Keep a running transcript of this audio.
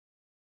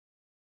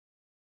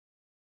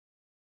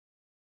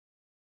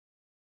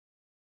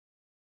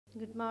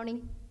Good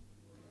morning.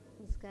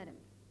 നമസ്കാരം.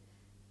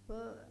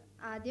 അപ്പോൾ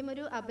ആദ്യം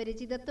ഒരു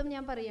അപരിചിതത്വം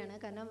ഞാൻ പറയുകയാണ്.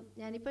 കാരണം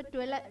ഞാനിപ്പോൾ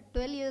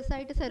 12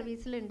 ഇയേഴ്സായിട്ട്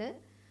സർവീസിലുണ്ട്.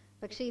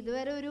 പക്ഷേ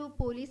ഇതുവരെ ഒരു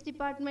പോലീസ്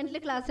ഡിപ്പാർട്ട്മെൻറ്റിൽ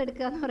ക്ലാസ്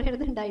എടുക്കുക എന്ന്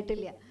പറയുന്നത്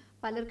ഉണ്ടായിട്ടില്ല.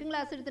 പലർക്കും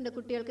ക്ലാസ് എടുത്തിട്ടുണ്ട്.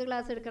 കുട്ടികൾക്ക്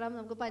ക്ലാസ് എടുക്കണം,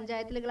 നമുക്ക്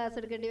പഞ്ചായത്തിൽ ക്ലാസ്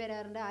എടുക്കേണ്ടി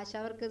വരാറുണ്ട്,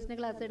 ആശാ വർക്കേഴ്സിന്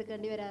ക്ലാസ്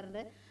എടുക്കേണ്ടി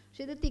വരാറുണ്ട്.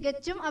 പക്ഷേ ഇത്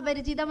തികച്ചും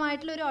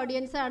അപരിചിതമായിട്ടുള്ളൊരു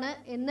ഓഡിയൻസ് ആണ്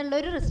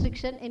എന്നുള്ളൊരു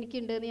റെസ്ട്രിക്ഷൻ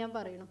എനിക്കുണ്ട് എന്ന് ഞാൻ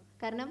പറയുന്നു.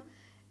 കാരണം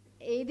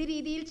ഏത്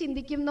രീതിയിൽ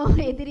ചിന്തിക്കുന്നോ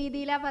ഏത്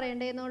രീതിയിലാണ്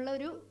പറയേണ്ടതെന്നുള്ള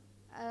ഒരു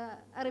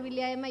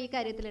അറിവില്ലായ്മ ഈ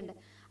കാര്യത്തിലുണ്ട്.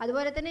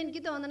 അതുപോലെ തന്നെ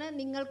എനിക്ക് തോന്നുന്നത്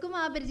നിങ്ങൾക്കും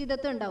ആ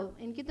അപരിചിതത്വം ഉണ്ടാവും.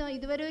 എനിക്ക്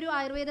ഇതുവരെ ഒരു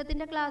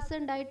ആയുർവേദത്തിൻ്റെ ക്ലാസ്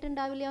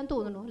ഉണ്ടായിട്ടുണ്ടാവില്ല എന്ന്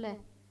തോന്നുന്നു അല്ലേ?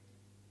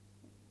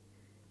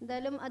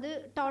 എന്തായാലും അത്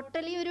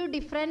ടോട്ടലി ഒരു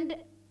ഡിഫറെൻറ്റ്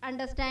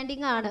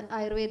അണ്ടർസ്റ്റാൻഡിങ് ആണ്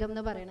ആയുർവേദം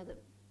എന്ന് പറയുന്നത്.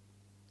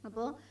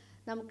 അപ്പോൾ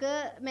നമുക്ക്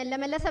മെല്ലെ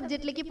മെല്ലെ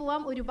സബ്ജക്റ്റിലേക്ക്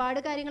പോവാം. ഒരുപാട്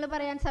കാര്യങ്ങൾ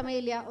പറയാൻ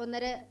സമയമില്ല.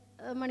 1.5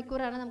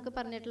 മണിക്കൂറാണ് നമുക്ക്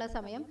പറഞ്ഞിട്ടുള്ള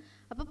സമയം.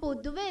 അപ്പോൾ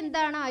പൊതുവെ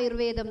എന്താണ്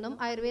ആയുർവേദം എന്നും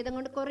ആയുർവേദം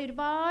കൊണ്ട്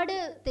ഒരുപാട്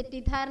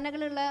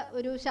തെറ്റിദ്ധാരണകളുള്ള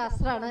ഒരു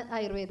ശാസ്ത്രമാണ്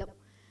ആയുർവേദം.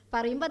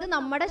 പറയുമ്പോൾ അത്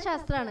നമ്മുടെ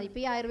ശാസ്ത്രമാണ്.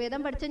 ഇപ്പോൾ ഈ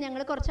ആയുർവേദം പഠിച്ച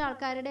ഞങ്ങൾ കുറച്ച്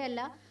ആൾക്കാരുടെ അല്ല,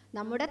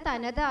 നമ്മുടെ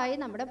തനതായി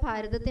നമ്മുടെ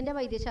ഭാരതത്തിൻ്റെ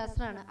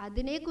വൈദ്യശാസ്ത്രമാണ്.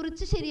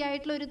 അതിനെക്കുറിച്ച്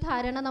ശരിയായിട്ടുള്ള ഒരു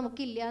ധാരണ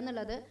നമുക്കില്ല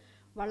എന്നുള്ളത്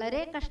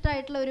വളരെ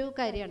കഷ്ടമായിട്ടുള്ള ഒരു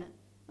കാര്യമാണ്.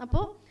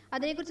 അപ്പോൾ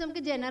അതിനെക്കുറിച്ച്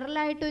നമുക്ക്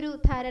ജനറലായിട്ടൊരു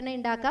ധാരണ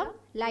ഉണ്ടാക്കാം.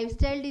 ലൈഫ്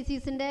സ്റ്റൈൽ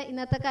ഡിസീസിൻ്റെ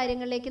ഇന്നത്തെ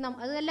കാര്യങ്ങളിലേക്ക്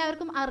അത്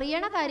എല്ലാവർക്കും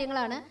അറിയണ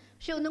കാര്യങ്ങളാണ്.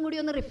 പക്ഷെ ഒന്നും കൂടി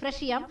ഒന്ന്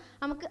റിഫ്രഷ് ചെയ്യാം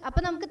നമുക്ക്.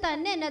 അപ്പോൾ നമുക്ക്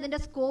തന്നെ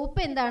അതിൻ്റെ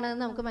സ്കോപ്പ്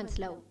എന്താണെന്ന് നമുക്ക്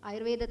മനസ്സിലാവും.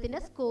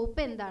 ആയുർവേദത്തിൻ്റെ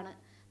സ്കോപ്പ് എന്താണ്,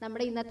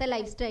 നമ്മുടെ ഇന്നത്തെ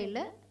ലൈഫ് സ്റ്റൈലിൽ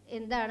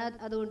എന്താണ്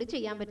അതുകൊണ്ട്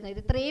ചെയ്യാൻ പറ്റുന്നത്.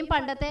 ഇത്രയും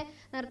പണ്ടത്തെ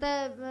നേരത്തെ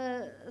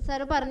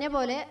സാറ് പറഞ്ഞ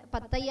പോലെ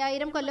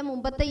 10,000 കൊല്ലം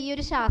മുമ്പത്തെ ഈ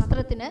ഒരു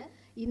ശാസ്ത്രത്തിന്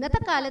ഇന്നത്തെ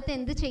കാലത്ത്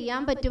എന്ത്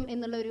ചെയ്യാൻ പറ്റും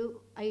എന്നുള്ളൊരു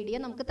ഐഡിയ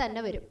നമുക്ക്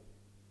തന്നെ വരും.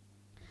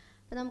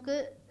 അപ്പം നമുക്ക്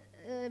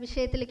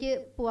വിഷയത്തിലേക്ക്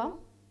പോവാം.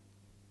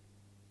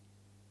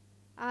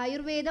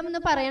 ആയുർവേദം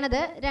എന്ന്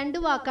പറയണത് 2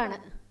 വാക്കാണ്.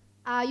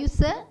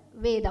 ആയുസ്,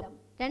 വേദം,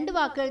 2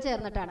 വാക്കുകൾ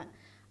ചേർന്നിട്ടാണ്.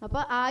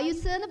 അപ്പോൾ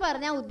ആയുസ് എന്ന്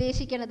പറഞ്ഞാൽ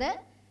ഉദ്ദേശിക്കുന്നത്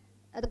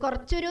അത്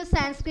കുറച്ചൊരു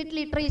സാൻസ്ക്രിറ്റ്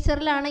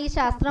ലിറ്ററേച്ചറിലാണ് ഈ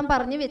ശാസ്ത്രം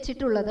പറഞ്ഞു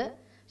വെച്ചിട്ടുള്ളത്.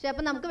 പക്ഷെ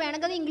അപ്പം നമുക്ക്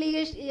വേണമെങ്കിൽ അത്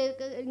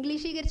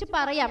ഇംഗ്ലീഷീകരിച്ച്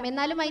പറയാം.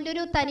 എന്നാലും അതിൻ്റെ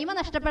ഒരു തനിമ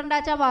നഷ്ടപ്പെടേണ്ട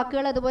ആ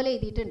വാക്കുകൾ അതുപോലെ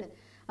എഴുതിയിട്ടുണ്ട്.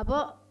 അപ്പോൾ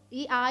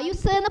ഈ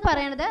ആയുസ് എന്ന്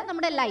പറയണത്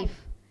നമ്മുടെ ലൈഫ്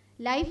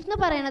എന്ന്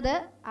പറയണത്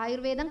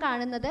ആയുർവേദം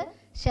കാണുന്നത്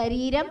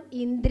ശരീരം,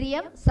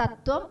 ഇന്ദ്രിയം,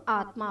 സത്വം,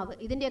 ആത്മാവ്,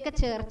 ഇതിൻ്റെയൊക്കെ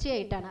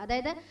ചേർച്ചയായിട്ടാണ്.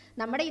 അതായത്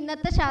നമ്മുടെ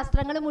ഇന്നത്തെ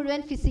ശാസ്ത്രങ്ങൾ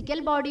മുഴുവൻ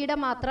ഫിസിക്കൽ ബോഡിയുടെ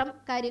മാത്രം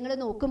കാര്യങ്ങൾ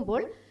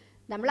നോക്കുമ്പോൾ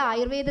നമ്മൾ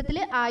ആയുർവേദത്തിൽ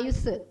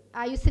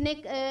ആയുസ്സിനെ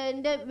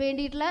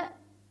വേണ്ടിയിട്ടുള്ള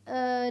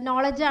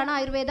നോളജാണ്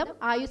ആയുർവേദം.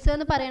 ആയുസ്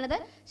എന്ന് പറയുന്നത്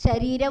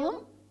ശരീരവും,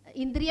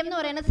 ഇന്ദ്രിയം എന്ന്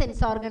പറയുന്നത്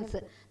സെൻസ് ഓർഗൻസ്.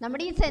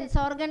 നമ്മുടെ ഈ സെൻസ്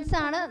ഓർഗൻസ്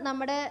ആണ്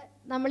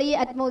നമ്മൾ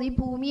ഈ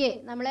ഭൂമിയെ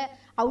നമ്മളെ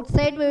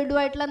ഔട്ട്സൈഡ്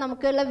വേൾഡുമായിട്ടുള്ള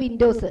നമുക്കുള്ള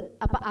വിൻഡോസ്.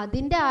 അപ്പം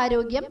അതിൻ്റെ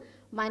ആരോഗ്യം,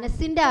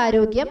 മനസ്സിൻ്റെ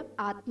ആരോഗ്യം,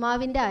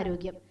 ആത്മാവിൻ്റെ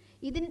ആരോഗ്യം,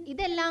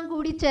 ഇതെല്ലാം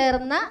കൂടി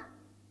ചേർന്ന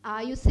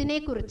ആയുസ്സിനെ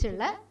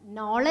കുറിച്ചുള്ള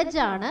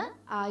നോളജാണ്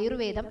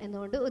ആയുർവേദം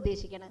എന്നുകൊണ്ട്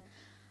ഉദ്ദേശിക്കുന്നത്.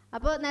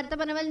 അപ്പോൾ നേരത്തെ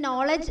പറഞ്ഞ പോലെ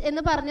നോളജ്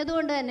എന്ന്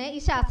പറഞ്ഞതുകൊണ്ട് തന്നെ ഈ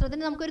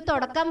ശാസ്ത്രത്തിന് നമുക്കൊരു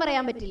തുടക്കം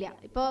പറയാൻ പറ്റില്ല.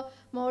 ഇപ്പോൾ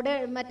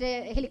മറ്റേ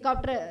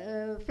ഹെലികോപ്റ്റർ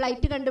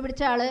ഫ്ലൈറ്റ്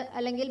കണ്ടുപിടിച്ച ആൾ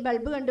അല്ലെങ്കിൽ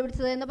ബൾബ്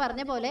കണ്ടുപിടിച്ചത് എന്ന്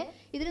പറഞ്ഞ പോലെ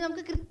ഇതിന്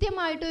നമുക്ക്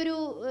കൃത്യമായിട്ടൊരു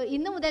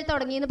ഇന്ന് മുതൽ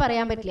തുടങ്ങിയെന്ന്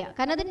പറയാൻ പറ്റില്ല.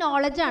 കാരണം അത്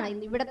നോളജാണ്.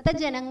 ഇവിടുത്തെ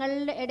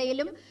ജനങ്ങളുടെ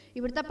ഇടയിലും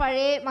ഇവിടുത്തെ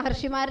പഴയ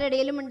മഹർഷിമാരുടെ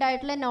ഇടയിലും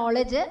ഉണ്ടായിട്ടുള്ള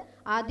നോളജ്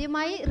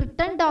ആദ്യമായി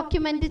റിട്ടൺ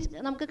ഡോക്യുമെൻ്റ്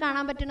നമുക്ക്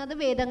കാണാൻ പറ്റുന്നത്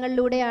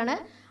വേദങ്ങളിലൂടെയാണ്.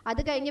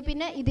 അത് കഴിഞ്ഞ്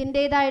പിന്നെ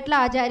ഇതിൻ്റേതായിട്ടുള്ള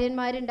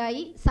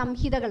ആചാര്യന്മാരുണ്ടായി,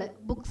 സംഹിതകൾ,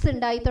 ബുക്സ്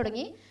ഉണ്ടായി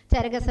തുടങ്ങി.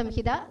 ചരക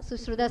സംഹിത,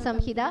 സുശ്രുത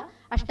സംഹിത,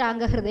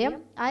 അഷ്ടാംഗഹൃദയം,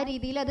 ആ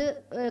രീതിയിൽ അത്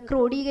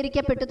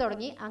ക്രോഡീകരിക്കപ്പെട്ടു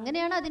തുടങ്ങി.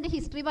 അങ്ങനെയാണ് അതിൻ്റെ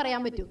ഹിസ്റ്ററി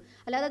പറയാൻ പറ്റൂ.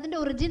 അല്ലാതെ അതിൻ്റെ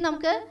ഒറിജിൻ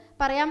നമുക്ക്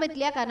പറയാൻ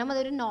പറ്റില്ല. കാരണം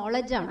അതൊരു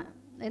നോളജാണ്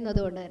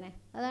എന്നതുകൊണ്ട് തന്നെ.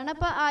 അതാണ്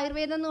ഇപ്പോൾ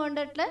ആയുർവേദം എന്ന്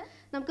കൊണ്ടിട്ട്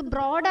നമുക്ക്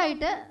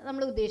ബ്രോഡായിട്ട്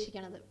നമ്മൾ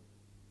ഉദ്ദേശിക്കണത്.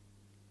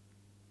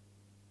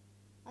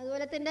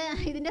 അതുപോലെ തന്നെ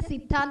ഇതിൻ്റെ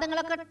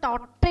സിദ്ധാന്തങ്ങളൊക്കെ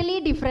ടോട്ടലി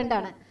ഡിഫറെൻ്റ്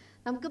ആണ്.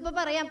 നമുക്കിപ്പോൾ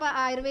പറയാം, ഇപ്പോൾ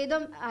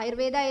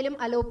ആയുർവേദമായാലും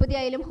അലോപ്പതി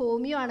ആയാലും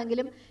ഹോമിയോ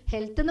ആണെങ്കിലും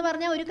ഹെൽത്ത് എന്ന്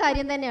പറഞ്ഞാൽ ഒരു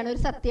കാര്യം തന്നെയാണ്,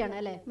 ഒരു സത്യമാണ്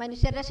അല്ലേ?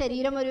 മനുഷ്യരുടെ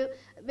ശരീരം ഒരു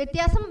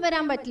വ്യത്യാസം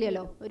വരാൻ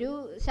പറ്റില്ലല്ലോ. ഒരു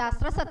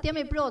ശാസ്ത്ര സത്യം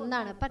എപ്പോഴും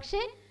ഒന്നാണ്.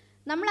 പക്ഷേ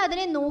നമ്മൾ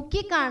അതിനെ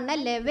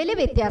നോക്കിക്കാണുന്ന ലെവല്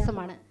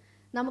വ്യത്യാസമാണ്.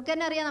 നമുക്ക്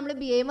തന്നെ അറിയാം, നമ്മൾ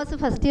BAMS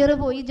ഫസ്റ്റ് ഇയർ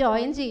പോയി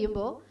ജോയിൻ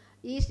ചെയ്യുമ്പോൾ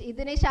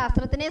ഇതിനെ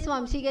ശാസ്ത്രത്തിനെ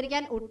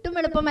സ്വാംശീകരിക്കാൻ ഒട്ടും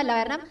എളുപ്പമല്ല.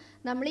 കാരണം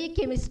നമ്മൾ ഈ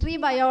കെമിസ്ട്രി,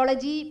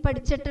 ബയോളജി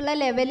പഠിച്ചിട്ടുള്ള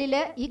ലെവലിൽ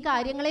ഈ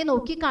കാര്യങ്ങളെ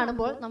നോക്കി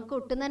കാണുമ്പോൾ നമുക്ക്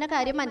ഒട്ടും തന്നെ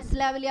കാര്യം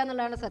മനസ്സിലാവില്ല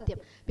എന്നുള്ളതാണ് സത്യം.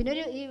 പിന്നെ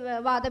ഈ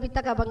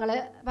വാതപിത്ത കഫങ്ങൾ,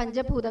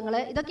 പഞ്ചഭൂതങ്ങൾ,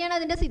 ഇതൊക്കെയാണ്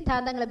അതിൻ്റെ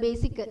സിദ്ധാന്തങ്ങൾ,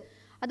 ബേസിക്.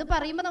 അത്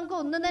പറയുമ്പോൾ നമുക്ക്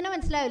ഒന്നും തന്നെ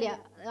മനസ്സിലാവില്ല.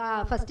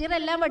 ഫസ്റ്റ് ഇയർ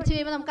എല്ലാം പഠിച്ചു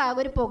കഴിയുമ്പോൾ നമുക്ക് ആകെ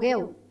ഒരു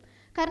പുകയാവും.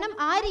 കാരണം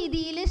ആ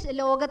രീതിയിൽ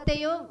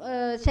ലോകത്തെയോ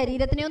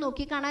ശരീരത്തിനെയോ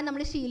നോക്കിക്കാണാൻ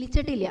നമ്മൾ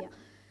ശീലിച്ചിട്ടില്ല.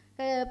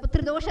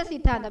 ത്രിദോഷ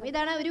സിദ്ധാന്തം,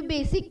 ഇതാണ് ഒരു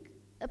ബേസിക്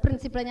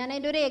പ്രിൻസിപ്പിൾ. ഞാൻ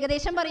അതിൻ്റെ ഒരു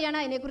ഏകദേശം പറയുകയാണ്.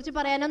 അതിനെക്കുറിച്ച്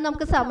പറയാനൊന്നും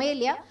നമുക്ക്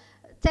സമയമില്ല.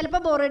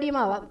 ചിലപ്പോൾ ബോറടിയും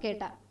ആവാം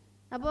കേട്ടാ.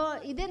 അപ്പോൾ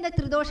ഇതെന്താ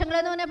ത്രിദോഷങ്ങൾ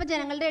എന്ന് പറഞ്ഞാൽ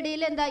ജനങ്ങളുടെ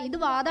ഇടയിൽ എന്താ ഇത്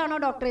വാദമാണോ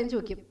ഡോക്ടറെ എന്ന്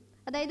ചോദിക്കും.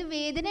 അതായത്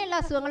വേദനയുള്ള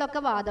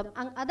അസുഖങ്ങളൊക്കെ വാദം,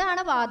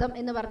 അതാണ് വാദം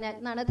എന്ന് പറഞ്ഞാൽ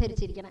എന്നാണ്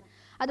ധരിച്ചിരിക്കുന്നത്.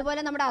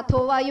 അതുപോലെ നമ്മുടെ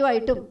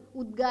അധോവായുവായിട്ടും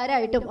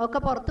ഉദ്ഗാരമായിട്ടും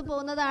ഒക്കെ പുറത്തു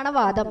പോകുന്നതാണ്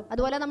വാദം.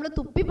 അതുപോലെ നമ്മൾ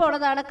തുപ്പി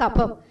പോണതാണ്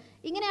കഫം.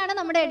 ഇങ്ങനെയാണ്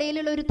നമ്മുടെ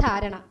ഇടയിലുള്ള ഒരു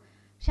ധാരണ.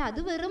 പക്ഷെ അത്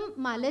വെറും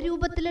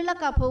മലരൂപത്തിലുള്ള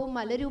കഫവും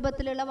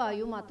മലരൂപത്തിലുള്ള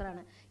വായുവും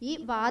മാത്രമാണ്. ഈ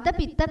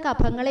വാതപിത്ത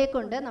കഫങ്ങളെ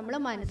കൊണ്ട് നമ്മൾ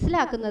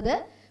മനസ്സിലാക്കുന്നത്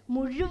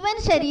മുഴുവൻ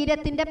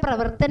ശരീരത്തിൻ്റെ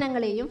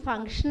പ്രവർത്തനങ്ങളെയും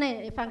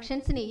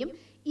ഫങ്ഷൻസിനെയും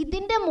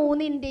ഇതിൻ്റെ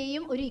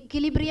മൂന്നിൻ്റെയും ഒരു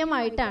ഇക്വിലിബ്രിയം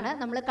ആയിട്ടാണ്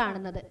നമ്മൾ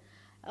കാണുന്നത്.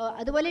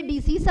 അതുപോലെ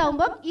ഡിസീസ്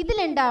ആകുമ്പം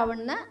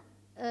ഇതിലുണ്ടാവുന്ന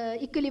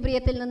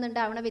ഇക്വിലിബ്രിയത്തിൽ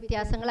നിന്നുണ്ടാവുന്ന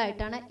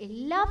വ്യത്യാസങ്ങളായിട്ടാണ്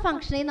എല്ലാ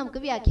ഫങ്ഷനെയും നമുക്ക്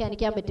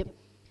വ്യാഖ്യാനിക്കാൻ പറ്റും.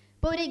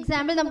 ഇപ്പോൾ ഒരു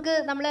എക്സാമ്പിൾ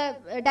നമ്മൾ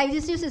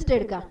ഡൈജസ്റ്റീവ് സിസ്റ്റം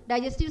എടുക്കാം.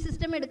 ഡൈജസ്റ്റീവ്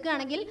സിസ്റ്റം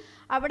എടുക്കുകയാണെങ്കിൽ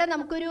അവിടെ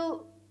നമുക്കൊരു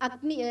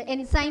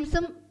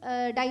എൻസൈംസും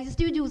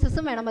ഡൈജസ്റ്റീവ്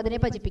ജ്യൂസസും വേണം അതിനെ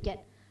പചിപ്പിക്കാൻ.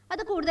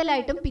 അത്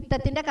കൂടുതലായിട്ടും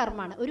പിത്തത്തിൻ്റെ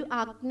കർമ്മമാണ്, ഒരു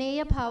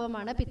ആഗ്നേയ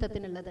ഭാവമാണ്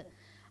പിത്തത്തിനുള്ളത്.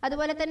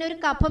 അതുപോലെ തന്നെ ഒരു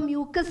കഫം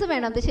മ്യൂക്കസ്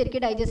വേണം അത്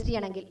ശരിക്കും ഡൈജസ്റ്റ്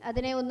ചെയ്യണമെങ്കിൽ,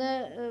 അതിനെ ഒന്ന്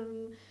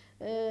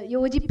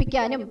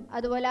യോജിപ്പിക്കാനും.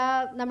 അതുപോലെ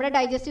നമ്മുടെ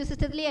ഡൈജസ്റ്റീവ്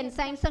സിസ്റ്റത്തിൽ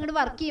എൻസൈംസ് അങ്ങോട്ട്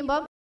വർക്ക്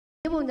ചെയ്യുമ്പോൾ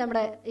പോകും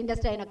നമ്മുടെ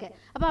ഇൻറ്റസ്റ്റൈനൊക്കെ.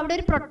 അപ്പോൾ അവിടെ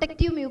ഒരു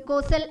പ്രൊട്ടക്റ്റീവ്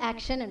മ്യൂക്കോസൽ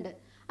ആക്ഷൻ ഉണ്ട്,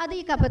 അത്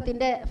ഈ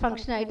കഫത്തിൻ്റെ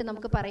ഫങ്ഷനായിട്ട്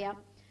നമുക്ക് പറയാം.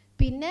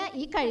 പിന്നെ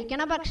ഈ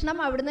കഴിക്കണ ഭക്ഷണം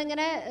അവിടുന്ന്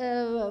ഇങ്ങനെ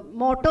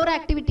മോട്ടോർ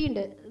ആക്ടിവിറ്റി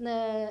ഉണ്ട്,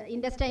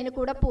 ഇൻറ്റസ്റ്റൈനിൽ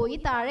കൂടെ പോയി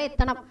താഴെ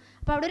എത്തണം.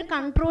 അപ്പോൾ അവിടെ ഒരു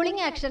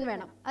കൺട്രോളിങ് ആക്ഷൻ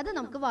വേണം, അത്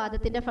നമുക്ക്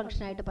വാദത്തിൻ്റെ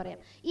ഫങ്ഷനായിട്ട് പറയാം.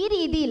 ഈ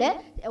രീതിയിൽ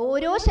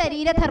ഓരോ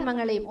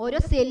ശരീരധർമ്മങ്ങളെയും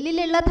ഓരോ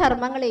സെല്ലിലുള്ള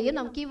ധർമ്മങ്ങളെയും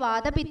നമുക്ക് ഈ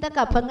വാദപിത്ത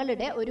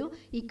കഫങ്ങളുടെ ഒരു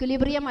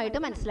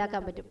ഇക്വിലിബ്രിയമായിട്ട്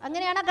മനസ്സിലാക്കാൻ പറ്റും.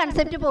 അങ്ങനെയാണ് ആ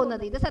കൺസെപ്റ്റ്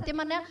പോകുന്നത്. ഇത് സത്യം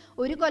പറഞ്ഞാൽ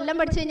ഒരു കൊല്ലം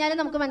പഠിച്ചു കഴിഞ്ഞാൽ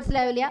നമുക്ക്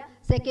മനസ്സിലാവില്ല.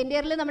 സെക്കൻഡ്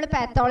ഇയറിൽ നമ്മൾ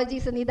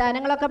പാത്തോളജീസ്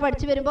നിദാനങ്ങളൊക്കെ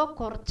പഠിച്ചു വരുമ്പോൾ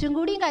കുറച്ചും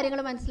കൂടിയും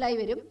കാര്യങ്ങൾ മനസ്സിലായി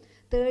വരും.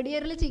 തേർഡ്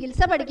ഇയറിൽ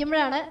ചികിത്സ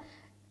പഠിക്കുമ്പോഴാണ്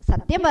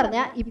സത്യം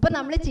പറഞ്ഞാൽ ഇപ്പം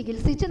നമ്മൾ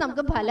ചികിത്സിച്ച്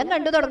നമുക്ക് ഫലം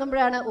കണ്ടു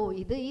തുടങ്ങുമ്പോഴാണ്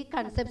ഇത് ഈ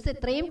കൺസെപ്റ്റ്സ്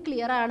എത്രയും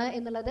ക്ലിയർ ആണ്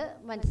എന്നുള്ളത്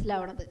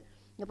മനസ്സിലാവണത്.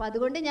 അപ്പോൾ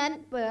അതുകൊണ്ട് ഞാൻ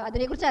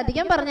അതിനെക്കുറിച്ച്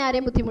അധികം പറഞ്ഞ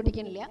ആരെയും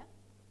ബുദ്ധിമുട്ടിക്കുന്നില്ല.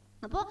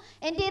 അപ്പോൾ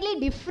എൻ്റയർലി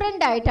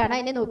ഡിഫറെൻ്റ് ആയിട്ടാണ്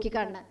അതിനെ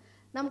നോക്കിക്കാണുന്നത്.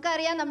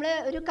 നമുക്കറിയാം, നമ്മൾ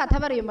ഒരു കഥ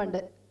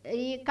പറയുമ്പോണ്ട്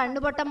ഈ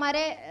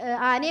കണ്ണുപൊട്ടന്മാരെ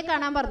ആനയെ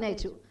കാണാൻ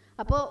പറഞ്ഞയച്ചു.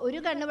 അപ്പോൾ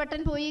ഒരു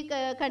കണ്ണുപൊട്ടൻ പോയി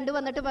കണ്ടു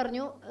വന്നിട്ട്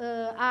പറഞ്ഞു,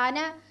 ആന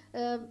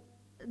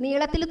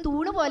നീളത്തിൽ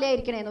തൂണ് പോലെ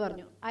ആയിരിക്കണേന്ന്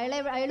പറഞ്ഞു.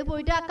 അയാൾ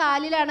പോയിട്ട് ആ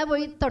കാലിലാണ്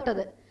പോയി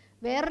തൊട്ടത്.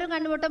 വേറൊരു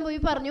കണ്ണുപൊട്ടൻ പോയി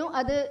പറഞ്ഞു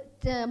അത്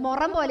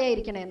മുറം പോലെ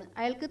ആയിരിക്കണേന്ന്.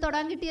 അയാൾക്ക്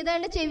തൊടാൻ കിട്ടിയത്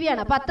അയാളുടെ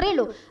ചെവിയാണ്. അപ്പോൾ അത്രയേ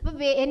ഉള്ളൂ.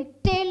 അപ്പോൾ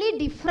എൻറ്റയർലി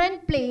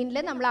ഡിഫറെൻറ്റ്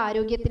പ്ലെയിനിൽ നമ്മൾ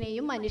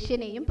ആരോഗ്യത്തിനെയും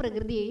മനുഷ്യനെയും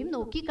പ്രകൃതിയെയും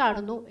നോക്കി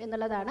കാണുന്നു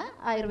എന്നുള്ളതാണ്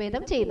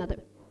ആയുർവേദം ചെയ്യുന്നത്.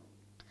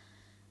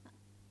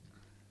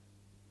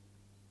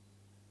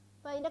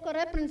 അപ്പോൾ അതിൻ്റെ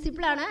കുറേ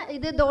പ്രിൻസിപ്പിളാണ്.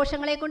 ഇത്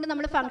ദോഷങ്ങളെ കൊണ്ട്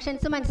നമ്മൾ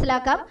ഫങ്ഷൻസ്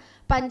മനസ്സിലാക്കാം.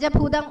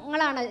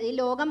 പഞ്ചഭൂതങ്ങളാണ് ഈ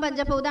ലോകം,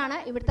 പഞ്ചഭൂതമാണ്.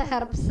 ഇവിടുത്തെ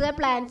ഹെർബ്സ്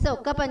പ്ലാന്റ്സ്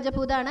ഒക്കെ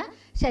പഞ്ചഭൂതമാണ്,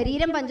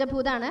 ശരീരം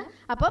പഞ്ചഭൂതമാണ്.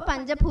 അപ്പോൾ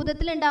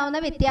പഞ്ചഭൂതത്തിലുണ്ടാവുന്ന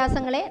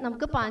വ്യത്യാസങ്ങളെ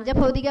നമുക്ക്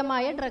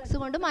പാഞ്ചഭൗതികമായ ഡ്രഗ്സ്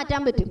കൊണ്ട്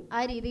മാറ്റാൻ പറ്റും.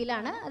 ആ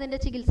രീതിയിലാണ് അതിൻ്റെ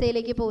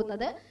ചികിത്സയിലേക്ക്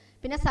പോകുന്നത്.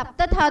 പിന്നെ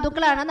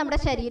സപ്തധാതുക്കളാണ് നമ്മുടെ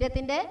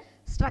ശരീരത്തിൻ്റെ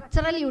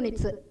സ്ട്രക്ചറൽ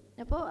യൂണിറ്റ്സ്.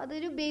 അപ്പോൾ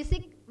അതൊരു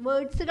ബേസിക്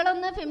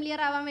വേർഡ്സുകളൊന്ന്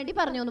ഫെമിലിയർ ആവാൻ വേണ്ടി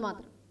പറഞ്ഞു എന്ന്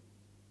മാത്രം.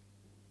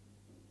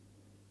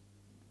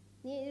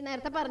 നീ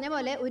നേരത്തെ പറഞ്ഞ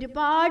പോലെ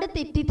ഒരുപാട്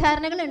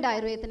തെറ്റിദ്ധാരണകളുണ്ട്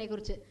ആയുർവേദത്തിനെ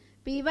കുറിച്ച്.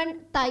 ഇപ്പോൾ ഈവൻ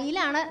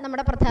തൈലാണ്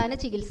നമ്മുടെ പ്രധാന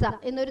ചികിത്സ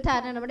എന്നൊരു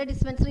ധാരണ നമ്മുടെ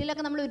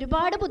ഡിസ്പെൻസറിയിലൊക്കെ നമ്മൾ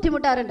ഒരുപാട്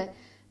ബുദ്ധിമുട്ടാറുണ്ട്.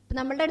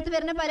 നമ്മളുടെ അടുത്ത്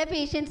വരുന്ന പല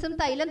പേഷ്യൻസും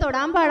തൈലം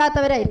തൊടാൻ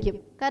പാടാത്തവരായിരിക്കും.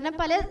 കാരണം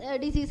പല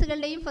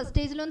ഡിസീസുകളുടെയും ഫസ്റ്റ്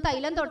സ്റ്റേജിലൊന്നും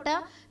തൈലം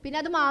തൊട്ടാൽ പിന്നെ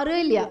അത്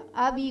മാറുകയില്ല.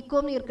 ആ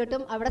വീക്കവും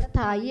നീർക്കെട്ടും അവിടെ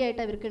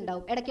സ്ഥായിയായിട്ട് അവർക്ക്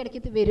ഉണ്ടാവും,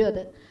 ഇടയ്ക്കിടയ്ക്ക് വരും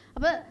അത്.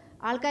 അപ്പോൾ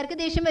ആൾക്കാർക്ക്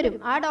ദേഷ്യം വരും,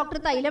 ആ ഡോക്ടർ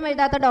തൈലം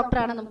എഴുതാത്ത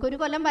ഡോക്ടറാണ്. നമുക്കൊരു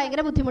കൊല്ലം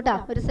ഭയങ്കര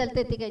ബുദ്ധിമുട്ടാണ് ഒരു സ്ഥലത്ത്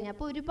എത്തിക്കഴിഞ്ഞാൽ.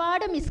 അപ്പോൾ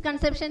ഒരുപാട്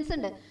മിസ്കൺസെപ്ഷൻസ്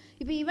ഉണ്ട്.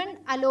 ഇപ്പോൾ ഈവൻ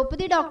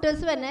അലോപ്പതി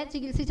ഡോക്ടേഴ്സ് തന്നെ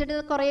ചികിത്സിച്ചിട്ട്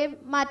കുറേ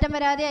മാറ്റം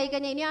വരാതെ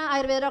ആയിക്കഴിഞ്ഞാൽ ഇനി ആ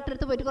ആയുർവേദ ഡോക്ടറെ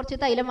അടുത്ത് പോയിട്ട് കുറച്ച്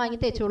തൈലം വാങ്ങി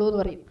തേച്ചോളൂ എന്ന്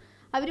പറയും.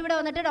 അവരിവിടെ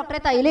വന്നിട്ട്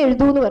ഡോക്ടറെ തൈലം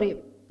എഴുതൂ എന്ന് പറയും.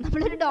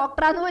 നമ്മളൊരു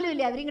ഡോക്ടറാന്ന് പോലും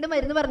ഇല്ല, അവരിങ്ങോട്ട്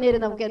മരുന്ന് പറഞ്ഞു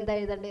തരും നമുക്ക് എന്താ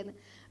എഴുതണ്ടേന്ന്.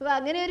 അപ്പോൾ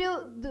അങ്ങനെ ഒരു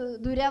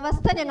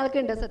ദുരവസ്ഥ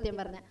ഞങ്ങൾക്കുണ്ട് സത്യം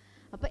പറഞ്ഞാൽ.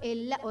 അപ്പോൾ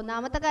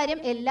ഒന്നാമത്തെ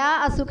കാര്യം, എല്ലാ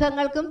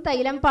അസുഖങ്ങൾക്കും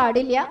തൈലം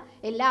പാടില്ല,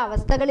 എല്ലാ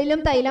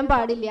അവസ്ഥകളിലും തൈലം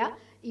പാടില്ല.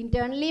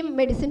 ഇന്റേണലി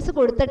മെഡിസിൻസ്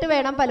കൊടുത്തിട്ട്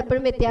വേണം,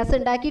 പലപ്പോഴും വ്യത്യാസം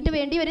ഉണ്ടാക്കിയിട്ട്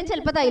വേണ്ടി വരും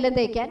ചിലപ്പോൾ തൈലം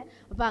തേക്കാൻ.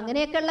 അപ്പോൾ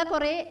അങ്ങനെയൊക്കെയുള്ള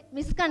കുറേ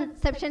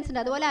മിസ്കൺസെപ്ഷൻസ് ഉണ്ട്.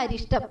 അതുപോലെ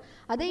അരിഷ്ടം,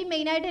 അത് ഈ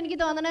മെയിനായിട്ട് എനിക്ക്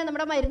തോന്നുന്നത്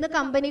നമ്മുടെ മരുന്ന്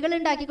കമ്പനികൾ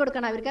ഉണ്ടാക്കി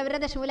കൊടുക്കണം, അവർക്ക്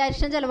അവരുടെ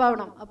ദശമൂലാരിഷ്ടം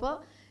ചിലവാകണം. അപ്പോൾ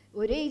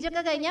ഒരു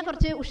ഏജൊക്കെ കഴിഞ്ഞാൽ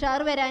കുറച്ച് ഉഷാർ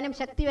വരാനും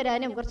ശക്തി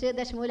വരാനും കുറച്ച്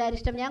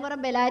ദശമൂലാരിഷ്ടം, ഞാൻ കുറേ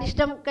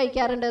ബലാരിഷ്ടം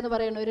കഴിക്കാറുണ്ട് എന്ന്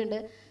പറയുന്നവരുണ്ട്.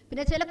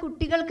 പിന്നെ ചില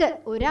കുട്ടികൾക്ക്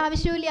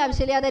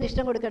ആവശ്യമില്ലാതെ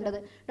അരിഷ്ടം കൊടുക്കേണ്ടത്.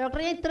 ഡോക്ടർ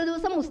ഞാൻ ഇത്ര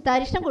ദിവസം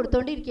മുസ്താരിഷ്ടം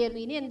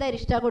കൊടുത്തോണ്ടിരിക്കുകയായിരുന്നു, ഇനി എന്താ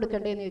അരിഷ്ടം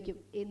കൊടുക്കേണ്ടതെന്ന് ചോദിക്കും.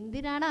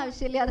 എന്തിനാണ്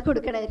ആവശ്യമില്ലാതെ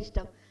കൊടുക്കണ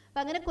അരിഷ്ടം?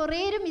 അപ്പം അങ്ങനെ കുറേ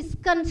ഒരു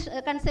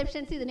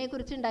കൺസെപ്ഷൻസ്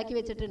ഇതിനെക്കുറിച്ച് ഉണ്ടാക്കി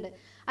വെച്ചിട്ടുണ്ട്.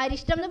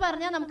 അരിഷ്ടം എന്ന്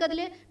പറഞ്ഞാൽ നമുക്കതിൽ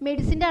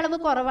മെഡിസിൻ്റെ അളവ്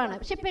കുറവാണ്,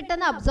 പക്ഷെ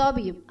പെട്ടെന്ന് അബ്സോർബ്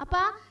ചെയ്യും. അപ്പോൾ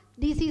ആ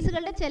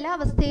ഡിസീസുകളുടെ ചില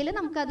അവസ്ഥയിൽ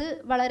നമുക്കത്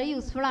വളരെ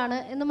യൂസ്ഫുൾ ആണ്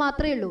എന്ന്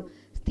മാത്രമേ ഉള്ളൂ.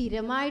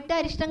 സ്ഥിരമായിട്ട്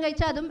അരിഷ്ടം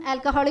കഴിച്ചാൽ അതും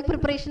ആൽക്കഹോളിക്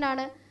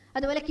പ്രിപ്പറേഷനാണ്.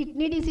 അതുപോലെ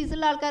കിഡ്നി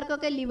ഡിസീസുള്ള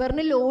ആൾക്കാർക്കൊക്കെ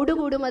ലിവറിന് ലോഡ്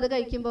കൂടും അത്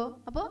കഴിക്കുമ്പോൾ.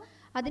 അപ്പോൾ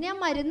അതിനെ ആ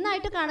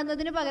മരുന്നായിട്ട്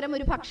കാണുന്നതിന് പകരം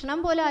ഒരു ഭക്ഷണം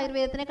പോലെ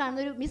ആയുർവേദത്തിനെ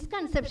കാണുന്ന ഒരു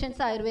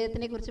മിസ്കൺസെപ്ഷൻസ്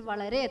ആയുർവേദത്തിനെ കുറിച്ച്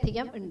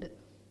വളരെയധികം ഉണ്ട്.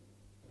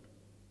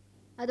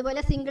 അതുപോലെ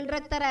സിംഗിൾ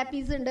ഡ്രഗ്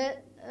തെറാപ്പീസ് ഉണ്ട്,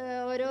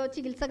 ഓരോ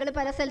ചികിത്സകൾ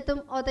പല സ്ഥലത്തും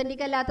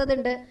ഓതൻറ്റിക്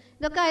അല്ലാത്തതുണ്ട്.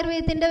 ഇതൊക്കെ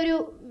ആയുർവേദത്തിൻ്റെ ഒരു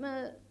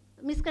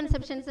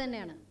മിസ്കൺസെപ്ഷൻസ്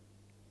തന്നെയാണ്.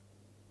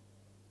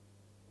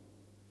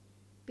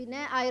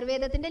 പിന്നെ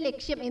ആയുർവേദത്തിൻ്റെ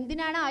ലക്ഷ്യം,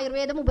 എന്തിനാണ്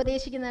ആയുർവേദം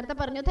ഉപദേശിക്കുന്നത്? നേരത്തെ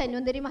പറഞ്ഞു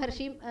ധന്വന്തരി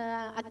മഹർഷിയും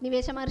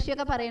അഗ്നിവേശ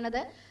മഹർഷിയൊക്കെ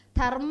പറയണത്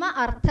ധർമ്മ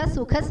അർത്ഥ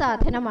സുഖ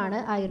സാധനമാണ്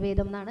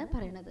ആയുർവേദം എന്നാണ്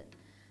പറയണത്.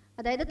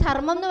 അതായത്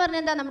ധർമ്മം എന്ന്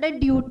പറഞ്ഞാൽ എന്താ? നമ്മുടെ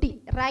ഡ്യൂട്ടി,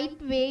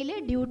 റൈറ്റ് വേയിൽ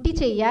ഡ്യൂട്ടി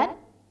ചെയ്യാൻ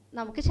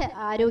നമുക്ക്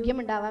ആരോഗ്യം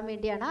ഉണ്ടാവാൻ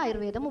വേണ്ടിയാണ്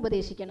ആയുർവേദം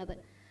ഉപദേശിക്കുന്നത്.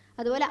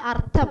 അതുപോലെ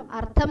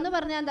അർത്ഥം എന്ന്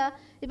പറഞ്ഞാൽ എന്താ,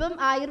 ഇപ്പം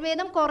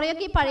ആയുർവേദം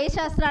കുറേയൊക്കെ ഈ പഴയ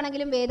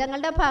ശാസ്ത്രമാണെങ്കിലും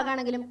വേദങ്ങളുടെ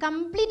ഭാഗമാണെങ്കിലും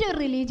കംപ്ലീറ്റ് ഒരു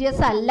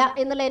റിലീജിയസ് അല്ല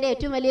എന്നുള്ളതിൻ്റെ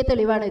ഏറ്റവും വലിയ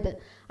തെളിവാണ് ഇത്.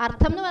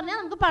 അർത്ഥം എന്ന് പറഞ്ഞാൽ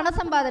നമുക്ക്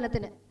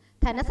പണസമ്പാദനത്തിന്,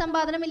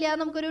 ധനസമ്പാദനം ഇല്ലാതെ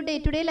നമുക്കൊരു ഡേ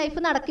ടു ഡേ ലൈഫ്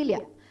നടക്കില്ല.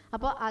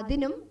 അപ്പോൾ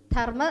അതിനും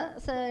ധർമ്മ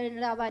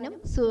ഉണ്ടാവാനും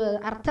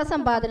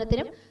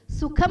അർത്ഥസമ്പാദനത്തിനും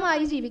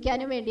സുഖമായി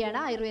ജീവിക്കാനും വേണ്ടിയാണ്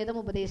ആയുർവേദം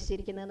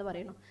ഉപദേശിച്ചിരിക്കുന്നതെന്ന്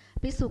പറയുന്നു.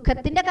 അപ്പോൾ ഈ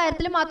സുഖത്തിൻ്റെ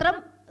കാര്യത്തിൽ മാത്രം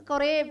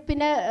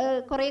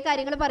കുറേ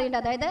കാര്യങ്ങൾ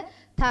പറയുന്നുണ്ട്. അതായത്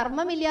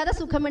ധർമ്മമില്ലാതെ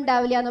സുഖം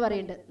ഉണ്ടാവില്ല എന്ന്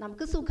പറയുന്നുണ്ട്.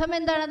 നമുക്ക് സുഖം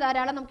എന്താണ്,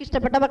 ധാരാളം നമുക്ക്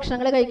ഇഷ്ടപ്പെട്ട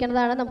ഭക്ഷണങ്ങൾ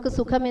കഴിക്കുന്നതാണ് നമുക്ക്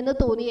സുഖം എന്ന്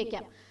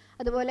തോന്നിയേക്കാം.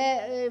 അതുപോലെ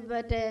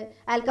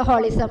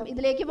ആൽക്കഹോളിസം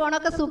ഇതിലേക്ക്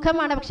പോകണമൊക്കെ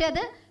സുഖമാണ്, പക്ഷെ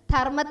അത്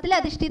ധർമ്മത്തിൽ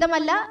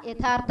അധിഷ്ഠിതമല്ല,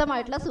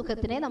 യഥാർത്ഥമായിട്ടുള്ള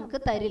സുഖത്തിനെ നമുക്ക്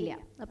തരില്ല.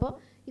 അപ്പോൾ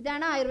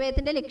ഇതാണ്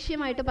ആയുർവേദത്തിൻ്റെ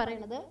ലക്ഷ്യമായിട്ട്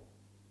പറയുന്നത്.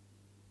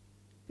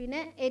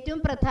 പിന്നെ ഏറ്റവും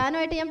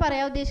പ്രധാനമായിട്ട് ഞാൻ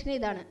പറയാൻ ഉദ്ദേശിക്കുന്നത്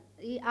ഇതാണ്,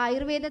 ഈ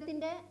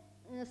ആയുർവേദത്തിൻ്റെ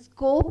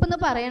സ്കോപ്പ് എന്ന്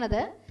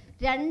പറയണത്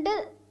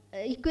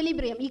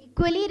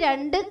ഈക്വലി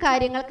രണ്ട്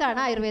കാര്യങ്ങൾക്കാണ്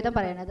ആയുർവേദം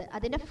പറയണത്.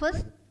 അതിൻ്റെ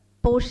ഫസ്റ്റ്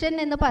പോർഷൻ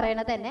എന്ന്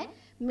പറയണത് തന്നെ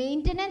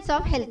മെയിൻ്റനൻസ്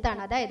ഓഫ് ഹെൽത്ത്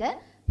ആണ്. അതായത്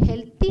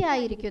ഹെൽത്തി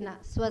ആയിരിക്കുന്ന,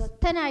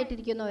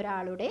 സ്വസ്ഥനായിട്ടിരിക്കുന്ന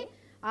ഒരാളുടെ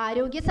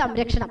ആരോഗ്യ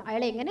സംരക്ഷണം,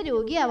 അയാൾ എങ്ങനെ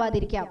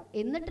രോഗിയാവാതിരിക്കാം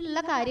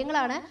എന്നിട്ടുള്ള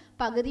കാര്യങ്ങളാണ്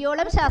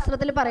പകുതിയോളം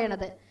ശാസ്ത്രത്തിൽ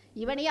പറയണത്.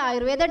 ഈവൻ ഈ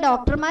ആയുർവേദ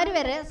ഡോക്ടർമാർ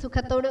വരെ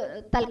സുഖത്തോട്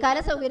തൽക്കാല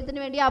സൗകര്യത്തിന്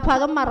വേണ്ടി ആ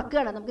ഭാഗം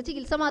മറക്കുകയാണ്, നമുക്ക്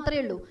ചികിത്സ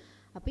മാത്രമേ ഉള്ളൂ.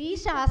 അപ്പോൾ ഈ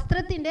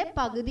ശാസ്ത്രത്തിൻ്റെ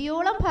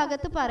പകുതിയോളം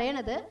ഭാഗത്ത്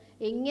പറയണത്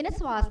എങ്ങനെ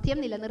സ്വാസ്ഥ്യം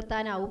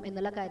നിലനിർത്താനാവും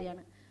എന്നുള്ള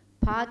കാര്യമാണ്.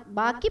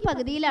 ബാക്കി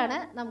പകുതിയിലാണ്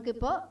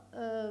നമുക്കിപ്പോൾ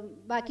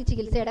ബാക്കി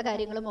ചികിത്സയുടെ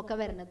കാര്യങ്ങളും ഒക്കെ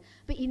വരുന്നത്.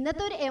 അപ്പോൾ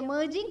ഇന്നത്തെ ഒരു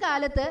എമേർജിങ്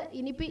കാലത്ത്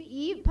ഇനിയിപ്പോൾ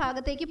ഈ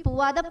ഭാഗത്തേക്ക്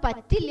പോവാതെ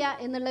പറ്റില്ല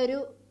എന്നുള്ളൊരു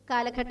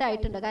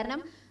കാലഘട്ടമായിട്ടുണ്ട്. കാരണം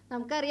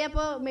നമുക്കറിയാം,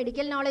 ഇപ്പോൾ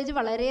മെഡിക്കൽ നോളേജ്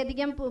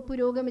വളരെയധികം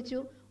പുരോഗമിച്ചു,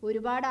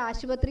 ഒരുപാട്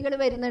ആശുപത്രികൾ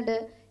വരുന്നുണ്ട്.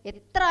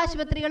 എത്ര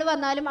ആശുപത്രികൾ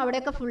വന്നാലും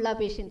അവിടെയൊക്കെ ഫുള്ളാ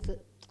പേഷ്യൻസ്.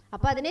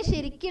 അപ്പോൾ അതിനെ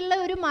ശരിക്കുള്ള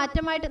ഒരു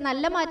മാറ്റമായിട്ട്,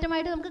 നല്ല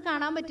മാറ്റമായിട്ട് നമുക്ക്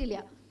കാണാൻ പറ്റില്ല.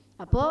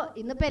 അപ്പോൾ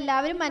ഇന്നിപ്പോൾ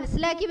എല്ലാവരും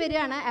മനസ്സിലാക്കി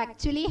വരികയാണ്,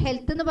 ആക്ച്വലി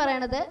ഹെൽത്ത് എന്ന്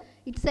പറയണത്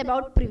it's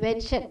about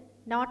prevention,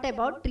 not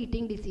about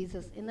treating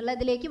diseases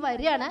എന്നുള്ളതിലേക്ക്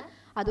വരികയാണ്.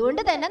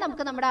 അതുകൊണ്ട് തന്നെ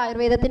നമുക്ക് നമ്മുടെ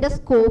ആയുർവേദത്തിൻ്റെ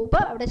സ്കോപ്പ്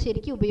അവിടെ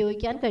ശരിക്കും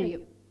ഉപയോഗിക്കാൻ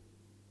കഴിയും.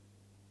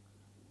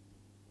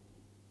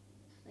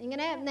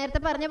 ഇങ്ങനെ നേരത്തെ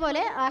പറഞ്ഞ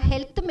പോലെ ആ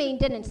ഹെൽത്ത്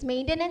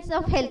മെയിൻ്റനൻസ്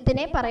ഓഫ്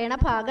ഹെൽത്തിനെ പറയണ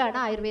ഭാഗമാണ്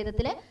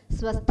ആയുർവേദത്തിലെ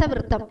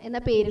സ്വസ്ഥവൃത്തം എന്ന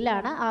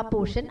പേരിലാണ് ആ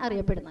പോർഷൻ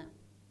അറിയപ്പെടുന്നത്.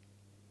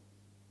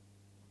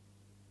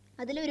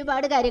 അതിൽ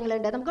ഒരുപാട്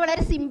കാര്യങ്ങളുണ്ട്. നമുക്ക്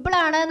വളരെ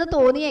സിമ്പിളാണ് എന്ന്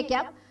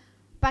തോന്നിയേക്കാം,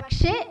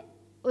 പക്ഷേ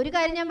ഒരു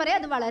കാര്യം ഞാൻ പറയാം,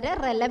 അത് വളരെ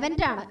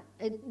റെലവൻ്റ് ആണ്.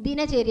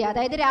 ദിനചര്യ,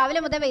 അതായത് രാവിലെ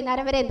മുതൽ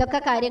വൈകുന്നേരം വരെ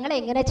എന്തൊക്കെ കാര്യങ്ങൾ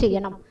എങ്ങനെ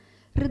ചെയ്യണം.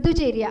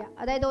 ഋതുചര്യ,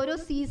 അതായത് ഓരോ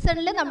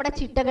സീസണിൽ നമ്മുടെ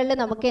ചിട്ടകളിൽ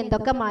നമുക്ക്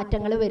എന്തൊക്കെ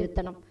മാറ്റങ്ങൾ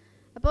വരുത്തണം.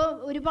 അപ്പോൾ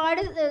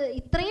ഒരുപാട്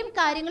ഇത്രയും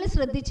കാര്യങ്ങൾ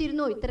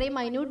ശ്രദ്ധിച്ചിരുന്നു, ഇത്രയും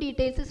മൈന്യൂട്ട്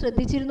ഡീറ്റെയിൽസ്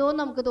ശ്രദ്ധിച്ചിരുന്നു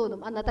എന്ന് നമുക്ക്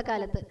തോന്നും അന്നത്തെ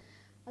കാലത്ത്.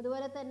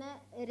 അതുപോലെ തന്നെ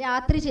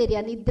രാത്രിചര്യ,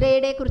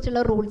 നിദ്രയെ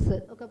കുറിച്ചുള്ള റൂൾസ്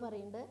ഒക്കെ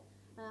പറയുന്നുണ്ട്.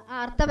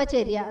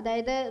 ആർത്തവചര്യ,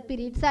 അതായത്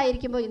പീരീഡ്സ്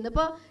ആയിരിക്കുമ്പോൾ,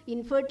 ഇന്നിപ്പോൾ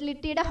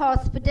ഇൻഫെർട്ടിലിറ്റിയുടെ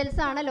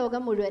ഹോസ്പിറ്റൽസ് ആണ്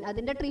ലോകം മുഴുവൻ,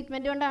 അതിൻ്റെ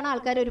ട്രീറ്റ്മെൻറ്റ് കൊണ്ടാണ്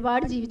ആൾക്കാർ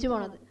ഒരുപാട് ജീവിച്ചു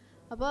പോണത്.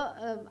 അപ്പോൾ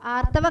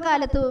ആർത്തവ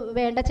കാലത്ത്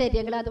വേണ്ട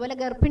ചര്യകൾ, അതുപോലെ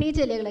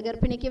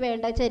ഗർഭിണിക്ക്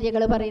വേണ്ട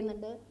ചര്യകൾ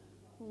പറയുന്നുണ്ട്.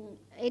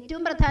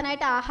 ഏറ്റവും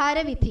പ്രധാനമായിട്ട്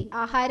ആഹാരവിധി,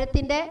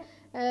 ആഹാരത്തിൻ്റെ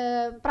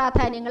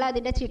പ്രാധാന്യങ്ങൾ,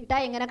 അതിൻ്റെ ചിട്ട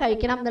എങ്ങനെ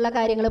കഴിക്കണം എന്നുള്ള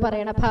കാര്യങ്ങൾ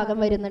പറയണ ഭാഗം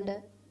വരുന്നുണ്ട്.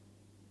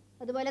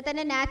 അതുപോലെ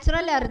തന്നെ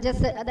നാച്ചുറൽ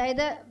അർജസ്,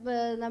 അതായത്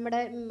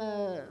നമ്മുടെ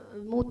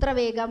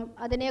മൂത്രവേഗം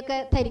അതിനെയൊക്കെ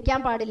ധരിക്കാൻ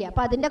പാടില്ല,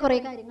 അപ്പോൾ അതിൻ്റെ കുറേ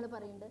കാര്യങ്ങൾ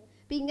പറയുന്നുണ്ട്.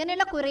 അപ്പോൾ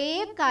ഇങ്ങനെയുള്ള കുറേ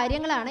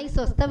കാര്യങ്ങളാണ് ഈ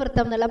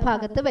സ്വസ്ഥവൃത്തം എന്നുള്ള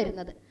ഭാഗത്ത്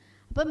വരുന്നത്.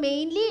 അപ്പോൾ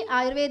മെയിൻലി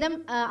ആയുർവേദം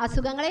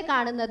അസുഖങ്ങളെ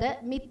കാണുന്നത്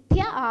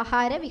മിഥ്യ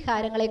ആഹാര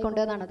വിഹാരങ്ങളെ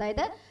കൊണ്ടെന്നാണ്.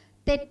 അതായത്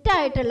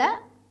തെറ്റായിട്ടുള്ള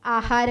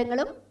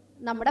ആഹാരങ്ങളും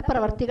നമ്മുടെ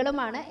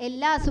പ്രവർത്തികളുമാണ്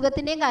എല്ലാ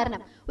അസുഖത്തിൻ്റെയും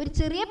കാരണം. ഒരു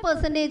ചെറിയ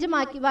പെർസെൻറ്റേജ്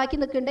ബാക്കി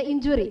നിൽക്കേണ്ട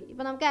ഇഞ്ചുറി,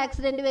 ഇപ്പോൾ നമുക്ക്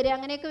ആക്സിഡൻറ്റ് വരിക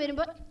അങ്ങനെയൊക്കെ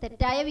വരുമ്പോൾ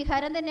തെറ്റായ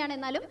വിഹാരം തന്നെയാണ്,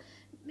 എന്നാലും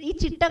ഈ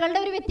ചിട്ടകളുടെ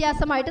ഒരു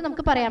വ്യത്യാസമായിട്ട്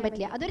നമുക്ക് പറയാൻ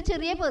പറ്റില്ല, അതൊരു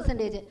ചെറിയ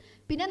പെർസെൻറ്റേജ്.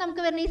 പിന്നെ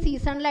നമുക്ക് വരുന്ന ഈ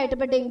സീസണിലായിട്ട്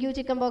ഇപ്പോൾ ഡെങ്കു,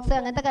 ചിക്കൻ ബോക്സ്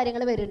അങ്ങനത്തെ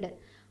കാര്യങ്ങൾ വരുന്നുണ്ട്,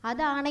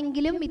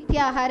 അതാണെങ്കിലും മിഥ്യ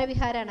ആഹാര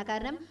വിഹാരമാണ്.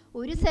 കാരണം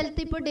ഒരു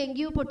സ്ഥലത്ത് ഇപ്പോൾ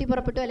ഡെങ്കു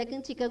പൊട്ടിപ്പുറപ്പെട്ടു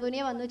അല്ലെങ്കിൽ ചിക്കൻ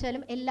ഗുനിയ വന്നു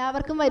വെച്ചാലും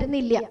എല്ലാവർക്കും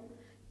വരുന്നില്ല.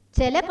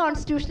 ചില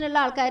കോൺസ്റ്റിറ്റ്യൂഷനുള്ള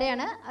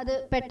ആൾക്കാരെയാണ് അത്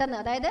പെട്ടെന്ന്,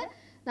 അതായത്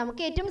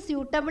നമുക്ക് ഏറ്റവും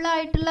സ്യൂട്ടബിൾ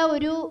ആയിട്ടുള്ള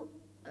ഒരു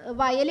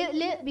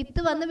വയലിൽ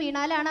വിത്ത് വന്ന്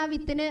വീണാലാണ് ആ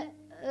വിത്തിന്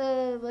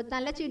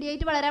നല്ല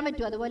ചെടിയായിട്ട് വളരാൻ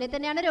പറ്റും. അതുപോലെ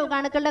തന്നെയാണ്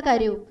രോഗാണുക്കളുടെ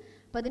കാര്യവും.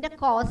 അപ്പോൾ അതിൻ്റെ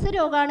കോസ്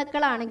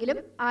രോഗാണുക്കളാണെങ്കിലും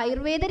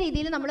ആയുർവേദ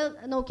രീതിയിൽ നമ്മൾ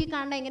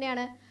നോക്കിക്കാണുന്നത്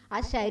എങ്ങനെയാണ്, ആ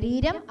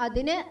ശരീരം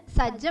അതിന്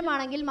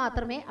സജ്ജമാണെങ്കിൽ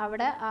മാത്രമേ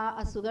അവിടെ ആ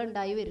അസുഖം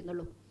ഉണ്ടായി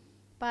വരുന്നുള്ളൂ.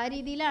 അപ്പോൾ ആ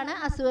രീതിയിലാണ്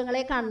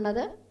അസുഖങ്ങളെ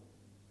കാണുന്നത്.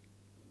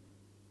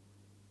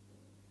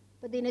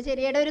 ഇപ്പോൾ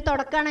ദിനചര്യയുടെ ഒരു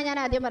തുടക്കമാണ് ഞാൻ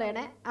ആദ്യം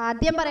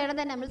പറയണത്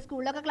തന്നെ. നമ്മൾ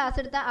സ്കൂളിലൊക്കെ ക്ലാസ്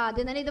എടുത്താൽ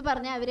ആദ്യം തന്നെ ഇത്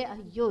പറഞ്ഞാൽ അവർ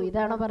അയ്യോ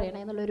ഇതാണോ പറയണേ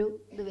എന്നുള്ളൊരു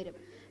ഇത് വരും.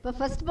 ഇപ്പോൾ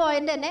ഫസ്റ്റ്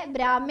പോയിന്റ് തന്നെ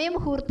ബ്രാഹ്മേ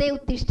മുഹൂർത്തേ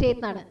ഉത്തിഷ്ഠേ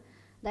എന്നാണ്.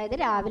 അതായത്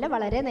രാവിലെ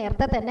വളരെ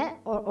നേരത്തെ തന്നെ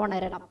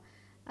ഉണരണം.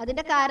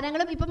 അതിൻ്റെ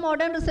കാരണങ്ങളും ഇപ്പം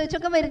മോഡേൺ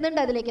റിസർച്ചൊക്കെ വരുന്നുണ്ട്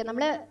അതിലേക്ക്.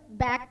 നമ്മൾ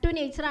ബാക്ക് ടു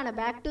നേച്ചറാണ്,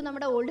 ബാക്ക് ടു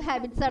നമ്മുടെ ഓൾഡ്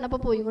ഹാബിറ്റ്സ് ആണ്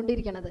ഇപ്പോൾ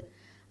പോയിക്കൊണ്ടിരിക്കുന്നത്.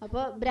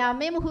 അപ്പോൾ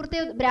ബ്രാഹ്മ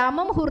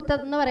മുഹൂർത്തം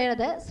എന്ന്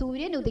പറയുന്നത്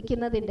സൂര്യൻ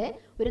ഉദിക്കുന്നതിൻ്റെ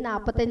ഒരു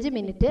 45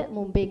 മിനിറ്റ്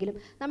മുമ്പെങ്കിലും.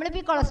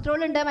 നമ്മളിപ്പോൾ ഈ കൊളസ്ട്രോൾ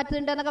ഉണ്ട്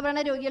മറ്റതുണ്ട് എന്നൊക്കെ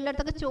പറയുന്ന രോഗികളുടെ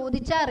അടുത്തൊക്കെ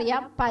ചോദിച്ചാൽ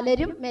അറിയാം,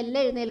 പലരും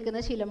മെല്ലെ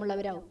എഴുന്നേൽക്കുന്ന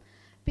ശീലമുള്ളവരാവും.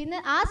 പിന്നെ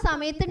ആ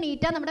സമയത്ത്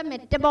നീറ്റാൽ നമ്മുടെ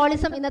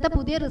മെറ്റബോളിസം, ഇന്നത്തെ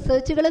പുതിയ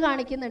റിസർച്ചുകൾ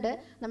കാണിക്കുന്നുണ്ട്,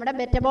 നമ്മുടെ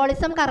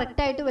മെറ്റബോളിസം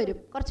കറക്റ്റായിട്ട് വരും.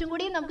 കുറച്ചും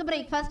കൂടി നമുക്ക്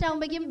ബ്രേക്ക്ഫാസ്റ്റ്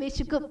ആകുമ്പോഴേക്കും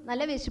വിശക്കും,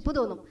 നല്ല വിശപ്പ്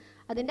തോന്നും.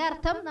 അതിൻ്റെ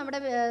അർത്ഥം നമ്മുടെ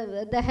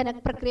ദഹന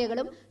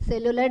പ്രക്രിയകളും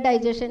സെല്ലുലർ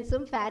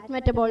ഡൈജഷൻസും ഫാറ്റ്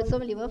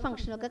മെറ്റബോളിസവും ലിവർ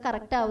ഫംഗ്ഷനും ഒക്കെ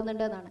കറക്റ്റ്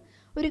ആവുന്നുണ്ട് എന്നാണ്.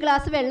 ഒരു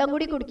ഗ്ലാസ് വെള്ളം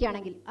കൂടി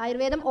കുടിക്കുകയാണെങ്കിൽ,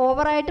 ആയുർവേദം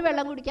ഓവറായിട്ട്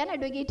വെള്ളം കുടിക്കാൻ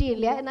അഡ്വക്കേറ്റ്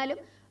ചെയ്യില്ല, എന്നാലും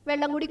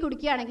വെള്ളം കൂടി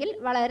കുടിക്കുകയാണെങ്കിൽ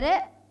വളരെ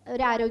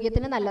ഒരു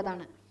ആരോഗ്യത്തിന്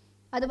നല്ലതാണ്.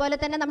 അതുപോലെ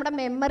തന്നെ നമ്മുടെ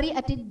മെമ്മറി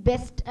അറ്റ് ഇറ്റ്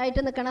ബെസ്റ്റ്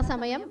ആയിട്ട് നിൽക്കുന്ന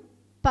സമയം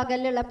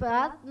പകലുള്ള ആ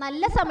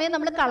നല്ല സമയം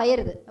നമ്മൾ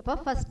കളയരുത്. അപ്പോൾ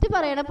ഫസ്റ്റ്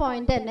പറയുന്ന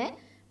പോയിന്റ് തന്നെ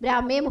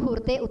ബ്രാഹ്മേ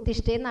മുഹൂർത്തെ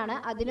ഉത്തിഷ്ഠേ എന്നാണ്.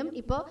 അതിനും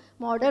ഇപ്പോൾ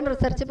മോഡേൺ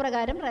റിസർച്ച്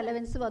പ്രകാരം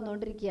റെലവൻസ്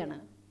വന്നുകൊണ്ടിരിക്കുകയാണ്.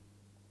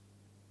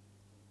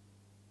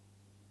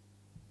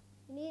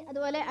 ഇനി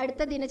അതുപോലെ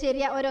അടുത്ത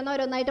ദിനചര്യ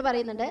ഓരോന്നായിട്ട്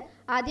പറയുന്നുണ്ട്.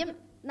 ആദ്യം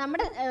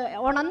നമ്മുടെ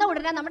ഉണർന്ന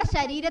ഉടനെ നമ്മുടെ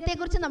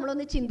ശരീരത്തെക്കുറിച്ച്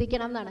നമ്മളൊന്ന്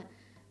ചിന്തിക്കണം എന്നാണ്.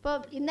 ഇപ്പോൾ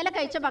ഇന്നലെ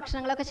കഴിച്ച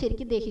ഭക്ഷണങ്ങളൊക്കെ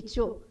ശരിക്കും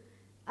ദഹിച്ചോ?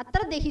 അത്ര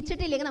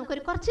ദഹിച്ചിട്ടില്ലെങ്കിൽ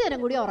നമുക്കൊരു കുറച്ച് നേരം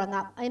കൂടി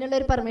ഉറങ്ങാം,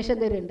 അതിനുള്ളൊരു പെർമിഷൻ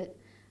തരുന്നുണ്ട്.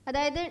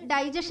 അതായത്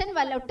ഡൈജഷൻ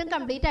ഒട്ടും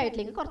കംപ്ലീറ്റ്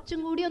ആയിട്ടില്ലെങ്കിൽ കുറച്ചും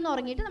കൂടി ഒന്ന്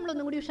ഉറങ്ങിയിട്ട്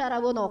നമ്മളൊന്നും കൂടി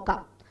ഉഷാറാവുമോ നോക്കാം.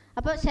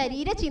 അപ്പോൾ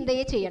ശരീര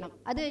ചിന്തയെ ചെയ്യണം.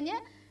 അത് കഴിഞ്ഞ്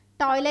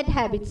ടോയ്ലറ്റ്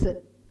ഹാബിറ്റ്സ്.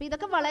 അപ്പോൾ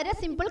ഇതൊക്കെ വളരെ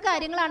സിമ്പിൾ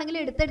കാര്യങ്ങളാണെങ്കിൽ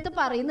എടുത്തെടുത്ത്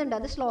പറയുന്നുണ്ട്.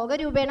 അത് ശ്ലോക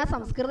രൂപേണ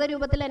സംസ്കൃത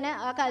രൂപത്തിൽ തന്നെ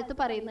ആ കാലത്ത്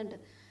പറയുന്നുണ്ട്.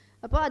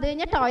 അപ്പോൾ അത്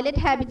കഴിഞ്ഞ്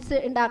ടോയ്ലറ്റ് ഹാബിറ്റ്സ്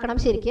ഉണ്ടാക്കണം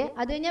ശരിക്ക്.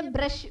 അത് കഴിഞ്ഞ്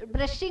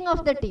ബ്രഷിങ്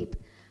ഓഫ് ദ ടീത്ത്,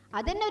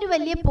 അതന്നെ ഒരു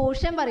വലിയ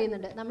പോർഷൻ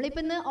പറയുന്നുണ്ട്.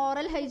 നമ്മളിപ്പോൾ ഇന്ന്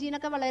ഓറൽ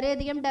ഹൈജീനൊക്കെ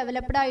വളരെയധികം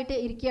ഡെവലപ്ഡ് ആയിട്ട്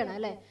ഇരിക്കുകയാണ്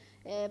അല്ലേ.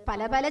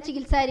 പല പല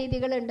ചികിത്സാ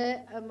രീതികളുണ്ട്,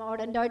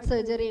 ഓഡന്റോയിഡ്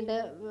സർജറി ഉണ്ട്,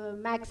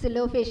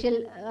 മാക്സിലോ ഫേഷ്യൽ,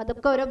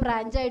 അതൊക്കെ ഓരോ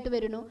ബ്രാഞ്ചായിട്ട്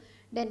വരുന്നു.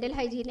 ഡെന്റൽ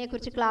ഹൈജീനെ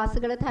കുറിച്ച്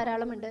ക്ലാസ്സുകൾ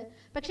ധാരാളമുണ്ട്.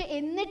 പക്ഷെ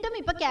എന്നിട്ടും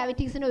ഇപ്പോൾ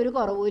ക്യാവിറ്റീസിന് ഒരു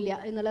കുറവുമില്ല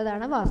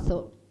എന്നുള്ളതാണ്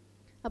വാസ്തവം.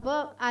 അപ്പോൾ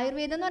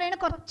ആയുർവേദം എന്ന്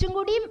പറയുന്നത് കുറച്ചും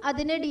കൂടിയും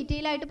അതിന്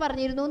ഡീറ്റെയിൽ ആയിട്ട്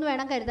പറഞ്ഞിരുന്നു എന്ന്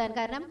വേണം കരുതാൻ.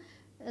 കാരണം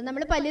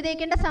നമ്മൾ പല്ല്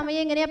തേക്കേണ്ട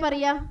സമയം എങ്ങനെയാണ്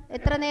പറയുക?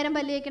 എത്ര നേരം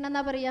പല്ല് തേക്കണം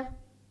എന്നാണ് പറയുക?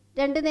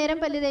 2 നേരം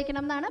പല്ല്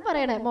തേക്കണം എന്നാണ്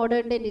പറയണത്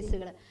മോഡേൺ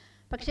ഡെന്റിസ്റ്റുകൾ.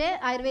 പക്ഷേ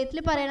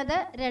ആയുർവേദത്തിൽ പറയണത്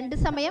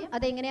 2 സമയം.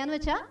 അതെങ്ങനെയാണെന്ന്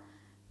വെച്ചാൽ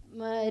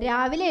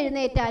രാവിലെ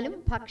എഴുന്നേറ്റാലും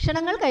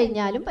ഭക്ഷണങ്ങൾ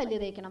കഴിഞ്ഞാലും പല്ല്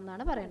തേക്കണം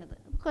എന്നാണ് പറയണത്.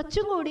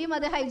 കുറച്ചും കൂടിയും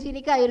അത്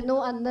ഹൈജീനിക് ആയിരുന്നു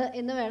അന്ന്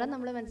എന്ന് വേണം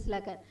നമ്മൾ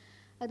മനസ്സിലാക്കാൻ.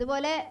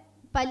 അതുപോലെ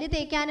പല്ല്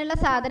തേക്കാനുള്ള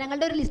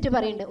സാധനങ്ങളുടെ ഒരു ലിസ്റ്റ്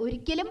പറയുന്നുണ്ട്.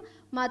 ഒരിക്കലും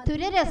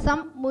മധുരരസം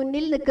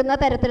മുന്നിൽ നിൽക്കുന്ന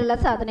തരത്തിലുള്ള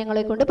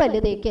സാധനങ്ങളെ കൊണ്ട് പല്ല്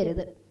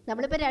തേക്കരുത്.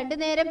 നമ്മളിപ്പോൾ 2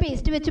 നേരം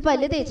പേസ്റ്റ് വെച്ച്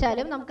പല്ല്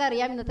തേച്ചാലും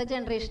നമുക്കറിയാം ഇന്നത്തെ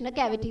ജനറേഷന്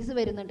ക്യാവിറ്റീസ്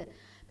വരുന്നുണ്ട്.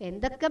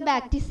 എന്തൊക്കെ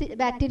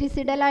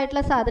ബാക്ടീരിയസിഡൽ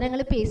ആയിട്ടുള്ള സാധനങ്ങൾ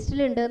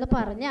പേസ്റ്റിലുണ്ട് എന്ന്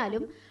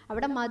പറഞ്ഞാലും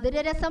അവിടെ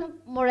മധുരരസം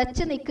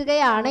മുഴച്ച്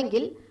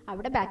നിൽക്കുകയാണെങ്കിൽ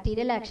അവിടെ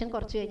ബാക്ടീരിയൽ ആക്ഷൻ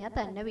കുറച്ച് കഴിഞ്ഞാൽ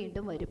തന്നെ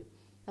വീണ്ടും വരും.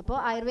 അപ്പോൾ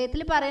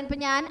ആയുർവേദത്തിൽ പറയാൻ, ഇപ്പം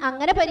ഞാൻ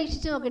അങ്ങനെ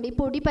പരീക്ഷിച്ച്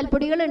നോക്കുന്നുണ്ട്. ഈ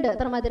പൽപ്പൊടികളുണ്ട്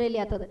അത്ര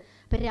മധുരമില്ലാത്തത്.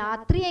 അപ്പം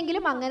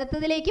രാത്രിയെങ്കിലും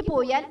അങ്ങനത്തതിലേക്ക്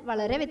പോയാൽ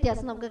വളരെ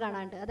വ്യത്യാസം നമുക്ക്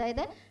കാണാനുണ്ട്.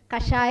 അതായത്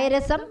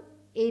കഷായരസം,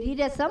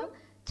 എരിരസം,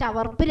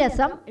 ചവർപ്പ്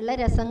രസം ഉള്ള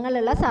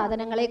രസങ്ങളുള്ള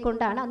സാധനങ്ങളെ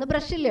കൊണ്ടാണ്, അന്ന്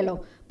ബ്രഷില്ലല്ലോ,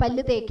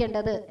 പല്ല്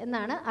തേക്കേണ്ടത്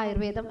എന്നാണ്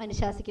ആയുർവേദം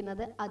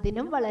അനുശാസിക്കുന്നത്.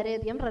 അതിനും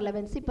വളരെയധികം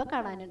റെലവൻസ് ഇപ്പോൾ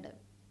കാണാനുണ്ട്.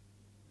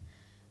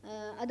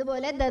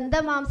 അതുപോലെ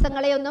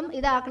ദന്തമാംസങ്ങളെയൊന്നും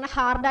ഇതാക്കണ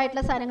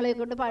ഹാർഡായിട്ടുള്ള സാധനങ്ങളെ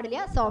കൊണ്ട് പാടില്ല,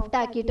 സോഫ്റ്റ്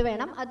ആക്കിയിട്ട്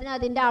വേണം.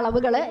 അതിൻ്റെ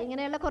അളവുകൾ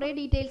ഇങ്ങനെയുള്ള കുറേ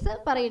ഡീറ്റെയിൽസ്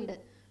പറയുന്നുണ്ട്.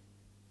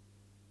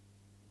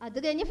 അത്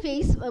കഴിഞ്ഞ്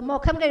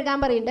മുഖം കഴുകാൻ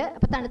പറയുന്നുണ്ട്.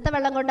 അപ്പോൾ തണുത്ത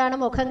വെള്ളം കൊണ്ടാണ്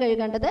മുഖം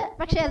കഴുകേണ്ടത്.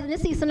 പക്ഷേ അതിന്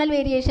സീസണൽ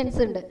വേരിയേഷൻസ്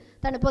ഉണ്ട്.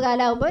 തണുപ്പ്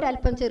കാലമാകുമ്പോൾ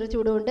ഒരല്പം ചെറു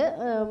ചൂടുകൊണ്ട്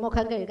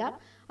മുഖം കഴുകാം.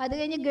 അത്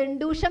കഴിഞ്ഞ്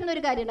ഗണ്ടൂഷം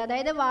എന്നൊരു കാര്യമുണ്ട്.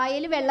 അതായത്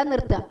വായിൽ വെള്ളം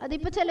നിർത്തുക.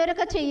 അതിപ്പോൾ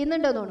ചിലരൊക്കെ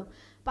ചെയ്യുന്നുണ്ടെന്ന് തോന്നുന്നു.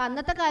 അപ്പോൾ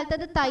അന്നത്തെ കാലത്ത്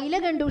അത് തൈല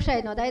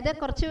ഗണ്ടൂഷമായിരുന്നു. അതായത്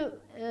കുറച്ച്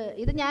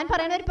ഇത് ഞാൻ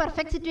പറയുന്ന ഒരു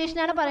പെർഫെക്റ്റ്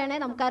സിറ്റുവേഷനാണ് പറയണേ.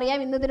 നമുക്കറിയാം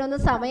ഇന്ന്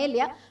ഇതിനൊന്നും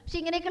സമയമില്ല. പക്ഷെ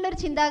ഇങ്ങനെയൊക്കെയുള്ള ഒരു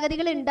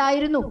ചിന്താഗതികൾ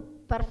ഉണ്ടായിരുന്നു.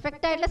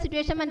 പെർഫെക്റ്റ് ആയിട്ടുള്ള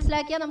സിറ്റുവേഷൻ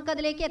മനസ്സിലാക്കിയാൽ നമുക്ക്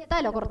അതിലേക്ക്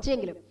എത്താമല്ലോ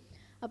കുറച്ചെങ്കിലും.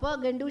 അപ്പോൾ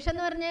ഗണ്ടൂഷം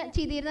എന്ന് പറഞ്ഞ്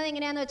ചെയ്തിരുന്നത്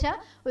എങ്ങനെയാണെന്ന് വെച്ചാൽ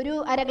ഒരു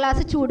 1/2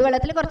 ഗ്ലാസ്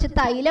ചൂടുവെള്ളത്തിൽ കുറച്ച്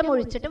തൈലം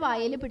ഒഴിച്ചിട്ട്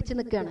വായിൽ പിടിച്ച്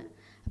നിൽക്കുകയാണ്.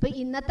 അപ്പോൾ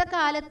ഇന്നത്തെ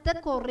കാലത്ത്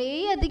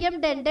കുറേയധികം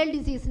ഡെന്റൽ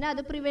ഡിസീസിനെ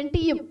അത് പ്രിവെൻറ്റ്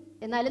ചെയ്യും.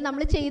 എന്നാലും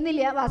നമ്മൾ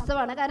ചെയ്യുന്നില്ല,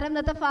 വാസ്തവമാണ്. കാരണം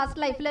ഇന്നത്തെ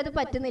ഫാസ്റ്റ് ലൈഫിൽ അത്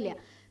പറ്റുന്നില്ല.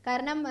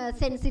 കാരണം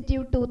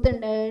സെൻസിറ്റീവ്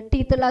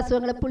ടീത്തുള്ള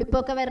അസുഖങ്ങൾ,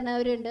 പുളിപ്പൊക്കെ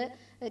വരുന്നവരുണ്ട്.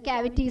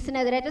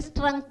 ക്യാവിറ്റീസിനെതിരായിട്ട്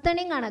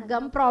സ്ട്രെങ്തനിങ് ആണ്,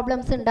 ഗം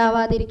പ്രോബ്ലംസ്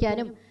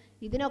ഉണ്ടാവാതിരിക്കാനും.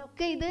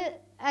 ഇതിനൊക്കെ ഇത്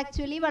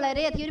ആക്ച്വലി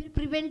വളരെയധികം ഒരു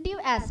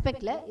പ്രിവെൻറ്റീവ്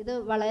ആസ്പെക്റ്റിൽ ഇത്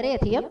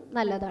വളരെയധികം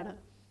നല്ലതാണ്.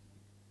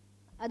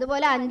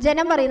 അതുപോലെ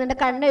അഞ്ജനം പറയുന്നുണ്ട്,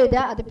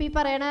 കണ്ണെഴുതുക. അതിപ്പോൾ ഈ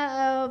പറയണ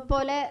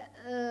പോലെ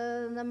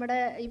നമ്മുടെ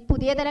ഈ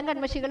പുതിയ തരം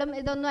കൺമഷികളും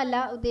ഇതൊന്നും അല്ല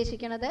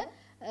ഉദ്ദേശിക്കണത്.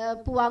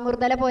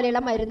 പൂവാങ്കുർതല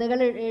പോലെയുള്ള മരുന്നുകൾ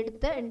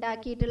എടുത്ത്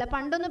ഉണ്ടാക്കിയിട്ടുള്ള,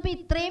 പണ്ടൊന്നും ഇപ്പോൾ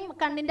ഇത്രയും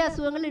കണ്ണിൻ്റെ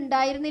അസുഖങ്ങൾ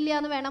ഉണ്ടായിരുന്നില്ല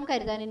എന്ന് വേണം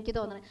കരുതാൻ എനിക്ക്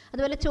തോന്നുന്നത്.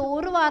 അതുപോലെ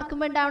ചോറ്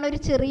വാർക്കുമ്പോൾ ഉണ്ടാവുന്ന ഒരു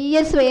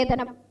ചെറിയ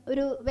സ്വേദനം,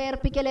 ഒരു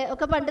വേർപ്പിക്കൽ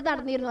ഒക്കെ പണ്ട്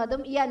നടന്നിരുന്നു.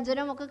 അതും ഈ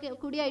അഞ്ജനം ഒക്കെ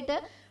കൂടിയായിട്ട്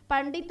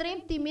പണ്ട്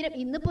ഇത്രയും തിമിരം.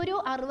 ഇന്നിപ്പോൾ ഒരു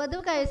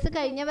 60 വയസ്സ്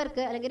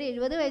കഴിഞ്ഞവർക്ക് അല്ലെങ്കിൽ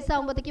 70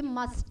 വയസ്സാകുമ്പോഴത്തേക്കും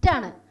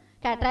മസ്റ്റാണ്,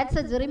 കാറ്ററാക്ട്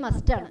സർജറി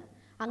മസ്റ്റാണ്.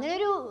 അങ്ങനെ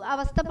ഒരു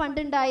അവസ്ഥ പണ്ട്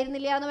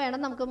ഉണ്ടായിരുന്നില്ല എന്ന് വേണം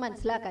നമുക്ക്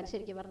മനസ്സിലാക്കാൻ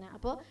ശരിക്കും പറഞ്ഞാൽ.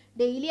 അപ്പോൾ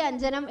ഡെയിലി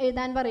അഞ്ജനം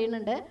എഴുതാൻ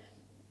പറയുന്നുണ്ട്.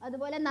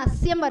 അതുപോലെ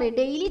നസ്യം പറയും,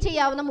 ഡെയിലി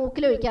ചെയ്യാവുന്ന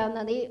മൂക്കിൽ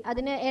ഒഴിക്കാവുന്നത്.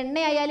 അതിന്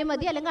എണ്ണയായാലും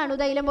മതി, അല്ലെങ്കിൽ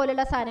അണുതൈലം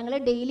പോലുള്ള സാധനങ്ങൾ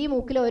ഡെയിലി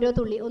മൂക്കിൽ ഓരോ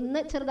തുള്ളി ഒന്ന്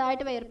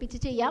ചെറുതായിട്ട് വേർപ്പിച്ച്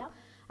ചെയ്യാം.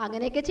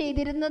 അങ്ങനെയൊക്കെ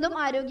ചെയ്തിരുന്നതും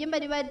ആരോഗ്യം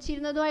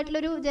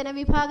പരിപാലിച്ചിരുന്നതുമായിട്ടുള്ളൊരു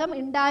ജനവിഭാഗം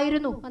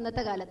ഉണ്ടായിരുന്നു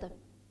അന്നത്തെ കാലത്ത്.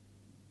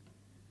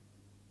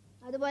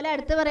 അതുപോലെ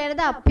അടുത്ത്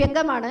പറയുന്നത്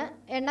അഭ്യംഗമാണ്,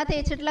 എണ്ണ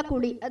തേച്ചിട്ടുള്ള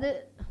കുളി. അത്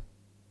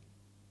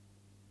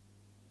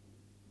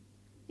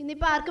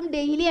ഇന്നിപ്പോൾ ആർക്കും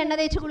ഡെയിലി എണ്ണ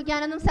തേച്ച്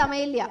കുളിക്കാനൊന്നും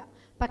സമയമില്ല.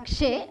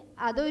 പക്ഷേ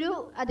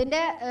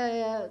അതിൻ്റെ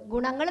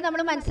ഗുണങ്ങൾ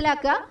നമ്മൾ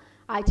മനസ്സിലാക്കുക.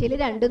 ആഴ്ചയിൽ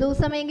 2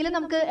 ദിവസമെങ്കിലും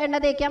നമുക്ക് എണ്ണ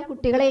തേക്കാം,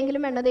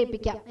 കുട്ടികളെങ്കിലും എണ്ണ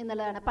തേപ്പിക്കാം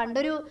എന്നുള്ളതാണ്.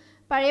 പണ്ടൊരു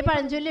പഴയ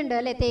പഴഞ്ചൊല്ലുണ്ട്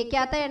അല്ലേ,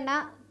 തേക്കാത്ത എണ്ണ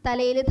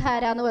തലയിൽ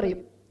ധാര എന്ന് പറയും.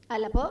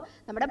 അല്ല, അപ്പോൾ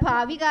നമ്മുടെ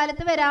ഭാവി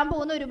കാലത്ത് വരാൻ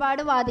പോകുന്ന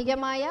ഒരുപാട്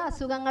വാതികമായ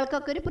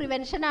അസുഖങ്ങൾക്കൊക്കെ ഒരു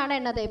പ്രിവെൻഷനാണ്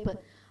എണ്ണ തേപ്പ്.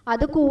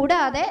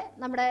 അതുകൂടാതെ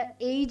നമ്മുടെ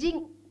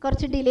ഏജിങ്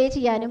കുറച്ച് ഡിലേ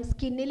ചെയ്യാനും,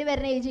 സ്കിന്നിൽ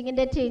വരുന്ന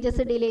ഏജിങ്ങിൻ്റെ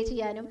ചേഞ്ചസ് ഡിലേ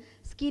ചെയ്യാനും,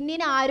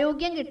 സ്കിന്നിന്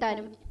ആരോഗ്യം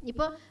കിട്ടാനും.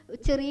 ഇപ്പോൾ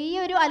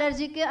ചെറിയൊരു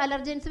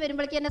അലർജൻസ്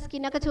വരുമ്പോഴേക്കും തന്നെ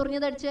സ്കിന്നൊക്കെ ചൊറിഞ്ഞു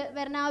തടിച്ച്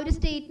വരുന്ന ആ ഒരു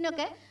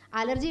സ്റ്റേറ്റിനൊക്കെ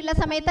അലർജി ഉള്ള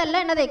സമയത്തല്ല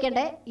എണ്ണ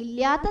തേക്കേണ്ടേ,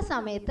 ഇല്ലാത്ത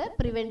സമയത്ത്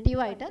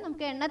പ്രിവെൻറ്റീവായിട്ട്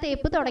നമുക്ക് എണ്ണ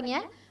തേപ്പ്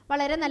തുടങ്ങിയാൽ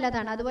വളരെ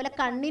നല്ലതാണ്. അതുപോലെ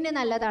കണ്ണിന്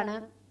നല്ലതാണ്,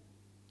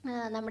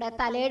 നമ്മുടെ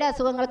തലയുടെ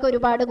അസുഖങ്ങൾക്ക്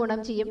ഒരുപാട്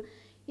ഗുണം ചെയ്യും.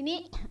 ഇനി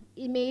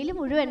ഈ മേൽ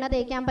മുഴുവൻ എണ്ണ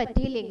തേക്കാൻ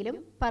പറ്റിയില്ലെങ്കിലും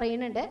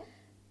പറയുന്നുണ്ട്,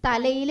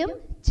 തലയിലും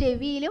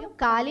ചെവിയിലും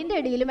കാലിൻ്റെ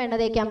അടിയിലും എണ്ണ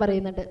തേക്കാൻ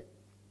പറയുന്നുണ്ട്.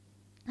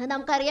 അത്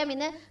നമുക്കറിയാം,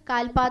 ഇന്ന്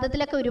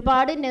കാൽപാദത്തിലൊക്കെ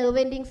ഒരുപാട് നെർവ്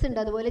എൻഡിങ്സ് ഉണ്ട്,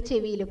 അതുപോലെ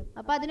ചെവിയിലും.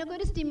 അപ്പോൾ അതിനൊക്കെ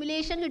ഒരു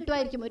സ്റ്റിമുലേഷൻ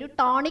കിട്ടുമായിരിക്കും, ഒരു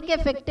ടോണിക്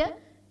എഫക്റ്റ്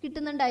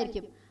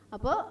കിട്ടുന്നുണ്ടായിരിക്കും.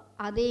 അപ്പോൾ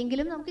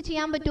അതെങ്കിലും നമുക്ക്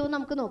ചെയ്യാൻ പറ്റുമോ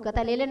നമുക്ക് നോക്കുക.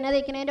 തലയിൽ എണ്ണ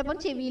തേക്കുന്നതിൻ്റെ ഒപ്പം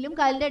ചെവിയിലും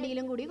കാലിൻ്റെ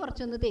അടിയിലും കൂടി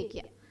കുറച്ചൊന്ന്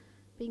തേക്കുക.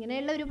 അപ്പം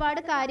ഇങ്ങനെയുള്ള ഒരുപാട്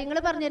കാര്യങ്ങൾ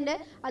പറഞ്ഞിട്ടുണ്ട്.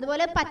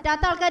 അതുപോലെ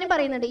പറ്റാത്ത ആൾക്കാരും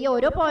പറയുന്നുണ്ട്. ഈ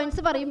ഓരോ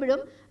പോയിന്റ്സ് പറയുമ്പോഴും,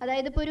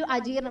 അതായത് ഇപ്പോൾ ഒരു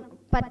അജീർണം,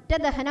 പറ്റ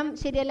ദഹനം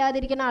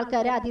ശരിയല്ലാതിരിക്കുന്ന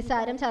ആൾക്കാർ,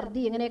 അതിസാരം,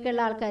 ഛർദി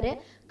ഇങ്ങനെയൊക്കെയുള്ള ആൾക്കാർ,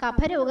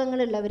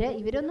 കഫരോഗങ്ങളുള്ളവർ,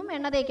 ഇവരൊന്നും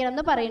എണ്ണ തേക്കണം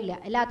എന്ന് പറയുന്നില്ല.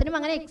 എല്ലാത്തിനും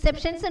അങ്ങനെ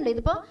എക്സെപ്ഷൻസ് ഉണ്ട്.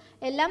 ഇതിപ്പോൾ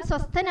എല്ലാം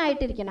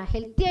സ്വസ്ഥനായിട്ടിരിക്കണം,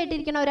 ഹെൽത്തി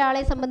ആയിട്ടിരിക്കുന്ന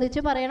ഒരാളെ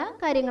സംബന്ധിച്ച് പറയണ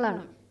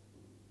കാര്യങ്ങളാണ്.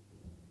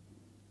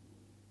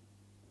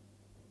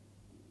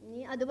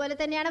 അതുപോലെ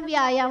തന്നെയാണ്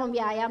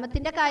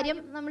വ്യായാമത്തിൻ്റെ കാര്യം.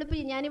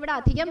 ഞാനിവിടെ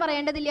അധികം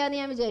പറയേണ്ടതില്ല എന്ന്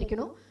ഞാൻ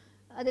വിചാരിക്കുന്നു.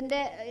 അതിൻ്റെ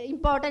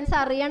ഇമ്പോർട്ടൻസ്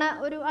അറിയണ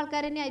ഒരു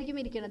ആൾക്കാർ തന്നെ ആയിരിക്കും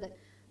ഇരിക്കുന്നത്.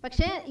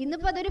 പക്ഷേ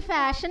ഇന്നിപ്പോൾ അതൊരു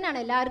ഫാഷനാണ്,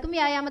 എല്ലാവർക്കും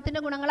വ്യായാമത്തിൻ്റെ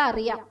ഗുണങ്ങൾ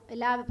അറിയാം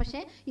പക്ഷേ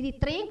ഇത്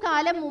ഇത്രയും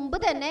കാലം മുമ്പ്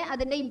തന്നെ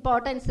അതിൻ്റെ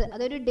ഇമ്പോർട്ടൻസ്,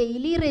 അതൊരു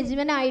ഡെയിലി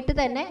റെജിമൻ ആയിട്ട്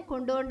തന്നെ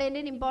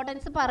കൊണ്ടുപോകേണ്ടതിൻ്റെ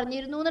ഇമ്പോർട്ടൻസ്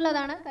പറഞ്ഞിരുന്നു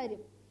എന്നുള്ളതാണ്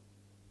കാര്യം.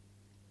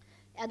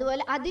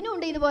 അതുപോലെ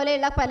അതിനുണ്ട്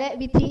ഇതുപോലെയുള്ള പല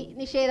വിധി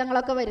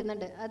നിഷേധങ്ങളൊക്കെ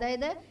വരുന്നുണ്ട്.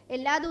 അതായത്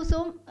എല്ലാ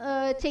ദിവസവും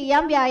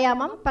ചെയ്യാം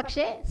വ്യായാമം,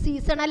 പക്ഷേ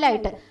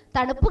സീസണലായിട്ട്.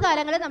 തണുപ്പ്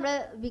കാലങ്ങളിൽ നമ്മൾ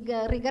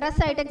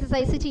റിഗറസ് ആയിട്ട്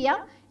എക്സസൈസ് ചെയ്യാം,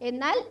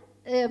 എന്നാൽ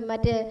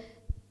മറ്റേ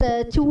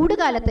ചൂട്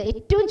കാലത്ത്,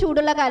 ഏറ്റവും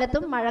ചൂടുള്ള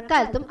കാലത്തും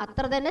മഴക്കാലത്തും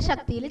അത്ര തന്നെ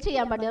ശക്തിയിൽ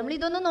ചെയ്യാൻ പാടില്ല. നമ്മൾ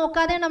ഇതൊന്നും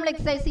നോക്കാതെയാണ് നമ്മൾ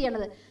എക്സസൈസ്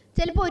ചെയ്യണത്.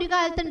 ചിലപ്പോൾ ഒരു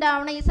കാലത്ത്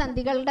ഉണ്ടാവണ ഈ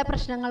സന്ധികളുടെ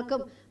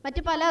പ്രശ്നങ്ങൾക്കും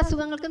മറ്റു പല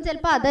അസുഖങ്ങൾക്കും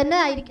ചിലപ്പോൾ അതന്നെ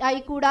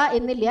ആയിക്കൂടാ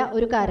എന്നില്ല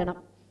ഒരു കാരണം.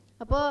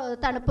 അപ്പോൾ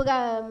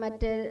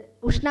മറ്റേ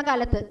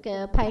ഉഷ്ണകാലത്ത്,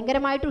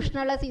 ഭയങ്കരമായിട്ട്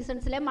ഉഷ്ണമുള്ള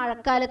സീസൺസിലെ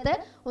മഴക്കാലത്ത്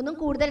ഒന്നും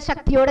കൂടുതൽ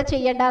ശക്തിയോടെ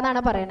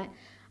ചെയ്യേണ്ടെന്നാണ് പറയണത്.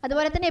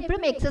 അതുപോലെ തന്നെ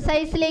എപ്പോഴും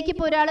എക്സസൈസിലേക്ക്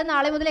ഇപ്പോൾ ഒരാൾ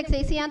നാളെ മുതൽ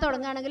എക്സസൈസ് ചെയ്യാൻ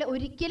തുടങ്ങുകയാണെങ്കിൽ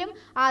ഒരിക്കലും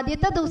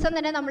ആദ്യത്തെ ദിവസം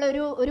തന്നെ നമ്മൾ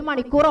ഒരു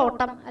മണിക്കൂർ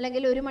ഓട്ടം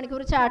അല്ലെങ്കിൽ 1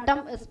 മണിക്കൂർ ചാട്ടം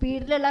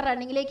സ്പീഡിലുള്ള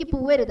റണ്ണിങ്ങിലേക്ക്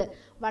പോവരുത്.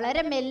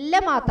 വളരെ മെല്ലെ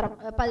മാത്രം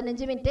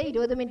 15 മിനിറ്റ്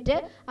 20 മിനിറ്റ്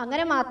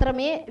അങ്ങനെ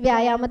മാത്രമേ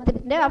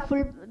വ്യായാമത്തിൻ്റെ ആ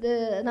ഫുൾ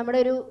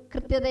നമ്മുടെ ഒരു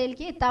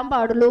കൃത്യതയിലേക്ക് എത്താൻ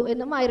പാടുള്ളൂ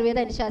എന്നും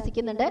ആയുർവേദം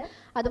അനുശാസിക്കുന്നുണ്ട്.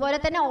 അതുപോലെ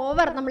തന്നെ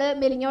നമ്മൾ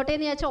മെലിഞ്ഞോട്ടെ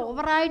എന്ന് ചോദിച്ചാൽ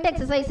ഓവറായിട്ട്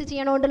എക്സസൈസ്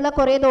ചെയ്യണോണ്ടുള്ള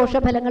കുറേ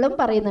ദോഷഫലങ്ങളും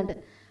പറയുന്നുണ്ട്.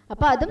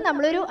 അപ്പോൾ അതും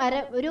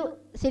നമ്മളൊരു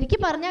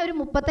ശരിക്കും പറഞ്ഞാൽ ഒരു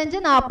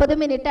 35-40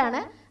 മിനിറ്റാണ്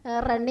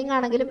റണ്ണിങ്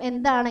ആണെങ്കിലും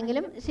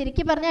എന്താണെങ്കിലും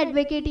ശരിക്കും പറഞ്ഞാൽ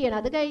അഡ്വക്കേറ്റ് ചെയ്യണം.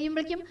 അത്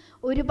കഴിയുമ്പോഴേക്കും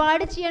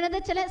ഒരുപാട് ചെയ്യണത്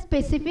ചില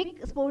സ്പെസിഫിക്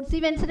സ്പോർട്സ്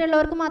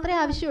ഇവൻറ്റ്സിനുള്ളവർക്ക് മാത്രമേ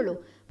ആവശ്യമുള്ളൂ.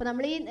 അപ്പോൾ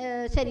നമ്മൾ ഈ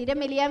ശരീരം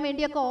മെലിയാൻ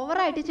വേണ്ടിയൊക്കെ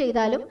ഓവറായിട്ട്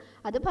ചെയ്താലും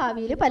അത്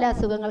ഭാവിയിൽ പല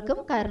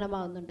അസുഖങ്ങൾക്കും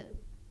കാരണമാവുന്നുണ്ട്.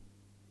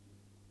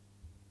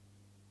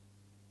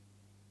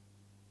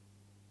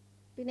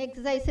 പിന്നെ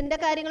എക്സസൈസിൻ്റെ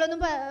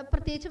കാര്യങ്ങളൊന്നും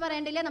പ്രത്യേകിച്ച്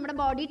പറയേണ്ടില്ല. നമ്മുടെ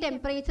ബോഡി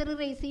ടെമ്പറേച്ചർ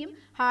റേസ് ചെയ്യും,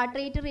 ഹാർട്ട്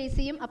റേറ്റ് റേസ്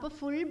ചെയ്യും. അപ്പോൾ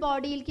ഫുൾ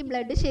ബോഡിയിലേക്ക്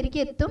ബ്ലഡ്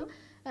ശരിക്കും എത്തും,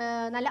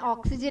 നല്ല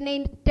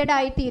ഓക്സിജനേറ്റഡ്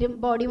ആയി തീരും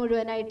ബോഡി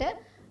മുഴുവനായിട്ട്.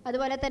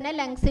 അതുപോലെ തന്നെ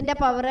ലങ്സിൻ്റെ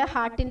പവർ,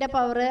 ഹാർട്ടിൻ്റെ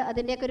പവർ,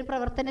 അതിൻ്റെയൊക്കെ ഒരു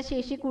പ്രവർത്തന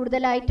ശേഷി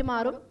കൂടുതലായിട്ട്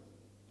മാറും.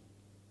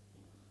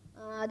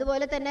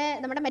 അതുപോലെ തന്നെ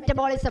നമ്മുടെ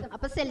മെറ്റബോളിസം,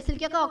 അപ്പോൾ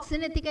സെൽസിലേക്കൊക്കെ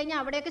ഓക്സിജൻ എത്തിക്കഴിഞ്ഞാൽ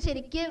അവിടെയൊക്കെ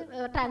ശരിക്കും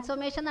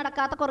ട്രാൻസ്ഫോർമേഷൻ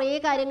നടക്കാത്ത കുറേ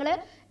കാര്യങ്ങൾ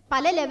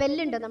പല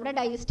ലെവലിലുണ്ട്. നമ്മുടെ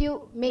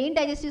മെയിൻ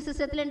ഡൈജസ്റ്റീവ്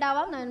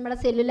സിസ്റ്റത്തിലുണ്ടാവാം, നമ്മുടെ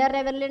സെല്ലുലർ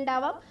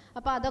ലെവലിലുണ്ടാവാം.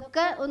 അപ്പോൾ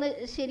അതൊക്കെ ഒന്ന്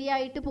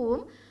ശരിയായിട്ട്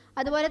പോവും.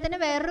 അതുപോലെ തന്നെ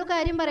വേറൊരു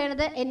കാര്യം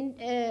പറയണത്,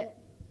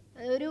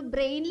 ഒരു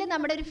ബ്രെയിനിൽ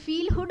നമ്മുടെ ഒരു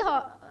ഫീൽ ഗുഡ്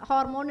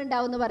ഹോർമോൺ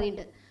ഉണ്ടാവും എന്ന്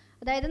പറയുന്നുണ്ട്.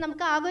 അതായത്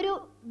നമുക്ക് ആകെ ഒരു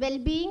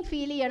വെൽബീയിങ്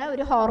ഫീൽ ചെയ്യണ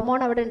ഒരു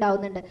ഹോർമോൺ അവിടെ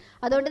ഉണ്ടാവുന്നുണ്ട്.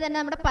 അതുകൊണ്ട് തന്നെ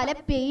നമ്മുടെ പല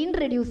പെയിൻ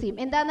റെഡ്യൂസ് ചെയ്യും.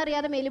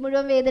 എന്താണെന്നറിയാതെ മേല്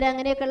മുഴുവൻ വേദന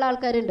അങ്ങനെയൊക്കെയുള്ള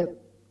ആൾക്കാരുണ്ട്.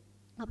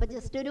 അപ്പോൾ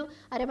ജസ്റ്റ് ഒരു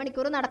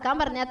അരമണിക്കൂർ നടക്കാൻ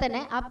പറഞ്ഞാൽ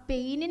തന്നെ ആ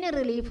പെയിനിന്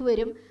റിലീഫ്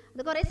വരും.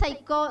 അത് കുറേ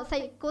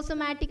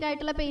സൈക്കോസൊമാറ്റിക്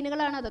ആയിട്ടുള്ള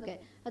പെയിനുകളാണ് അതൊക്കെ.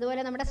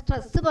 അതുപോലെ നമ്മുടെ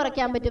സ്ട്രെസ്സ്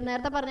കുറയ്ക്കാൻ പറ്റും.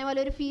 നേരത്തെ പറഞ്ഞ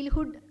പോലെ ഒരു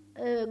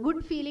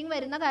ഗുഡ് ഫീലിംഗ്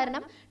വരുന്ന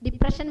കാരണം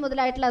ഡിപ്രഷൻ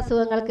മുതലായിട്ടുള്ള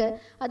അസുഖങ്ങൾക്ക്.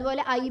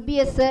 അതുപോലെ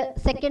IBS,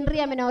 സെക്കൻഡറി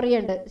അമിനോറിയ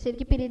ഉണ്ട്.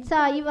 ശരിക്കും പീരീഡ്സ്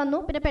ആയി വന്നു,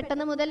 പിന്നെ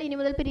ഇനി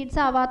മുതൽ പീരീഡ്സ്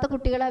ആവാത്ത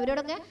കുട്ടികൾ,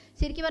 അവരോടൊക്കെ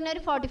ശരിക്കും പറഞ്ഞാൽ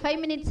ഒരു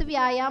 45 മിനിറ്റ്സ്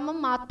വ്യായാമം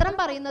മാത്രം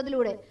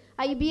പറയുന്നതിലൂടെ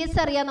IBS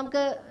അറിയാം,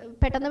 നമുക്ക്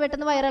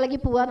പെട്ടെന്ന് വയറിളകി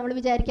പോവുക, നമ്മൾ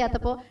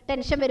വിചാരിക്കാത്തപ്പോൾ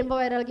ടെൻഷൻ വരുമ്പോൾ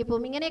വയറിളകി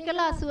പോവും.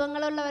 ഇങ്ങനെയൊക്കെയുള്ള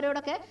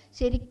അസുഖങ്ങളുള്ളവരോടൊക്കെ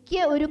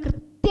ശരിക്കും ഒരു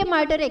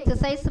കൃത്യമായിട്ടൊരു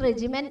എക്സസൈസ്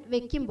റെജിമെൻ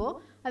വെക്കുമ്പോൾ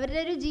അവരുടെ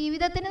ഒരു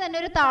ജീവിതത്തിന് തന്നെ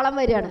ഒരു താളം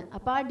വരികയാണ്.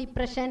 അപ്പോൾ ആ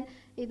ഡിപ്രഷൻ,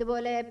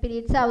 ഇതുപോലെ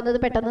പീരീഡ്സ് ആവുന്നത്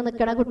പെട്ടെന്ന്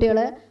നിൽക്കണ കുട്ടികൾ,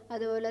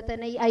 അതുപോലെ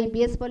തന്നെ ഈ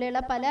IBS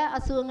പോലെയുള്ള പല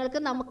അസുഖങ്ങൾക്ക്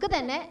നമുക്ക്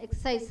തന്നെ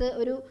എക്സസൈസ്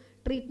ഒരു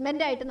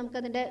ട്രീറ്റ്മെൻ്റ് ആയിട്ട്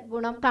നമുക്കതിൻ്റെ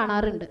ഗുണം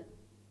കാണാറുണ്ട്.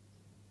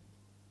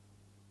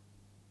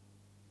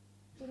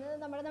 പിന്നെ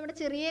നമ്മുടെ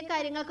ചെറിയ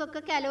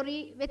കാര്യങ്ങൾക്കൊക്കെ കാലോറി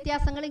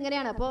വ്യത്യാസങ്ങൾ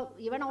ഇങ്ങനെയാണ്. അപ്പോൾ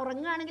ഈവൻ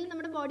ഉറങ്ങുകയാണെങ്കിൽ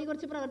നമ്മുടെ ബോഡി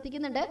കുറച്ച്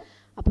പ്രവർത്തിക്കുന്നുണ്ട്.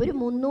 അപ്പോൾ ഒരു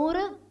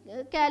 300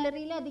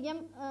 കാലറിയിലധികം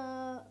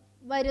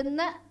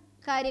വരുന്ന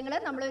കാര്യങ്ങൾ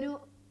നമ്മളൊരു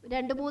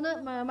 2-3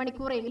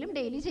 മണിക്കൂറെങ്കിലും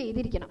ഡെയിലി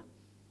ചെയ്തിരിക്കണം.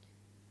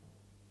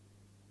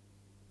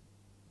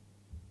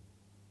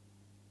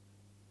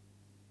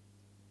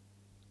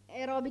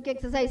 എറോബിക്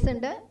എക്സസൈസ്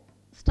ഉണ്ട്,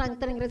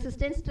 സ്ട്രെങ്തനിങ്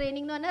റെസിസ്റ്റൻസ്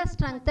ട്രെയിനിങ് എന്ന് പറഞ്ഞാൽ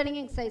സ്ട്രെങ്തനിങ്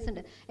എക്സസൈസ്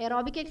ഉണ്ട്.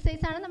 എറോബിക്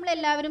എക്സസൈസ് ആണ്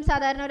നമ്മളെല്ലാവരും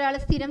സാധാരണ ഒരാൾ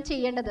സ്ഥിരം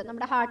ചെയ്യേണ്ടത്,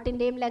 നമ്മുടെ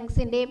ഹാർട്ടിൻ്റെയും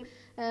ലങ്സിൻ്റെയും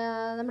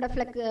നമ്മുടെ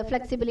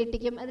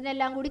ഫ്ലെക്സിബിലിറ്റിക്കും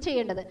അതിനെല്ലാം കൂടി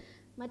ചെയ്യേണ്ടത്.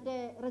 മറ്റേ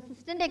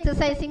റെസിസ്റ്റൻ്റ്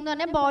എക്സസൈസിങ് എന്ന്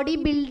പറഞ്ഞാൽ ബോഡി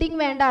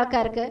ബിൽഡിംഗ് വേണ്ട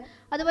ആൾക്കാർക്ക്,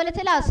 അതുപോലെ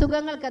ചില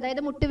അസുഖങ്ങൾക്ക്,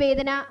 അതായത്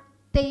മുട്ടുവേദന,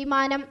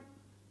 തേയ്മാനം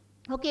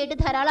ഒക്കെ ആയിട്ട്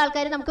ധാരാളം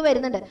ആൾക്കാർ നമുക്ക്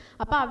വരുന്നുണ്ട്.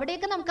 അപ്പോൾ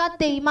അവിടെയൊക്കെ നമുക്ക് ആ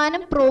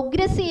തേയ്മാനം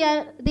പ്രോഗ്രസ്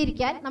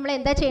ചെയ്യാതിരിക്കാൻ നമ്മൾ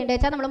എന്താ ചെയ്യേണ്ടത്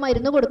വെച്ചാൽ നമ്മൾ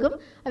മരുന്ന് കൊടുക്കും,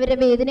 അവരുടെ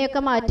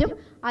വേദനയൊക്കെ മാറ്റും.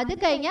 അത്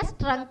കഴിഞ്ഞാൽ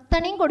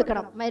സ്ട്രെങ്തനിങ്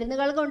കൊടുക്കണം,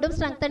 മരുന്നുകൾ കൊണ്ടും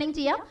സ്ട്രെങ്തനിങ്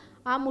ചെയ്യാം.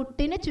 ആ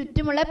മുട്ടിന്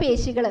ചുറ്റുമുള്ള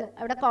പേശികൾ,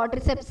 അവിടെ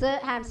ക്വാഡ്രിസെപ്സ്,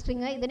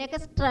 ഹാംസ്ട്രിങ്, ഇതിനെയൊക്കെ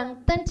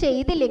സ്ട്രെങ്തൻ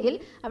ചെയ്തില്ലെങ്കിൽ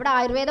അവിടെ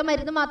ആയുർവേദ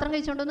മരുന്ന് മാത്രം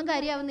കഴിച്ചുകൊണ്ടൊന്നും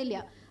കാര്യമാവുന്നില്ല.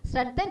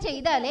 സ്ട്രെങ്തൻ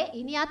ചെയ്താലേ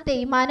ഇനി ആ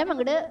തേയ്മാനം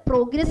അങ്ങോട്ട്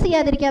പ്രോഗ്രസ്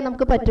ചെയ്യാതിരിക്കാൻ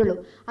നമുക്ക് പറ്റുള്ളൂ.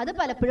 അത്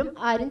പലപ്പോഴും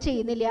ആരും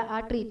ചെയ്യുന്നില്ല. ആ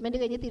ട്രീറ്റ്മെൻറ്റ്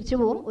കഴിഞ്ഞ് തിരിച്ചു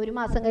പോകും, 1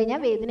 മാസം കഴിഞ്ഞാൽ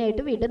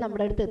വേദനയായിട്ട് വീണ്ടും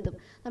നമ്മുടെ അടുത്ത് എത്തും.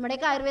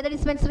 നമ്മുടെയൊക്കെ ആയുർവേദ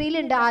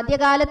ഡിസ്പെൻസറിയിലുണ്ട്.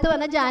 ആദ്യകാലത്ത്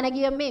വന്ന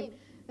ജാനകി അമ്മയും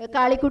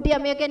കാളിക്കുട്ടി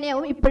അമ്മയൊക്കെ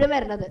തന്നെയാവും ഇപ്പോഴും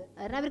വരുന്നത്.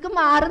 കാരണം അവർക്ക്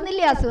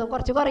മാറുന്നില്ല അസുഖം,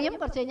 കുറച്ച് കുറയും,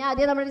 കുറച്ച് കഴിഞ്ഞാൽ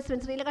ആദ്യം നമ്മുടെ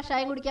ഡിസ്പെൻസറിയിൽ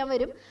കഷായം കുടിക്കാൻ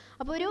വരും.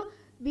 അപ്പോൾ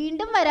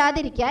വീണ്ടും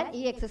വരാതിരിക്കാൻ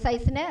ഈ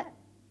എക്സസൈസിന്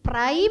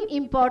പ്രൈം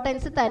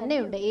ഇമ്പോർട്ടൻസ്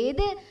തന്നെയുണ്ട്.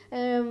 ഏത്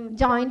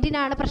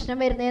ജോയിൻറ്റിനാണ് പ്രശ്നം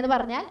വരുന്നതെന്ന്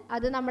പറഞ്ഞാൽ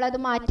അത് നമ്മളത്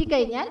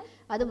മാറ്റിക്കഴിഞ്ഞാൽ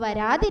അത്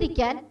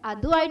വരാതിരിക്കാൻ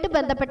അതുമായിട്ട്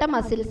ബന്ധപ്പെട്ട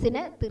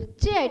മസിൽസിന്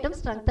തീർച്ചയായിട്ടും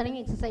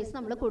സ്ട്രെങ്തനിങ് എക്സസൈസ്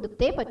നമ്മൾ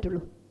കൊടുത്തേ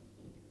പറ്റുള്ളൂ.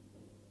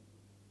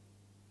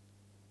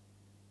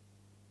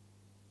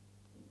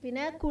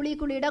 പിന്നെ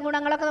കുളിയുടെ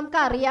ഗുണങ്ങളൊക്കെ നമുക്ക്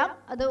അറിയാം.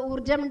 അത്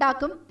ഊർജ്ജം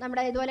ഉണ്ടാക്കും,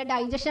 നമ്മുടെ ഇതുപോലെ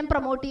ഡൈജഷൻ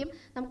പ്രൊമോട്ട് ചെയ്യും.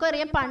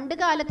 നമുക്കറിയാം പണ്ട്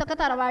കാലത്തൊക്കെ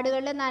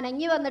തറവാടുകളിൽ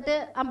നനഞ്ഞു വന്നിട്ട്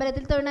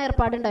അമ്പലത്തിൽ തൊഴുന്ന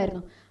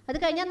ഏർപ്പാടുണ്ടായിരുന്നു. അത്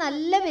കഴിഞ്ഞാൽ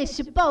നല്ല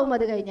വിശപ്പാവും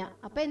അത് കഴിഞ്ഞാൽ.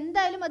 അപ്പോൾ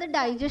എന്തായാലും അത്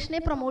ഡൈജഷനെ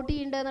പ്രൊമോട്ട്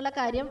ചെയ്യുന്നുണ്ട് എന്നുള്ള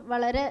കാര്യം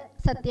വളരെ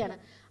സത്യമാണ്.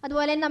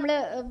 അതുപോലെ നമ്മൾ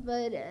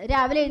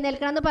രാവിലെ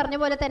എഴുന്നേൽക്കണം എന്ന് പറഞ്ഞ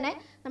പോലെ തന്നെ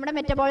നമ്മുടെ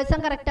മെറ്റബോളിസം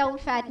കറക്റ്റ് ആവും,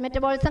 ഫാറ്റ്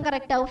മെറ്റബോളിസം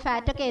കറക്റ്റ് ആവും.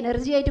 ഫാറ്റൊക്കെ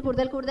എനർജി ആയിട്ട്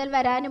കൂടുതൽ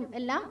വരാനും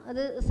എല്ലാം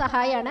അത്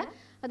സഹായമാണ്.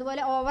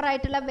 അതുപോലെ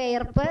ഓവറായിട്ടുള്ള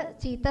വേർപ്പ്,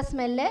 ചീത്ത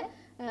സ്മെല്ല്,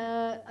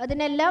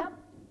 അതിനെല്ലാം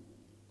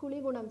കുളി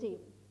ഗുണം ചെയ്യും.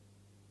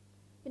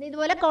 പിന്നെ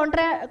ഇതുപോലെ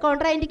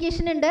കോൺട്രാ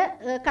ഇൻഡിക്കേഷൻ ഉണ്ട്.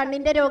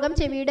 കണ്ണിൻ്റെ രോഗം,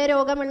 ചെവിയുടെ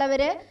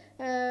രോഗമുള്ളവർ,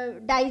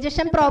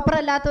 ഡൈജഷൻ പ്രോപ്പർ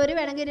അല്ലാത്തവർ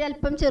വേണമെങ്കിൽ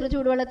അല്പം ചെറു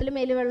ചൂടുവെള്ളത്തിൽ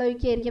മേലുവെള്ളം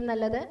ഒഴിക്കുകയായിരിക്കും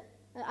നല്ലത്.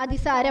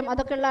 അതിസാരം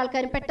അതൊക്കെ ഉള്ള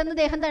ആൾക്കാർ, പെട്ടെന്ന്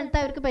ദേഹം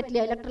തണുത്താൽ അവർക്ക് പറ്റില്ല,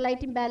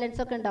 ഇലക്ട്രോലൈറ്റ് ഇംബാലൻസ്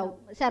ഒക്കെ ഉണ്ടാവും,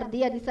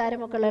 ഛർദി, അതിസാരം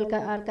ഒക്കെ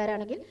ഉള്ള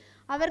ആൾക്കാരാണെങ്കിൽ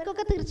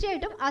അവർക്കൊക്കെ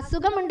തീർച്ചയായിട്ടും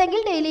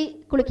അസുഖമുണ്ടെങ്കിൽ ഡെയിലി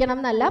കുളിക്കണം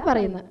എന്നല്ല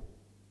പറയുന്നത്.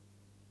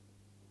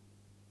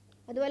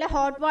 അതുപോലെ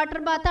ഹോട്ട് വാട്ടർ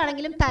ബാത്ത്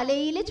ആണെങ്കിലും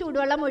തലയിൽ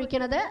ചൂടുവെള്ളം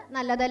ഒഴിക്കണത്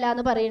നല്ലതല്ല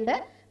എന്ന് പറയുന്നുണ്ട്.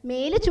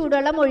 മേല്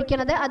ചൂടുവെള്ളം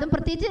ഒഴിക്കണത്, അതും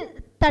പ്രത്യേകിച്ച്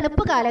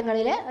തണുപ്പ്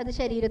കാലങ്ങളിൽ അത്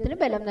ശരീരത്തിന്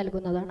ബലം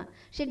നൽകുന്നതാണ്.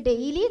 പക്ഷെ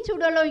ഡെയിലി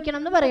ചൂടുവെള്ളം ഒഴിക്കണം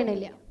എന്ന്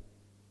പറയണില്ല.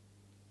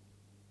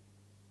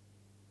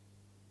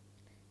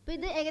 അപ്പോൾ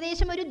ഇത്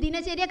ഏകദേശം ഒരു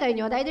ദിനചര്യ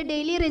കഴിഞ്ഞു. അതായത്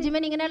ഡെയിലി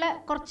റെജിമെൻ, ഇങ്ങനെയുള്ള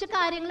കുറച്ച്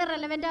കാര്യങ്ങൾ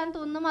റെലവൻ്റ് ആണെന്ന്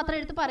തോന്നുന്നു മാത്രം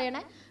എടുത്ത്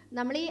പറയണേ.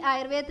 നമ്മൾ ഈ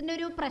ആയുർവേദത്തിൻ്റെ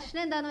ഒരു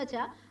പ്രശ്നം എന്താണെന്ന്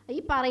വെച്ചാൽ ഈ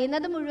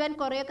പറയുന്നത് മുഴുവൻ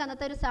കുറേയൊക്കെ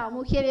അന്നത്തെ ഒരു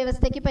സാമൂഹ്യ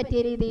വ്യവസ്ഥയ്ക്ക് പറ്റിയ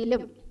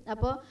രീതിയിലും,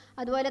 അപ്പോൾ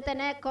അതുപോലെ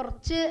തന്നെ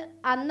കുറച്ച്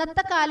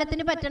അന്നത്തെ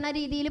കാലത്തിന് പറ്റുന്ന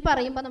രീതിയിൽ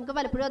പറയുമ്പോൾ നമുക്ക്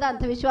പലപ്പോഴും അത്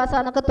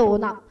അന്ധവിശ്വാസമാണെന്നൊക്കെ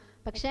തോന്നാം.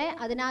 പക്ഷേ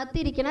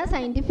അതിനകത്തിരിക്കുന്ന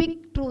സയൻറ്റിഫിക്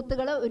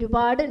ട്രൂത്തുകൾ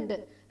ഒരുപാടുണ്ട്.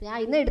 ഞാൻ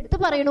ഇന്ന് എടുത്ത്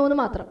പറയണമെന്ന്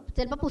മാത്രം.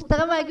 ചിലപ്പോൾ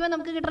പുസ്തകം വായിക്കുമ്പോൾ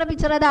നമുക്ക് കിട്ടുന്ന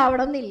പിക്ചർ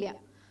അതാവണം എന്നില്ല.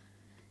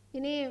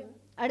 ഇനി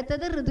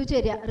അടുത്തത്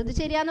ഋതുചര്യ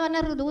എന്ന്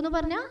പറഞ്ഞാൽ, ഋതു എന്ന്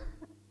പറഞ്ഞാൽ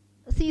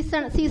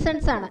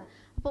സീസൺസ് ആണ്.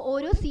 അപ്പോൾ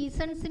ഓരോ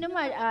സീസൺസിനും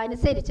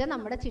അനുസരിച്ച്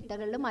നമ്മുടെ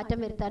ചിട്ടകളിൽ മാറ്റം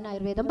വരുത്താൻ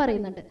ആയുർവേദം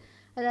പറയുന്നുണ്ട്.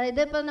 അതായത്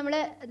ഇപ്പോൾ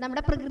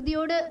നമ്മുടെ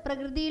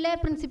പ്രകൃതിയിലെ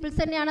പ്രിൻസിപ്പിൾസ്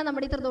തന്നെയാണ്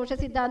നമ്മുടെ ഈ ത്രിദോഷ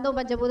സിദ്ധാന്തവും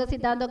പഞ്ചഭൂത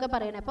സിദ്ധാന്തവും ഒക്കെ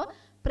പറയുന്നത്. അപ്പോൾ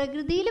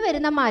പ്രകൃതിയിൽ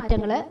വരുന്ന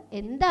മാറ്റങ്ങൾ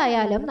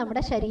എന്തായാലും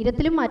നമ്മുടെ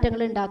ശരീരത്തിലും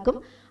മാറ്റങ്ങൾ ഉണ്ടാക്കും.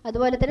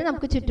 അതുപോലെ തന്നെ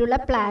നമുക്ക് ചുറ്റുമുള്ള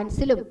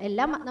പ്ലാന്റ്സിലും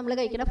എല്ലാം നമ്മൾ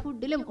കഴിക്കുന്ന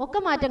ഫുഡിലും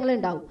ഒക്കെ മാറ്റങ്ങൾ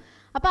ഉണ്ടാവും.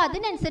 അപ്പോൾ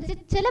അതിനനുസരിച്ച്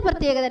ചില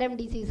പ്രത്യേകതരം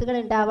ഡിസീസുകൾ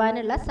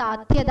ഉണ്ടാവാനുള്ള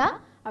സാധ്യത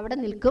അവിടെ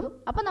നിൽക്കും.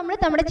 അപ്പോൾ നമ്മൾ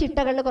നമ്മുടെ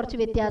ചിട്ടകളിൽ കുറച്ച്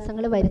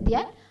വ്യത്യാസങ്ങൾ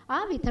വരുത്തിയാൽ ആ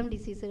വിധം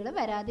ഡിസീസുകൾ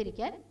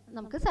വരാതിരിക്കാൻ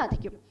നമുക്ക്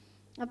സാധിക്കും.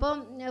 അപ്പോൾ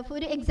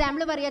ഒരു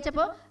എക്സാമ്പിൾ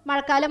പറയാച്ചപ്പോൾ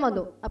മഴക്കാലം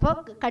വന്നു. അപ്പോൾ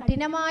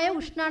കഠിനമായ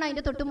ഉഷ്ണമാണ്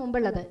അതിൻ്റെ തൊട്ട്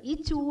മുമ്പുള്ളത്. ഈ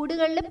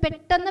ചൂടുകളിൽ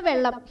പെട്ടെന്ന്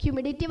വെള്ളം,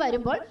 ഹ്യൂമിഡിറ്റി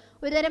വരുമ്പോൾ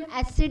ഒരുതരം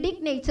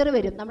അസിഡിക് നേച്ചർ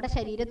വരും, നമ്മുടെ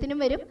ശരീരത്തിനും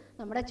വരും,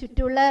 നമ്മുടെ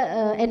ചുറ്റുമുള്ള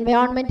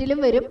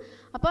എൻവയോൺമെൻറ്റിലും വരും.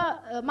 അപ്പോൾ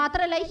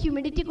മാത്രമല്ല ഈ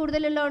ഹ്യൂമിഡിറ്റി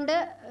കൂടുതലുള്ളതുകൊണ്ട്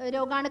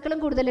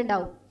രോഗാണുക്കളും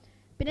കൂടുതലുണ്ടാവും.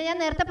 പിന്നെ ഞാൻ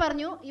നേരത്തെ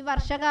പറഞ്ഞു ഈ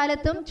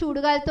വർഷകാലത്തും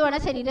ചൂടുകാലത്തുമാണ്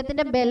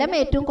ശരീരത്തിൻ്റെ ബലം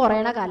ഏറ്റവും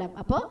കുറയണ കാലം.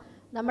 അപ്പോൾ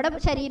നമ്മുടെ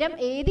ശരീരം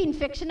ഏത്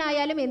ഇൻഫെക്ഷൻ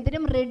ആയാലും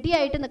എന്തിനും റെഡി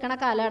ആയിട്ട് നിൽക്കണ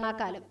കാലമാണ് ആ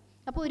കാലം.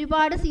 അപ്പോൾ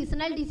ഒരുപാട്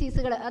സീസണൽ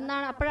ഡിസീസുകൾ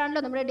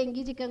അപ്പോഴാണല്ലോ നമ്മുടെ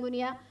ഡെങ്കി, ചിക്കൻ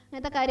ഗുനിയ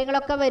അങ്ങനത്തെ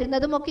കാര്യങ്ങളൊക്കെ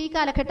വരുന്നതും ഒക്കെ ഈ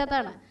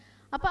കാലഘട്ടത്താണ്.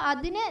 അപ്പോൾ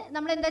അതിന്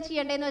നമ്മൾ എന്താ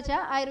ചെയ്യേണ്ടതെന്ന്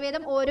വെച്ചാൽ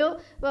ആയുർവേദം ഓരോ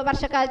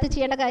വർഷക്കാലത്ത്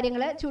ചെയ്യേണ്ട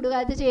കാര്യങ്ങൾ,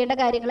 ചൂടുകാലത്ത് ചെയ്യേണ്ട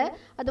കാര്യങ്ങൾ,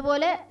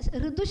 അതുപോലെ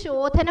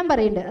ഋതുശോധനം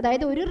പറയുന്നുണ്ട്.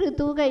 അതായത് ഒരു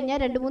ഋതു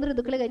കഴിഞ്ഞാൽ 2-3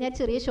 ഋതുക്കൾ കഴിഞ്ഞാൽ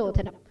ചെറിയ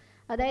ശോധനം,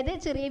 അതായത്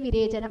ചെറിയ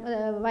വിരേചനം,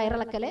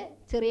 വയറിളക്കൽ,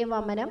 ചെറിയ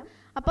വമനം,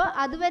 അപ്പോൾ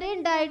അതുവരെ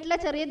ഉണ്ടായിട്ടുള്ള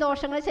ചെറിയ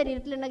ദോഷങ്ങൾ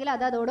ശരീരത്തിലുണ്ടെങ്കിൽ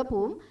അത് അതോടെ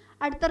പോവും.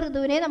 അടുത്ത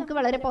ഋതുവിനെ നമുക്ക്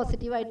വളരെ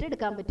പോസിറ്റീവായിട്ട്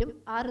എടുക്കാൻ പറ്റും.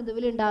 ആ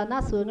ഋതുവിൽ ഉണ്ടാകുന്ന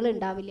അസുഖങ്ങൾ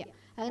ഉണ്ടാവില്ല.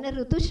 അങ്ങനെ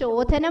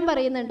ഋതുശോധനം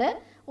പറയുന്നുണ്ട്.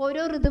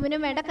 ഓരോ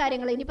ഋതുവിനും വേണ്ട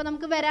കാര്യങ്ങൾ. ഇനിയിപ്പോൾ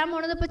നമുക്ക് വരാൻ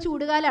പോണത് ഇപ്പോൾ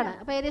ചൂടുകാലമാണ്.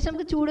 അപ്പോൾ ഏകദേശം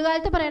നമുക്ക്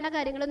ചൂടുകാലത്ത് പറയുന്ന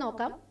കാര്യങ്ങൾ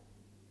നോക്കാം.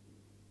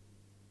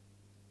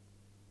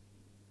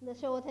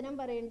 ശോധനം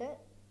പറയുന്നുണ്ട്.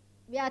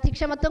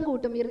 വ്യാധിക്ഷമത്വം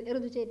കൂട്ടും ഈ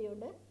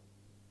ഋതുചര്യയുണ്ട്.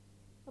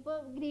 അപ്പോൾ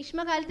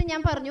ഗ്രീഷ്മകാലത്ത്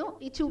ഞാൻ പറഞ്ഞു,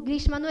 ഈ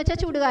ഗ്രീഷ്മം എന്ന് വെച്ചാൽ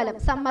ചൂടുകാലം,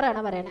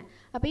 സമ്മറാണ് പറയണത്.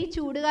 അപ്പോൾ ഈ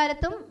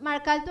ചൂടുകാലത്തും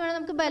മഴക്കാലത്തുമാണ്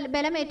നമുക്ക്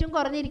ബലം ഏറ്റവും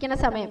കുറഞ്ഞിരിക്കുന്ന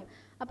സമയം.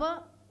 അപ്പോൾ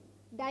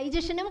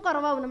ഡൈജഷനും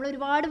കുറവാകും. നമ്മൾ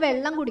ഒരുപാട്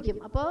വെള്ളം കുടിക്കും.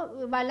 അപ്പോൾ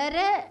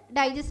വളരെ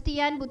ഡൈജസ്റ്റ്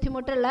ചെയ്യാൻ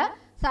ബുദ്ധിമുട്ടുള്ള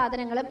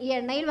സാധനങ്ങളും ഈ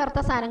എണ്ണയിൽ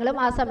വറുത്ത സാധനങ്ങളും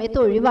ആ സമയത്ത്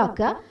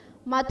ഒഴിവാക്കുക.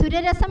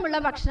 മധുരരസമുള്ള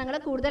ഭക്ഷണങ്ങൾ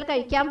കൂടുതൽ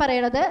കഴിക്കാൻ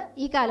പറയണത്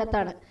ഈ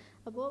കാലത്താണ്.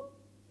 അപ്പോൾ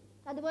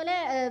അതുപോലെ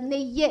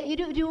നെയ്യ്,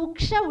 ഒരു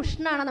രൂക്ഷ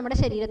ഉഷ്ണമാണ് നമ്മുടെ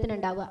ശരീരത്തിന്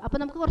ഉണ്ടാവുക. അപ്പോൾ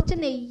നമുക്ക് കുറച്ച്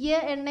നെയ്യ്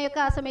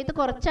എണ്ണയൊക്കെ ആ സമയത്ത്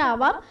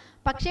കുറച്ചാവാം,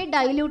 പക്ഷേ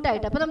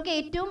ഡൈല്യൂട്ടായിട്ട്. അപ്പോൾ നമുക്ക്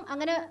ഏറ്റവും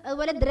അങ്ങനെ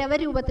അതുപോലെ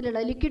ദ്രവരൂപത്തിലുള്ള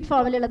ലിക്വിഡ്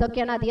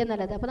ഫോമിലുള്ളതൊക്കെയാണ് അധികം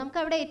നല്ലത്. അപ്പോൾ നമുക്ക്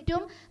അവിടെ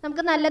ഏറ്റവും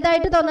നമുക്ക്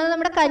നല്ലതായിട്ട് തോന്നുന്നത്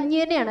നമ്മുടെ കഞ്ഞി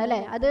തന്നെയാണ്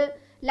അല്ലേ. അത്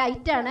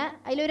ലൈറ്റാണ്.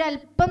 അതിലൊരു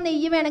അല്പം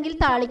നെയ്യ് വേണമെങ്കിൽ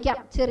താളിക്കാം,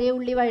 ചെറിയ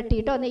ഉള്ളി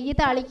വഴറ്റിയിട്ടോ നെയ്യ്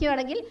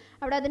താളിക്കുകയാണെങ്കിൽ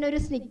അവിടെ അതിനൊരു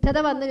സ്നിഗ്ധത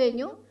വന്നു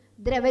കഴിഞ്ഞു.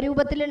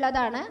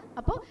 ദ്രവരൂപത്തിലുള്ളതാണ്.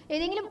 അപ്പോൾ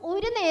ഏതെങ്കിലും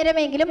ഒരു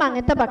നേരമെങ്കിലും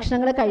അങ്ങനത്തെ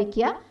ഭക്ഷണങ്ങൾ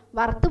കഴിക്കുക.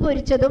 വറുത്ത്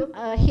പൊരിച്ചതും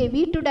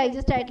ഹെവി ടു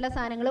ഡൈജസ്റ്റ് ആയിട്ടുള്ള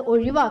സാധനങ്ങൾ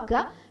ഒഴിവാക്കുക.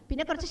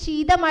 പിന്നെ കുറച്ച്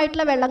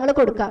ശീതമായിട്ടുള്ള വെള്ളങ്ങൾ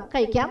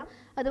കഴിക്കാം.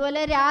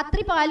 അതുപോലെ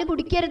രാത്രി പാല്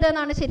കുടിക്കരുത്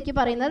എന്നാണ് ശരിക്കും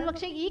പറയുന്നത്.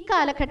 പക്ഷേ ഈ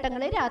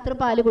കാലഘട്ടങ്ങളിൽ രാത്രി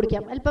പാല്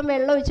കുടിക്കാം. അല്പം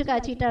വെള്ളം ഒഴിച്ച്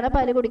കാച്ചിയിട്ടാണ്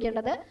പാല്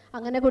കുടിക്കേണ്ടത്.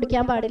 അങ്ങനെ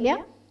കുടിക്കാൻ പാടില്ല.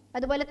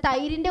 അതുപോലെ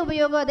തൈരിൻ്റെ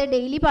ഉപയോഗം അത്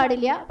ഡെയിലി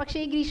പാടില്ല. പക്ഷേ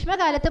ഈ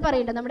ഗ്രീഷ്മകാലത്ത്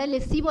പറയുന്നുണ്ട് നമ്മുടെ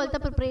ലസ്സി പോലത്തെ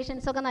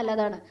പ്രിപ്പറേഷൻസ് ഒക്കെ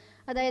നല്ലതാണ്.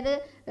 അതായത്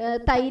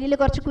തൈരിൽ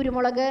കുറച്ച്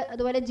കുരുമുളക്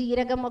അതുപോലെ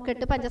ജീരകം ഒക്കെ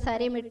ഇട്ട്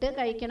പഞ്ചസാരയും ഇട്ട്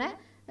കഴിക്കണ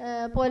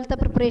പോലത്തെ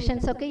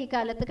പ്രിപ്പറേഷൻസ് ഒക്കെ ഈ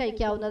കാലത്ത്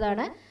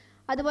കഴിക്കാവുന്നതാണ്.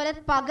 അതുപോലെ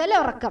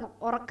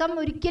ഉറക്കം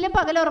ഒരിക്കലും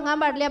പകലുറങ്ങാൻ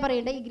പാടില്ല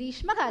പറയുന്നുണ്ട്. ഈ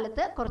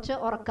ഗ്രീഷ്മകാലത്ത് കുറച്ച്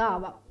ഉറക്കം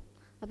ആവാം.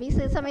 അപ്പോൾ ഈ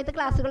സമയത്ത്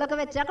ക്ലാസ്സുകളൊക്കെ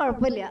വെച്ചാൽ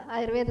കുഴപ്പമില്ല.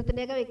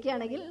 ആയുർവേദത്തിൻ്റെയൊക്കെ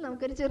വെക്കുകയാണെങ്കിൽ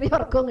നമുക്കൊരു ചെറിയ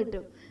ഉറക്കവും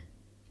കിട്ടും.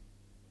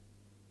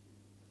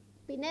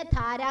 പിന്നെ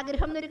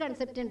ധാരാഗൃഹം എന്നൊരു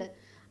കൺസെപ്റ്റ് ഉണ്ട്.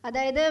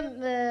 അതായത്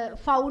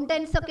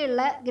ഫൗണ്ടൻസ് ഒക്കെ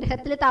ഉള്ള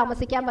ഗൃഹത്തിൽ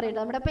താമസിക്കാൻ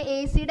പറയുന്നത്. നമ്മുടെ ഇപ്പോൾ എ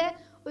സിയുടെ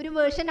ഒരു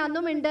വേർഷൻ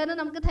അന്നും ഉണ്ടെന്ന്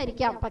നമുക്ക്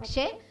ധരിക്കാം.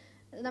 പക്ഷേ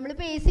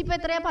നമ്മളിപ്പോൾ എ സി ഇപ്പോൾ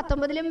എത്രയാണ്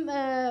 19-ലും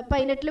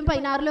 18-ലും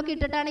 16-ലും ഒക്കെ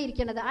ഇട്ടിട്ടാണ്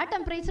ഇരിക്കുന്നത്. ആ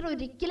ടെമ്പറേച്ചർ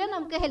ഒരിക്കലും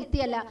നമുക്ക് ഹെൽത്തി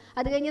അല്ല.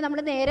 അത് കഴിഞ്ഞ് നമ്മൾ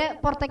നേരെ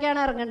പുറത്തേക്കാണ്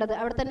ഇറങ്ങേണ്ടത്.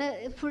 അവിടെ തന്നെ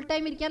ഫുൾ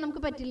ടൈം ഇരിക്കാൻ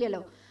നമുക്ക്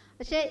പറ്റില്ലല്ലോ.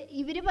 പക്ഷേ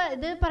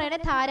ഇത് പറയണ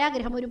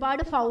ധാരാഗൃഹം,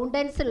 ഒരുപാട്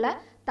ഫൗണ്ടൻസ് ഉള്ള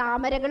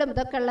താമരകളും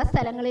ഇതൊക്കെ ഉള്ള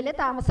സ്ഥലങ്ങളിൽ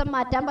താമസം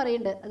മാറ്റാൻ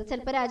പറയുന്നുണ്ട്. അത്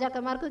ചിലപ്പോൾ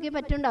രാജാക്കന്മാർക്കൊക്കെ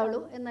പറ്റുണ്ടാവുള്ളൂ.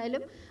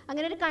 എന്നാലും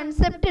അങ്ങനെ ഒരു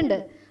കൺസെപ്റ്റ് ഉണ്ട്.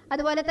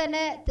 അതുപോലെ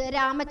തന്നെ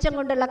രാമച്ചം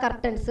കൊണ്ടുള്ള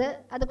കർട്ടൻസ്,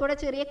 അതുകൂടെ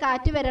ചെറിയ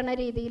കാറ്റ് വരണ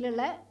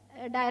രീതിയിലുള്ള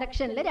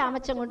ഡയറക്ഷനിൽ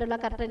രാമച്ചം കൊണ്ടുള്ള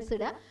കർട്ടൻസ്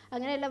ഇടുക.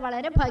 അങ്ങനെയുള്ള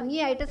വളരെ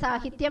ഭംഗിയായിട്ട്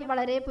സാഹിത്യം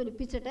വളരെ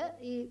പുലിപ്പിച്ചിട്ട്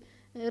ഈ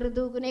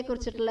ഋതുവിനെ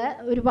കുറിച്ചിട്ടുള്ള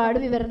ഒരുപാട്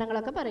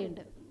വിവരണങ്ങളൊക്കെ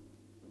പറയുന്നുണ്ട്.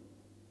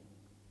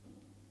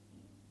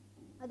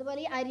 അതുപോലെ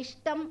ഈ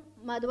അരിഷ്ടം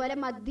അതുപോലെ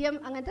മദ്യം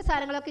അങ്ങനത്തെ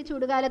സാധനങ്ങളൊക്കെ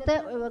ചൂടുകാലത്ത്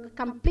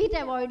കംപ്ലീറ്റ്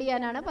അവോയ്ഡ്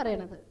ചെയ്യാനാണ്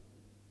പറയണത്.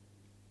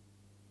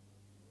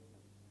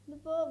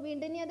 ഇപ്പോൾ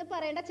വീണ്ടും ഇനി അത്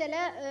പറയേണ്ട ചില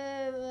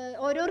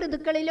ഓരോ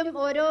ഋതുക്കളിലും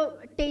ഓരോ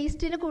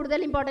ടേസ്റ്റിന് കൂടുതൽ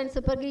ഇമ്പോർട്ടൻസ്.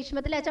 ഇപ്പോൾ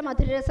ഗ്രീഷ്മത്തിലാച്ചാൽ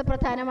മധുരരസ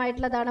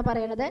പ്രധാനമായിട്ടുള്ളതാണ്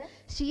പറയണത്.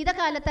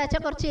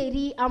 ശീതകാലത്താച്ചാൽ കുറച്ച്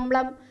എരി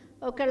അമ്ളം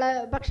ഒക്കെ ഉള്ള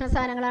ഭക്ഷണ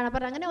സാധനങ്ങളാണ്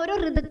പറയുന്നത്. അങ്ങനെ ഓരോ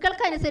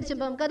ഋതുക്കൾക്കനുസരിച്ച്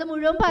ഇപ്പോൾ നമുക്കത്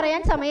മുഴുവൻ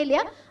പറയാൻ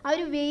സമയമില്ല. ആ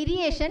ഒരു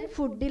വേരിയേഷൻ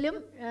ഫുഡിലും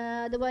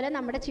അതുപോലെ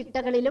നമ്മുടെ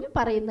ചിട്ടകളിലും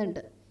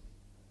പറയുന്നുണ്ട്.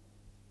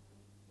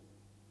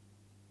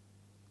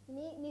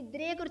 ഇനി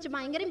നിദ്രയെക്കുറിച്ച്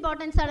ഭയങ്കര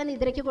ഇമ്പോർട്ടൻസ് ആണ്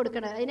നിദ്രയ്ക്ക്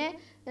കൊടുക്കുന്നത്. അതിനെ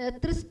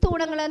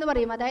ത്രിസ്തൂണങ്ങൾ എന്ന്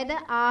പറയും. അതായത്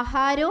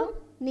ആഹാരവും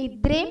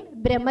നിദ്രയും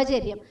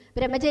ബ്രഹ്മചര്യം.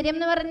 ബ്രഹ്മചര്യം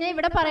എന്ന് പറഞ്ഞാൽ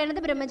ഇവിടെ പറയുന്നത്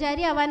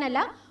ബ്രഹ്മചാരി ആവാനല്ല,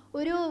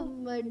 ഒരു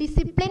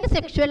ഡിസിപ്ലിൻഡ്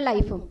സെക്ഷുവൽ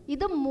ലൈഫും.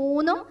 ഇത്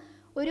മൂന്നും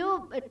ഒരു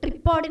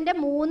ട്രിപ്പോഡിൻ്റെ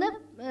 3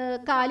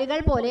 കാലുകൾ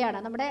പോലെയാണ്.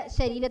 നമ്മുടെ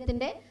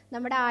ശരീരത്തിൻ്റെ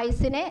നമ്മുടെ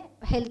ആയുസ്സിനെ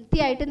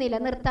ഹെൽത്തി ആയിട്ട്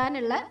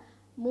നിലനിർത്താനുള്ള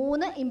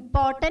 3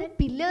 ഇമ്പോർട്ടൻറ്റ്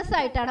പില്ലേഴ്സ്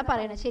ആയിട്ടാണ്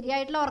പറയുന്നത്.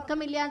 ശരിയായിട്ടുള്ള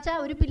ഉറക്കമില്ല വെച്ചാൽ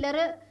ഒരു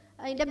പില്ലറ്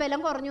അതിൻ്റെ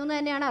ബലം കുറഞ്ഞു എന്ന്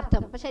തന്നെയാണ്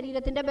അർത്ഥം. അപ്പോൾ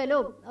ശരീരത്തിൻ്റെ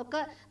ബലവും ഒക്കെ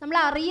നമ്മൾ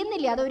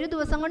അറിയുന്നില്ല. അത് ഒരു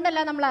ദിവസം കൊണ്ടല്ല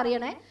നമ്മൾ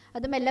അറിയണേ.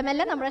 അത് മെല്ലെ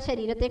മെല്ലെ നമ്മുടെ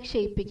ശരീരത്തെ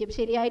ക്ഷയിപ്പിക്കും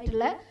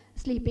ശരിയായിട്ടുള്ള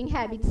സ്ലീപ്പിംഗ്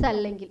ഹാബിറ്റ്സ്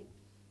അല്ലെങ്കിൽ.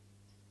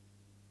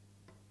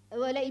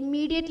 അതുപോലെ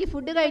ഇമ്മീഡിയറ്റ്ലി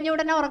ഫുഡ് കഴിഞ്ഞ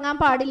ഉടനെ ഉറങ്ങാൻ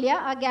പാടില്ല.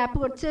 ആ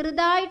ഗ്യാപ്പ്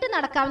ചെറുതായിട്ട്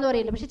നടക്കാമെന്ന്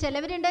പറയുന്നുണ്ട്. പക്ഷെ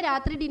ചിലവരുണ്ട്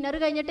രാത്രി ഡിന്നർ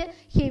കഴിഞ്ഞിട്ട്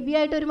ഹെവി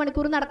ആയിട്ട് 1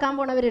 മണിക്കൂർ നടക്കാൻ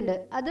പോണവരുണ്ട്.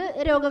 അത്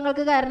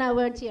രോഗങ്ങൾക്ക്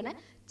കാരണമാവുകയാണ് ചെയ്യണേ.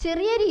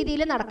 ചെറിയ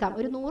രീതിയിൽ നടക്കാം,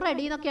 ഒരു 100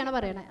 അടി എന്നൊക്കെയാണ്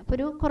പറയണത്. അപ്പോൾ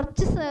ഒരു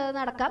കുറച്ച്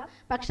നടക്കാം.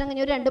 ഭക്ഷണം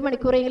കഴിഞ്ഞ് ഒരു 2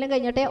 മണിക്കൂറെങ്കിലും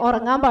കഴിഞ്ഞിട്ടേ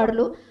ഉറങ്ങാൻ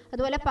പാടുള്ളൂ.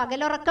 അതുപോലെ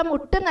പകലുറക്കം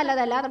ഒട്ടും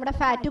നല്ലതല്ല. നമ്മുടെ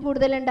ഫാറ്റ്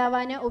കൂടുതൽ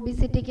ഉണ്ടാവാൻ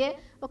ഒബിസിറ്റിക്ക്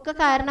ഒക്കെ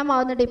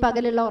കാരണമാവുന്നുണ്ട് ഈ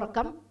പകലുള്ള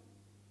ഉറക്കം.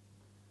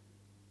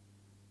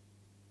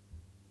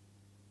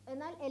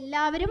 എന്നാൽ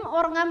എല്ലാവരും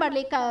ഉറങ്ങാൻ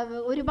പാടില്ല.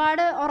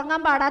 ഒരുപാട്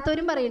ഉറങ്ങാൻ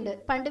പാടാത്തവരും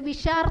പറയുന്നുണ്ട്. പണ്ട്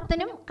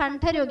വിഷാർത്തനും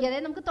കണ്ഠരോഗി,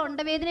 അതായത് നമുക്ക്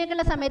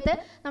തൊണ്ടവേദനയൊക്കെയുള്ള സമയത്ത്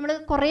നമ്മൾ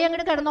കുറേ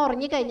അങ്ങോട്ട് കിടന്ന്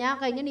ഉറങ്ങിക്കഴിഞ്ഞാൽ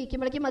കഴിഞ്ഞ്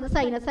നീക്കുമ്പോഴേക്കും അത്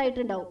സൈനസ്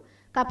ആയിട്ടുണ്ടാവും.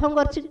 കഫം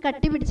കുറച്ച്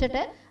കട്ടി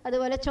പിടിച്ചിട്ട്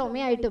അതുപോലെ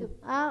ചുമയായിട്ടും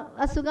ആ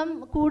അസുഖം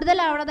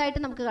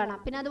കൂടുതലാവണതായിട്ട് നമുക്ക് കാണാം.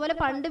 പിന്നെ അതുപോലെ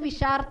പണ്ട്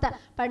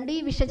ഈ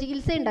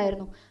വിഷചികിത്സ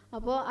ഉണ്ടായിരുന്നു.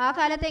 അപ്പോൾ ആ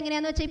കാലത്ത്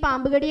എങ്ങനെയാണെന്ന് വെച്ചാൽ ഈ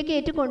പാമ്പ് കടിയൊക്കെ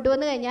ഏറ്റ്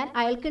കൊണ്ടുവന്നു കഴിഞ്ഞാൽ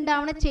അയാൾക്ക്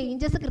ഉണ്ടാവുന്ന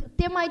ചേഞ്ചസ്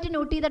കൃത്യമായിട്ട്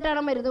നോട്ട്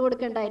ചെയ്തിട്ടാണ് മരുന്ന്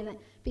കൊടുക്കേണ്ടായിരുന്നത്.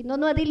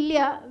 പിന്നൊന്നും അതില്ല,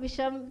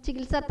 വിഷം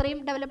ചികിത്സ അത്രയും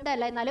ഡെവലപ്ഡ്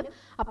അല്ല. എന്നാലും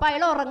അപ്പോൾ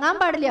അയാൾ ഉറങ്ങാൻ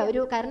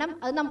പാടില്ല കാരണം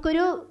അത്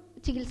നമുക്കൊരു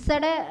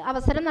ചികിത്സയുടെ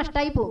അവസരം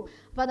നഷ്ടമായി പോകും.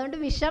 അപ്പോൾ അതുകൊണ്ട്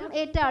വിഷം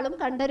ഏറ്റ ആളും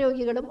കണ്ട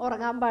രോഗികളും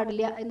ഉറങ്ങാൻ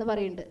പാടില്ല എന്ന്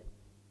പറയുന്നുണ്ട്.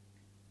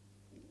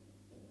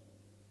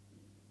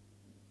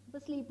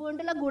 ഇപ്പോൾ സ്ലീപ്പ്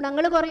കൊണ്ടുള്ള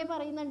ഗുണങ്ങൾ കുറേ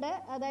പറയുന്നുണ്ട്.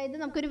 അതായത്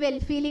നമുക്കൊരു വെൽ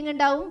ഫീലിംഗ്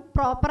ഉണ്ടാവും,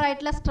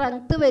 പ്രോപ്പറായിട്ടുള്ള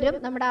സ്ട്രെങ്ത് വരും,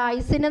 നമ്മുടെ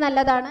ആയുസ്സിന്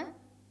നല്ലതാണ്,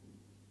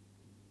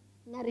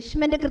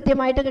 നറിഷ്മെൻറ്റ്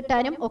കൃത്യമായിട്ട്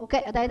കിട്ടാനും ഒക്കെ.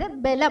 അതായത്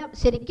ബലം,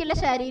 ശരിക്കുള്ള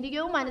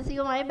ശാരീരികവും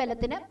മാനസികവുമായ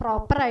ബലത്തിന്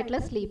പ്രോപ്പറായിട്ടുള്ള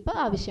സ്ലീപ്പ്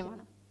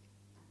ആവശ്യമാണ്.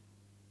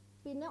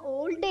 പിന്നെ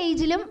ഓൾഡ്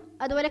ഏജിലും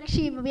അതുപോലെ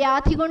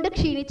വ്യാധി കൊണ്ട്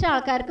ക്ഷീണിച്ച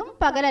ആൾക്കാർക്കും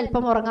പകൽ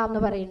അല്പം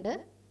ഉറങ്ങാമെന്ന് പറയുന്നുണ്ട്.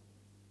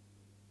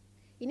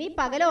 ഇനി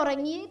പകൽ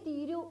ഉറങ്ങിയേ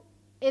തീരൂ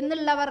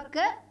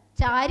എന്നുള്ളവർക്ക്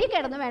ചാരി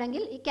കിടന്ന്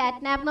വേണമെങ്കിൽ ഈ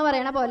കാറ്റ് നാപ്പ് എന്ന്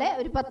പറയണ പോലെ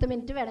ഒരു 10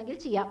 മിനിറ്റ് വേണമെങ്കിൽ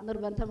ചെയ്യാം,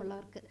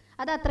 നിർബന്ധമുള്ളവർക്ക്.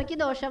 അത് അത്രയ്ക്ക്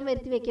ദോഷം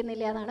വരുത്തി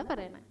വെക്കുന്നില്ല എന്നാണ്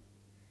പറയുന്നത്.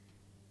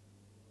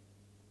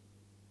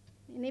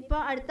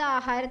 ഇനിയിപ്പോൾ അടുത്ത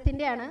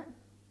ആഹാരത്തിൻ്റെയാണ്.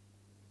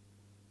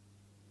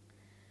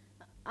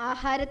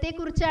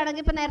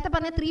 ആഹാരത്തെക്കുറിച്ചാണെങ്കിൽ ഇപ്പോൾ നേരത്തെ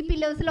പറഞ്ഞ 3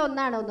 പില്ലേഴ്സിൽ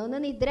ഒന്നാണ്. ഒന്ന്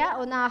നിദ്ര,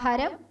 ഒന്ന്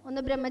ആഹാരം,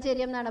 ഒന്ന്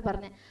ബ്രഹ്മചര്യം എന്നാണ്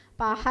പറഞ്ഞത്.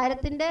 അപ്പോൾ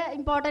ആഹാരത്തിൻ്റെ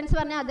ഇമ്പോർട്ടൻസ്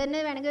പറഞ്ഞാൽ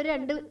അതന്നെ വേണമെങ്കിൽ ഒരു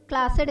 2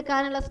 ക്ലാസ്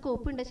എടുക്കാനുള്ള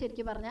സ്കോപ്പ് ഉണ്ട്.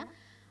 ശരിക്കും പറഞ്ഞാൽ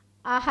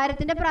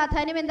ആഹാരത്തിൻ്റെ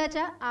പ്രാധാന്യം എന്താ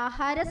വെച്ചാൽ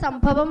ആഹാര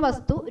സംഭവം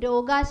വസ്തു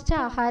രോഗാശ്ച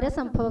ആഹാര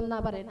സംഭവം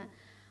എന്നാണ് പറയുന്നത്.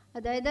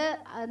 അതായത്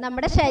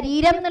നമ്മുടെ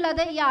ശരീരം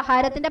എന്നുള്ളത് ഈ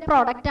ആഹാരത്തിൻ്റെ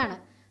പ്രോഡക്റ്റാണ്.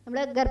 നമ്മൾ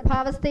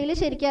ഗർഭാവസ്ഥയിൽ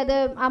ശരിക്കും അത്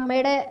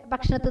അമ്മയുടെ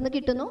ഭക്ഷണത്തിൽ നിന്ന്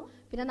കിട്ടുന്നു.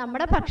 പിന്നെ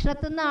നമ്മുടെ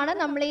ഭക്ഷണത്തിൽ നിന്നാണ്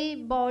നമ്മൾ ഈ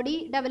ബോഡി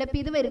ഡെവലപ്പ്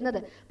ചെയ്ത് വരുന്നത്.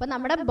 അപ്പോൾ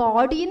നമ്മുടെ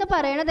ബോഡി എന്ന്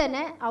പറയുന്നത്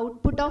തന്നെ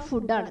ഔട്ട്പുട്ട് ഓഫ്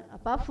ഫുഡാണ്.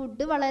 അപ്പോൾ ആ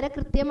ഫുഡ് വളരെ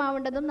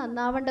കൃത്യമാവേണ്ടതും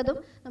നന്നാവേണ്ടതും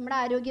നമ്മുടെ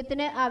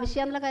ആരോഗ്യത്തിന്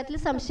ആവശ്യമാണെന്നുള്ള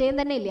കാര്യത്തിൽ സംശയം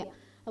തന്നെ ഇല്ല.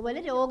 അതുപോലെ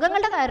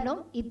രോഗങ്ങളുടെ കാരണവും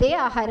ഇതേ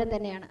ആഹാരം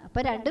തന്നെയാണ്.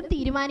 അപ്പോൾ രണ്ടും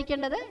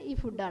തീരുമാനിക്കേണ്ടത് ഈ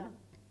ഫുഡാണ്.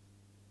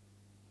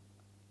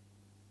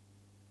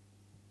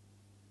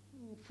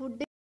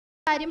 ഫുഡ്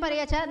കാര്യം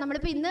പറയാച്ചാൽ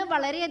നമ്മളിപ്പോൾ ഇന്ന്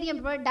വളരെയധികം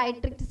ഇപ്പോൾ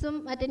ഡയട്രിക്സും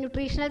മറ്റേ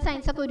ന്യൂട്രീഷണൽ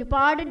സയൻസൊക്കെ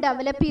ഒരുപാട്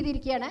ഡെവലപ്പ്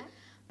ചെയ്തിരിക്കുകയാണ്.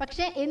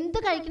 പക്ഷേ എന്ത്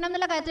കഴിക്കണം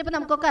എന്നുള്ള കാര്യത്തിൽ ഇപ്പോൾ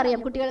നമുക്കൊക്കെ അറിയാം.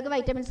 കുട്ടികൾക്ക്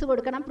വൈറ്റമിൻസ്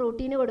കൊടുക്കണം,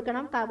 പ്രോട്ടീൻ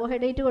കൊടുക്കണം,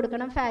 കാർബോഹൈഡ്രേറ്റ്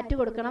കൊടുക്കണം, ഫാറ്റ്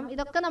കൊടുക്കണം,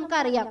 ഇതൊക്കെ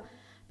നമുക്കറിയാം.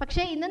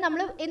 പക്ഷേ ഇന്ന്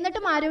നമ്മൾ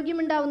എന്നിട്ടും ആരോഗ്യം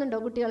ഉണ്ടാവുന്നുണ്ടോ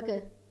കുട്ടികൾക്ക്?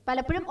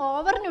 പലപ്പോഴും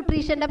ഓവർ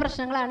ന്യൂട്രീഷൻ്റെ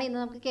പ്രശ്നങ്ങളാണ് ഇന്ന്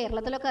നമുക്ക്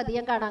കേരളത്തിലൊക്കെ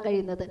അധികം കാണാൻ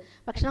കഴിയുന്നത്.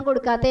 ഭക്ഷണം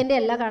കൊടുക്കാത്തതിൻ്റെ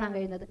അല്ല കാണാൻ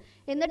കഴിയുന്നത്.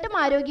 എന്നിട്ടും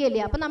ആരോഗ്യമില്ല.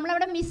 അപ്പോൾ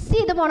നമ്മളവിടെ മിസ്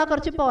ചെയ്ത് പോണ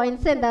കുറച്ച്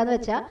പോയിന്റ്സ് എന്താണെന്ന്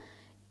വെച്ചാൽ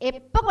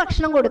എപ്പോൾ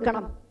ഭക്ഷണം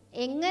കൊടുക്കണം,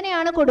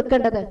 എങ്ങനെയാണ്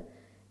കൊടുക്കേണ്ടത്,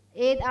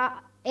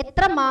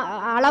 എത്ര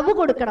അളവ്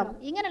കൊടുക്കണം,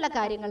 ഇങ്ങനെയുള്ള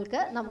കാര്യങ്ങൾക്ക്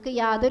നമുക്ക്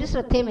യാതൊരു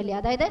ശ്രദ്ധയുമില്ല.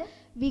 അതായത്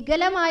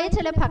വികലമായ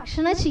ചില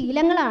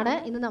ഭക്ഷണശീലങ്ങളാണ്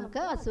ഇന്ന്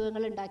നമുക്ക്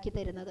അസുഖങ്ങൾ ഉണ്ടാക്കി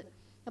തരുന്നത്.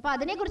 അപ്പോൾ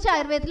അതിനെക്കുറിച്ച്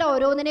ആയുർവേദത്തിൽ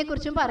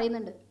ഓരോന്നിനെക്കുറിച്ചും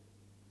പറയുന്നുണ്ട്.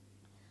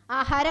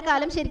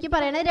 ആഹാരകാലം ശരിക്കും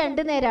പറയണത്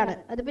 2 നേരമാണ്.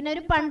 അത് പിന്നെ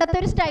ഒരു പണ്ടത്തെ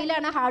ഒരു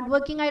സ്റ്റൈലാണ്. ഹാർഡ്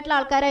വർക്കിംഗ് ആയിട്ടുള്ള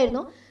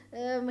ആൾക്കാരായിരുന്നു.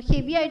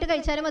 ഹെവി ആയിട്ട്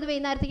കഴിച്ചാലും അത്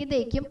വൈകുന്നേരത്തേക്ക്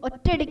തേക്കും.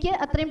 ഒറ്റയടിക്ക്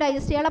അത്രയും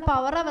ഡൈജസ്റ്റ് ചെയ്യാനുള്ള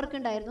പവർ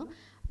അവർക്കുണ്ടായിരുന്നു.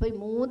 അപ്പോൾ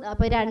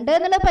 2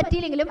 എന്നുള്ളത്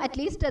പറ്റിയില്ലെങ്കിലും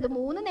അറ്റ്ലീസ്റ്റ് അത്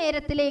 3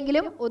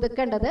 നേരത്തിലെങ്കിലും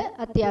ഒതുക്കേണ്ടത്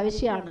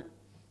അത്യാവശ്യമാണ്.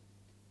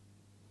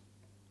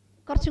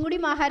 കുറച്ചും കൂടി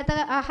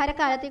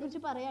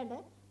ആഹാരകാലത്തെക്കുറിച്ച് പറയാണ്ട്.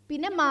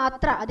 പിന്നെ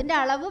മാത്ര, അതിൻ്റെ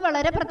അളവ്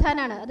വളരെ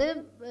പ്രധാനമാണ്. അത്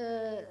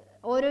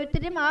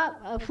ഓരോരുത്തരും ആ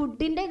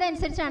ഫുഡിൻ്റെ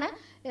ഇതനുസരിച്ചാണ്.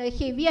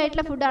 ഹെവി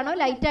ആയിട്ടുള്ള ഫുഡാണോ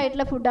ലൈറ്റ്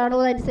ആയിട്ടുള്ള ഫുഡാണോ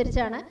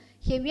അതനുസരിച്ചാണ്.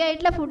 ഹെവി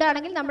ആയിട്ടുള്ള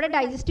ഫുഡാണെങ്കിൽ നമ്മുടെ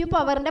ഡൈജസ്റ്റീവ്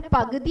പവറിൻ്റെ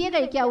പകുതിയെ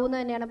കഴിക്കാവൂ എന്ന്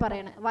തന്നെയാണ്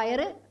പറയുന്നത്.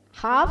 വയറ്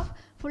ഹാഫ്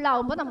ഫുൾ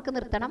ആവുമ്പോൾ നമുക്ക്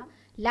നിർത്തണം.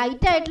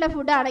 ലൈറ്റ് ആയിട്ടുള്ള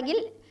ഫുഡാണെങ്കിൽ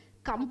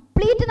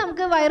കംപ്ലീറ്റ്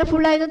നമുക്ക് വയറ്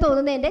ഫുള്ളായെന്ന്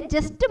തോന്നുന്നതിൻ്റെ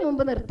ജസ്റ്റ്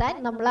മുമ്പ് നിർത്താൻ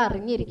നമ്മൾ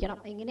അറിഞ്ഞിരിക്കണം.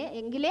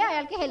 എങ്കിലേ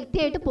അയാൾക്ക് ഹെൽത്തി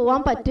ആയിട്ട്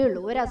പോകാൻ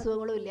പറ്റുള്ളൂ, ഒരു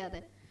അസുഖങ്ങളും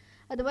ഇല്ലാതെ.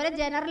 അതുപോലെ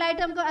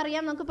ജനറലായിട്ട് നമുക്ക്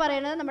അറിയാം, നമുക്ക്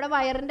പറയുന്നത് നമ്മുടെ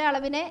വയറിൻ്റെ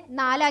അളവിനെ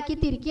 4 ആക്കി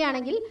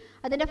തിരിക്കുകയാണെങ്കിൽ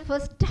അതിൻ്റെ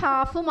ഫസ്റ്റ്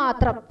ഹാഫ്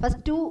മാത്രം,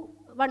 ഫസ്റ്റ്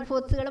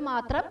 2/4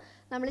 മാത്രം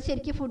നമ്മൾ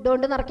ശരിക്കും ഫുഡ്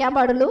കൊണ്ട് നിറയ്ക്കാൻ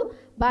പാടുള്ളൂ.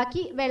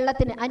 ബാക്കി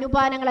വെള്ളത്തിന്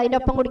അനുപാനങ്ങൾ, അതിൻ്റെ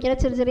ഒപ്പം കുടിക്കുന്ന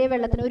ചെറിയ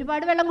വെള്ളത്തിന്,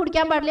 ഒരുപാട് വെള്ളം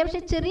കുടിക്കാൻ പാടില്ല,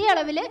 പക്ഷേ ചെറിയ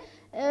അളവിൽ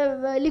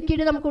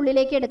ലിക്വിഡ് നമുക്ക്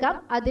ഉള്ളിലേക്ക് എടുക്കാം.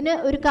 അതിന്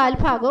ഒരു 1/4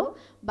 ഭാഗവും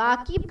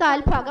ബാക്കി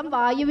 1/4 ഭാഗം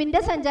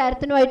വായുവിൻ്റെ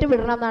സഞ്ചാരത്തിനുമായിട്ട്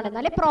വിടണം എന്നാണ്.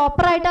 എന്നാലേ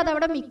പ്രോപ്പറായിട്ട്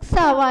അതവിടെ മിക്സ്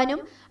ആവാനും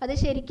അത്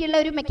ശരിക്കുള്ള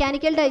ഒരു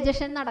മെക്കാനിക്കൽ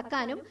ഡൈജഷൻ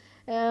നടക്കാനും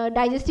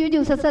ഡൈജസ്റ്റീവ്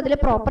ജ്യൂസസ് അതിൽ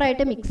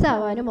പ്രോപ്പറായിട്ട് മിക്സ്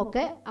ആവാനും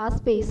ഒക്കെ ആ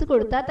സ്പേസ്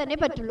കൊടുത്താൽ തന്നെ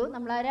പറ്റുള്ളൂ.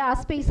 നമ്മളാരും ആ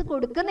സ്പേസ്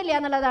കൊടുക്കുന്നില്ല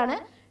എന്നുള്ളതാണ്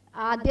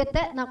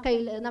ആദ്യത്തെ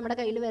നമ്മുടെ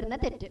കയ്യിൽ വരുന്ന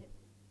തെറ്റ്.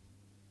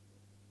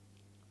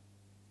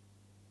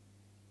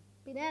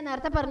 പിന്നെ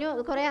നേരത്തെ പറഞ്ഞു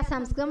കുറേ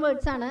അസംസ്കൃതം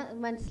വേർഡ്സ് ആണ്,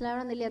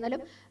 മനസ്സിലാവണമെന്നില്ല.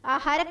 എന്നാലും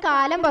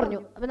ആഹാരകാലം പറഞ്ഞു.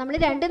 അപ്പോൾ നമ്മൾ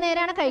 2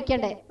 നേരമാണ്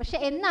കഴിക്കേണ്ടത്. പക്ഷെ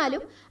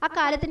എന്നാലും ആ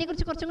കാലത്തിനെ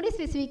കുറിച്ച് കുറച്ചും കൂടി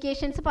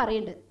സ്പെസിഫിക്കേഷൻസ്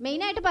പറയുന്നുണ്ട്.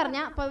 മെയിനായിട്ട്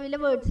പറഞ്ഞാൽ അപ്പോൾ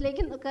വലിയ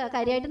വേർഡ്സിലേക്ക്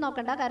കാര്യമായിട്ട്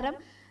നോക്കണ്ട. കാരണം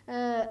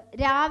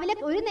രാവിലെ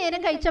ഒരു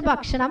നേരം കഴിച്ച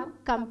ഭക്ഷണം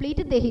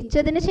കംപ്ലീറ്റ്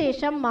ദഹിച്ചതിന്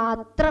ശേഷം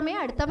മാത്രമേ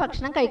അടുത്ത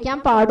ഭക്ഷണം കഴിക്കാൻ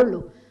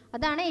പാടുള്ളൂ.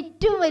 അതാണ്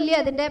ഏറ്റവും വലിയ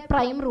അതിൻ്റെ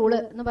പ്രൈം റൂള്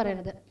എന്ന്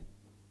പറയുന്നത്.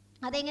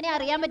 അതെങ്ങനെ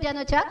അറിയാൻ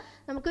പറ്റുകയെന്ന് വെച്ചാൽ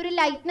നമുക്കൊരു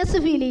ലൈറ്റ്നെസ്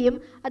ഫീൽ ചെയ്യും.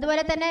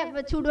 അതുപോലെ തന്നെ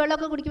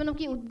ചൂടുവെള്ളമൊക്കെ കുടിക്കുമ്പോൾ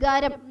നമുക്ക്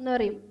ഉദ്ഗാരം എന്ന്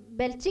പറയും,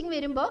 ബെൽച്ചിങ്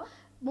വരുമ്പോൾ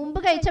മുമ്പ്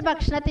കഴിച്ച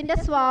ഭക്ഷണത്തിൻ്റെ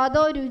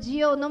സ്വാദോ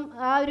രുചിയോ ഒന്നും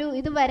ആ ഒരു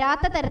ഇത്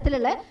വരാത്ത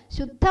തരത്തിലുള്ള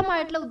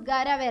ശുദ്ധമായിട്ടുള്ള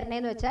ഉദ്ഗാര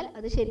വരണേന്ന് വെച്ചാൽ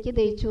അത് ശരിക്കും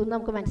ദഹിച്ചു എന്ന്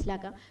നമുക്ക്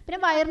മനസ്സിലാക്കാം. പിന്നെ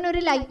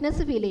വയറിനൊരു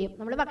ലൈറ്റ്നെസ് ഫീൽ ചെയ്യും.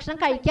 നമ്മൾ ഭക്ഷണം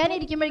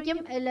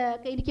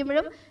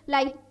കഴിക്കാനിരിക്കുമ്പോഴും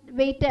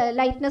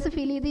ലൈറ്റ്നെസ്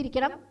ഫീൽ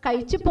ചെയ്തിരിക്കണം.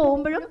 കഴിച്ചു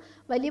പോകുമ്പോഴും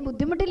വലിയ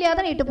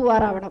ബുദ്ധിമുട്ടില്ലാതെ നീട്ട്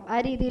പോകാറാവണം. ആ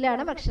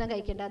രീതിയിലാണ് ഭക്ഷണം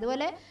കഴിക്കേണ്ടത്.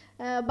 അതുപോലെ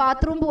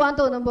ബാത്റൂം പോകാൻ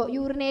തോന്നുമ്പോൾ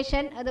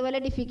യൂറിനേഷൻ, അതുപോലെ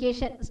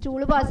ഡിഫിക്കേഷൻ,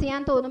 സ്റ്റൂള് പാസ്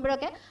ചെയ്യാൻ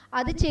തോന്നുമ്പോഴൊക്കെ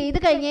അത് ചെയ്ത്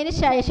കഴിഞ്ഞതിന്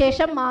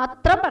ശേഷം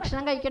മാത്രം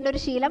ഭക്ഷണം കഴിക്കേണ്ട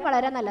ഒരു ശീലം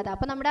വളരെ നല്ലതാണ്.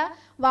 അപ്പം നമ്മുടെ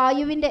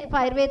വായുവിൻ്റെ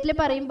ആയുർവേദത്തിൽ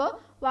പറയുമ്പോൾ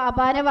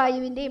അപാന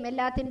വായുവിൻ്റെയും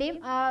എല്ലാത്തിൻ്റെയും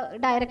ആ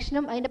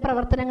ഡയറക്ഷനും അതിൻ്റെ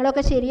പ്രവർത്തനങ്ങളും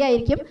ഒക്കെ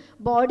ശരിയായിരിക്കും.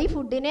 ബോഡി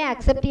ഫുഡിനെ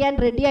ആക്സെപ്റ്റ് ചെയ്യാൻ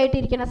റെഡി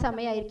ആയിട്ടിരിക്കുന്ന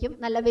സമയമായിരിക്കും.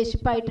 നല്ല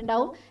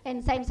വിശപ്പായിട്ടുണ്ടാവും.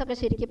 എൻസൈംസ് ഒക്കെ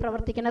ശരിക്കും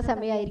പ്രവർത്തിക്കുന്ന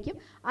സമയമായിരിക്കും.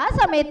 ആ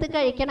സമയത്ത്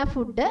കഴിക്കണ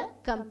ഫുഡ്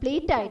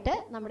കംപ്ലീറ്റ് ആയിട്ട്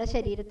നമ്മുടെ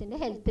ശരീരത്തിൻ്റെ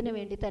ഹെൽത്തിന്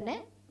വേണ്ടി തന്നെ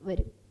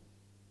വരും.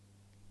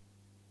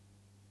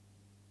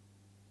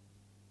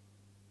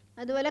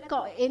 അതുപോലെ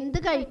എന്ത്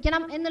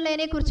കഴിക്കണം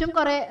എന്നുള്ളതിനെ കുറിച്ചും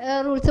കുറേ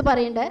റൂൾസ്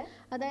പറയുന്നുണ്ട്.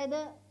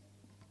 അതായത്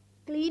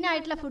ക്ലീൻ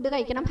ആയിട്ടുള്ള ഫുഡ്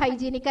കഴിക്കണം,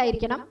 ഹൈജീനിക്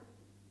ആയിരിക്കണം,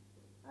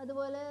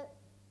 അതുപോലെ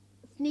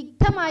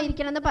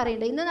സ്നിഗ്ധമായിരിക്കണം എന്ന്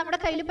പറയുന്നുണ്ട്. ഇന്ന് നമ്മുടെ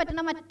കയ്യിൽ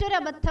പറ്റുന്ന മറ്റൊരു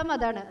അബദ്ധം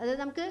അതാണ്. അത്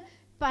നമുക്ക്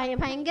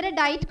ഭയങ്കര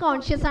ഡയറ്റ്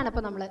കോൺഷ്യസ് ആണ്.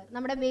 ഇപ്പോൾ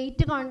നമ്മുടെ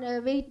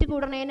വെയിറ്റ്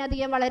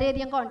കൂടണതിനധികം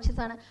വളരെയധികം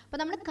കോൺഷ്യസ് ആണ്. അപ്പോൾ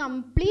നമ്മൾ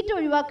കംപ്ലീറ്റ്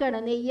ഒഴിവാക്കുകയാണ്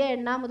നെയ്യ്,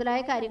 എണ്ണ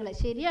മുതലായ കാര്യങ്ങൾ.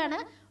 ശരിയാണ്,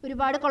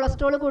 ഒരുപാട്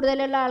കൊളസ്ട്രോൾ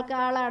കൂടുതലുള്ള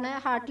ആളാണ്,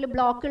 ഹാർട്ടിൽ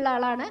ബ്ലോക്ക് ഉള്ള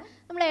ആളാണ്,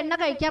 നമ്മൾ എണ്ണ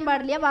കഴിക്കാൻ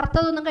പാടില്ല,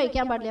 വറുത്തതൊന്നും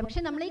കഴിക്കാൻ പാടില്ല.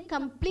 പക്ഷെ നമ്മൾ ഈ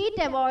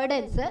കംപ്ലീറ്റ്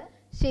അവോയ്ഡൻസ്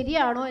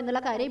ശരിയാണോ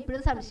എന്നുള്ള കാര്യം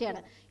ഇപ്പോഴും സംശയമാണ്.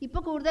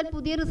 ഇപ്പോൾ കൂടുതൽ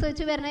പുതിയ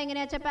റിസർച്ച് വരുന്നത്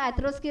എങ്ങനെയാണെന്ന് വെച്ചാൽ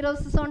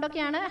ആത്രോസ്ക്ലിറോസിസ്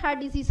കൊണ്ടൊക്കെയാണ്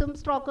ഹാർട്ട് ഡിസീസും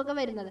സ്ട്രോക്കൊക്കെ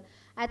വരുന്നത്.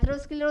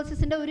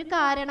 ആത്രോസ്ക്ലിറോസിസിൻ്റെ ഒരു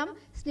കാരണം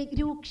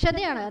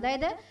രൂക്ഷതയാണ്.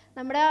 അതായത്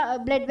നമ്മുടെ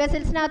ബ്ലഡ്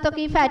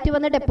വെസൽസിനകത്തൊക്കെ ഈ ഫാറ്റ്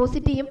വന്ന്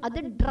ഡെപ്പോസിറ്റ് ചെയ്യും. അത്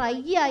ഡ്രൈ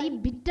ആയി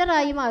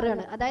ബിറ്ററായി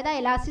മാറുകയാണ്. അതായത്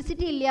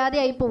എലാസ്റ്റിസിറ്റി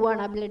ഇല്ലാതെയായി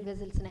പോവുകയാണ് ആ ബ്ലഡ്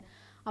വെസൽസിന്.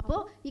 അപ്പോൾ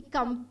ഈ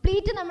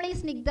കംപ്ലീറ്റ് നമ്മൾ ഈ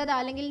സ്നിഗ്ധത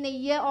അല്ലെങ്കിൽ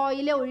നെയ്യ്,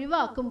 ഓയിൽ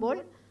ഒഴിവാക്കുമ്പോൾ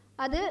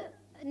അത്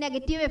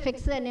നെഗറ്റീവ്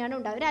എഫക്ട്സ് തന്നെയാണ്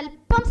ഉണ്ടാവുക. ഒരു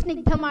അല്പം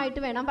സ്നിഗ്ധമായിട്ട്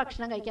വേണം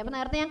ഭക്ഷണം കഴിക്കാൻ. അപ്പോൾ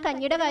നേരത്തെ ഞാൻ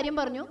കഞ്ഞിയുടെ കാര്യം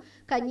പറഞ്ഞു.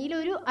 കഞ്ഞിയിൽ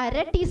ഒരു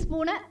 1/2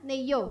 ടീസ്പൂണ്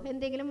നെയ്യോ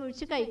എന്തെങ്കിലും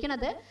ഒഴിച്ച്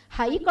കഴിക്കണത്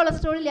ഹൈ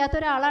കൊളസ്ട്രോൾ ഇല്ലാത്ത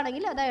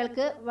ഒരാളാണെങ്കിൽ അത്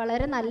അയാൾക്ക്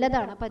വളരെ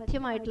നല്ലതാണ്.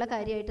 പഥ്യമായിട്ടുള്ള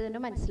കാര്യമായിട്ട്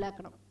തന്നെ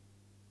മനസ്സിലാക്കണം.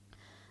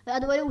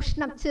 അതുപോലെ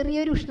ഉഷ്ണം,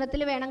 ചെറിയൊരു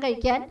ഉഷ്ണത്തിൽ വേണം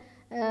കഴിക്കാൻ.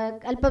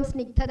 അല്പം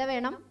സ്നിഗ്ധത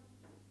വേണം.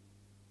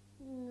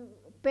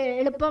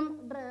 എളുപ്പം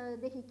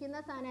ദഹിക്കുന്ന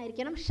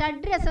സാധനമായിരിക്കണം.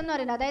 ഷഡ്രസം എന്ന്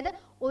പറയുന്നത് അതായത്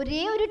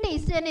ഒരേ ഒരു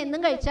ടേസ്റ്റ് തന്നെ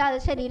എന്നും കഴിച്ചാൽ അത്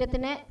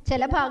ശരീരത്തിന്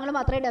ചില ഭാഗങ്ങൾ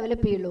മാത്രമേ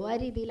ഡെവലപ്പ് ചെയ്യുള്ളൂ. ആ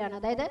രീതിയിലാണ്.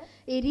 അതായത്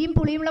എരിയും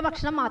പുളിയുമുള്ള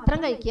ഭക്ഷണം മാത്രം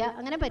കഴിക്കുക,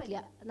 അങ്ങനെ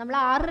പറ്റില്ല. നമ്മൾ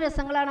 6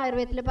 രസങ്ങളാണ്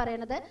ആയുർവേദത്തിൽ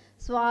പറയുന്നത്.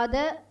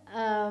 സ്വാദ്,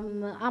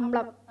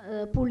 അമ്ലം,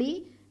 പുളി,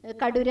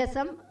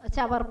 കടുരസം,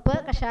 ചവർപ്പ്,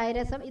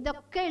 കഷായരസം,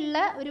 ഇതൊക്കെ ഉള്ള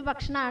ഒരു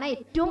ഭക്ഷണമാണ്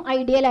ഏറ്റവും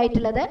ഐഡിയൽ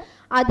ആയിട്ടുള്ളത്.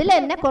 അതിൽ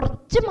തന്നെ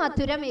കുറച്ച്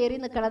മധുരം ഏറി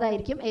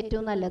നിൽക്കുന്നതായിരിക്കും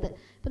ഏറ്റവും നല്ലത്.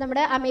 ഇപ്പോൾ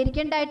നമ്മുടെ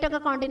അമേരിക്കൻ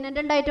ഡയറ്റൊക്കെ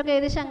കോണ്ടിനെൻ്റൽ ഡയറ്റൊക്കെ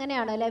ഏകദേശം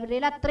അങ്ങനെയാണ്.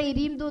 ലൈബ്രറിയിൽ അത്ര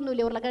എരിയും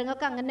തോന്നില്ല.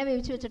 ഉരുളക്കിഴങ്ങൊക്കെ അങ്ങനെ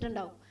വേവിച്ച്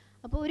വെച്ചിട്ടുണ്ടാവും.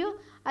 അപ്പോൾ ഒരു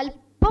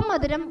അല്പം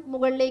മധുരം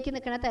മുകളിലേക്ക്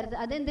നിൽക്കുന്ന തരത്തിൽ.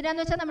 അത്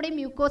എന്തിനാന്ന് വെച്ചാൽ നമ്മുടെ ഈ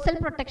മ്യൂക്കോസൽ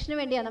പ്രൊട്ടക്ഷന്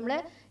വേണ്ടിയാണ്. നമ്മൾ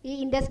ഈ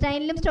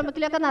ഇൻഡസ്റ്റൈനിലും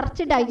സ്റ്റൊമക്കിലൊക്കെ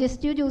നിറച്ച്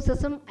ഡൈജസ്റ്റീവ്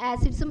ജ്യൂസസും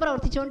ആസിഡ്സും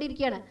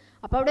പ്രവർത്തിച്ചുകൊണ്ടിരിക്കുകയാണ്.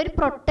 അപ്പോൾ അവിടെ ഒരു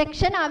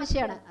പ്രൊട്ടക്ഷൻ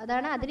ആവശ്യമാണ്.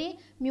 അതാണ് അതിന്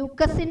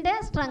മ്യൂക്കസിൻ്റെ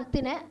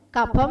സ്ട്രെങ്ത്തിന്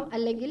കഫം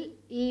അല്ലെങ്കിൽ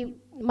ഈ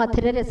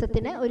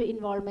മധുരരസത്തിന് ഒരു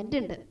ഇൻവോൾവ്മെൻ്റ്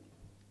ഉണ്ട്.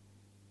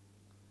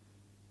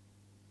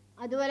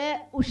 അതുപോലെ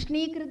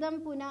ഉഷ്ണീകൃതം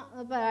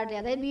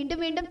അതായത് വീണ്ടും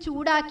വീണ്ടും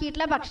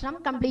ചൂടാക്കിയിട്ടുള്ള ഭക്ഷണം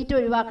കംപ്ലീറ്റ്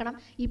ഒഴിവാക്കണം.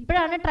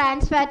 ഇപ്പോഴാണ്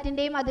ട്രാൻസ്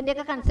ഫാറ്റിൻ്റെയും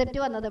അതിൻ്റെയൊക്കെ കൺസെപ്റ്റ്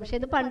വന്നത്. പക്ഷെ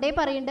ഇത് പണ്ടേ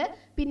പറയുന്നുണ്ട്,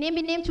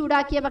 പിന്നെയും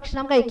ചൂടാക്കിയ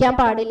ഭക്ഷണം കഴിക്കാൻ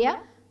പാടില്ല.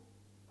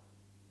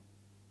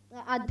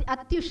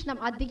 അത്യുഷ്ണം,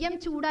 അധികം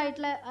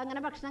ചൂടായിട്ടുള്ള അങ്ങനെ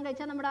ഭക്ഷണം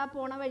കഴിച്ചാൽ നമ്മുടെ ആ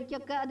പോണ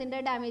വഴിക്കൊക്കെ അതിൻ്റെ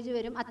ഡാമേജ്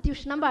വരും.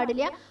 അത്യുഷ്ണം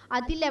പാടില്ല,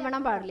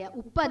 അതിലവണം പാടില്ല.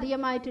 ഉപ്പ്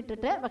അധികമായിട്ട്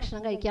ഇട്ടിട്ട്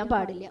ഭക്ഷണം കഴിക്കാൻ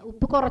പാടില്ല.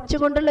 ഉപ്പ്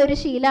കുറച്ചുകൊണ്ടുള്ള ഒരു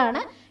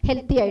ശീലമാണ്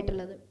ഹെൽത്തി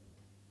ആയിട്ടുള്ളത്.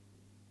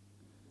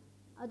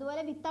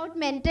 അതുപോലെ വിത്തൗട്ട്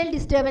മെൻ്റൽ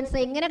ഡിസ്റ്റർബൻസ്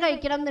എങ്ങനെ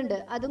കഴിക്കണം എന്നുണ്ട്,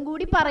 അതും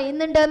കൂടി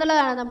പറയുന്നുണ്ട്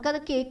എന്നുള്ളതാണ്. നമുക്കത്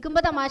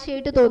കേൾക്കുമ്പോൾ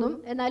തമാശയായിട്ട് തോന്നും.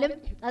 എന്നാലും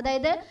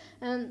അതായത്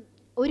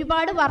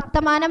ഒരുപാട്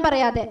വർത്തമാനം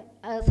പറയാതെ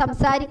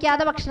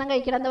സംസാരിക്കാതെ ഭക്ഷണം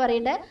കഴിക്കണം എന്ന്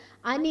പറയുന്നുണ്ട്.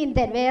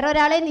 അനിന്ദൻ,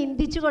 വേറൊരാളെ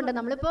നിന്ദിച്ചുകൊണ്ട്.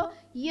 നമ്മളിപ്പോൾ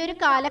ഈ ഒരു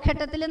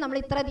കാലഘട്ടത്തിൽ നമ്മൾ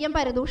ഇത്രയധികം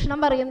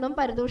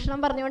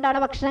പരദൂഷണം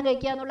പറഞ്ഞുകൊണ്ടാണ് ഭക്ഷണം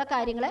കഴിക്കുക എന്നുള്ള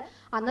കാര്യങ്ങൾ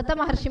അന്നത്തെ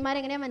മഹർഷിമാർ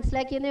എങ്ങനെയാണ്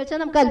മനസ്സിലാക്കിയെന്ന്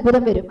വെച്ചാൽ നമുക്ക്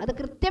അത്ഭുതം വരും. അത്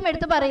കൃത്യം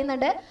എടുത്ത്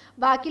പറയുന്നുണ്ട്,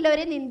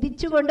 ബാക്കിയുള്ളവരെ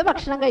നിന്ദിച്ചുകൊണ്ട്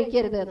ഭക്ഷണം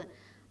കഴിക്കരുത് എന്ന്.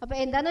 അപ്പോൾ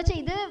എന്താണെന്ന് വെച്ചാൽ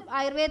ഇത്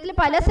ആയുർവേദത്തിൽ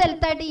പല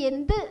സ്ഥലത്തായിട്ട്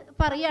എന്ത്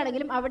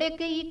പറയുകയാണെങ്കിലും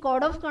അവിടെയൊക്കെ ഈ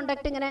കോഡ് ഓഫ്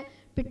കോണ്ടക്ട് ഇങ്ങനെ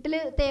പിട്ടിൽ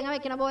തേങ്ങ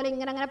വെക്കണ പോലെ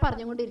ഇങ്ങനെ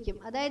പറഞ്ഞുകൊണ്ടിരിക്കും.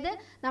 അതായത്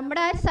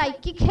നമ്മുടെ ആ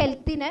സൈക്കിക്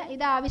ഹെൽത്തിന്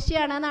ഇത്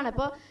ആവശ്യമാണെന്നാണ്.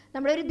 ഇപ്പോൾ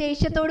നമ്മളൊരു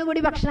ദേഷ്യത്തോടു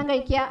കൂടി ഭക്ഷണം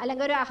കഴിക്കുക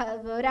അല്ലെങ്കിൽ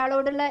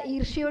ഒരാളോടുള്ള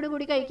ഈർഷ്യയോട്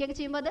കൂടി കഴിക്കുകയൊക്കെ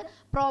ചെയ്യുമ്പോൾ അത്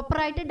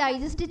പ്രോപ്പറായിട്ട്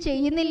ഡൈജസ്റ്റ്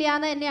ചെയ്യുന്നില്ല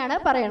എന്ന് തന്നെയാണ്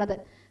പറയണത്.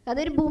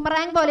 അതൊരു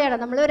ബൂമറാങ് പോലെയാണ്.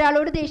 നമ്മൾ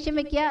ഒരാളോട് ദേഷ്യം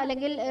വെക്കുക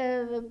അല്ലെങ്കിൽ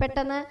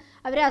പെട്ടെന്ന്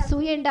അവർ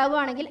അസൂയ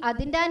ഉണ്ടാവുകയാണെങ്കിൽ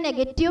അതിൻ്റെ ആ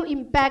നെഗറ്റീവ്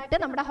ഇമ്പാക്റ്റ്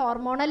നമ്മുടെ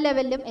ഹോർമോണൽ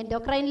ലെവലിലും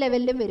എൻഡോക്രൈൻ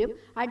ലെവലിലും വരും.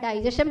 ആ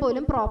ഡൈജഷൻ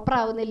പോലും പ്രോപ്പർ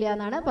ആവുന്നില്ല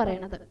എന്നാണ്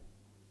പറയണത്.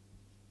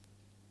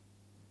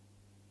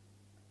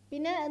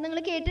 പിന്നെ നിങ്ങൾ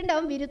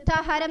കേട്ടിട്ടുണ്ടാവും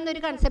വിരുദ്ധാഹാരം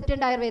എന്നൊരു കൺസെപ്റ്റ്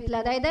ഉണ്ട് ആയുർവേദത്തിൽ.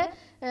 അതായത്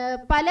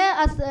പല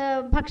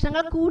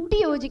ഭക്ഷണങ്ങൾ കൂട്ടി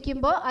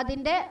യോജിക്കുമ്പോൾ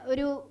അതിൻ്റെ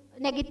ഒരു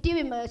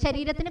നെഗറ്റീവ്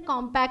ശരീരത്തിന്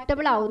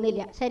കോമ്പാക്റ്റബിൾ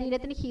ആവുന്നില്ല,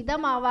 ശരീരത്തിന്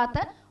ഹിതമാവാത്ത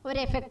ഒരു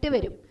എഫക്റ്റ്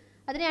വരും.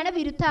 അതിനെയാണ്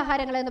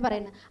വിരുദ്ധാഹാരങ്ങൾ എന്ന്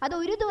പറയുന്നത്. അത്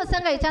ഒരു ദിവസം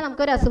കഴിച്ചാൽ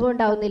നമുക്കൊരു അസുഖം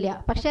ഉണ്ടാവുന്നില്ല.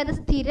 പക്ഷെ അത്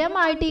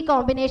സ്ഥിരമായിട്ട് ഈ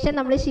കോമ്പിനേഷൻ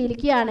നമ്മൾ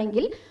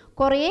ശീലിക്കുകയാണെങ്കിൽ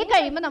കുറേ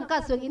കഴിയുമ്പോൾ നമുക്ക്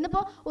അസുഖം,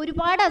 ഇന്നിപ്പോൾ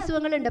ഒരുപാട്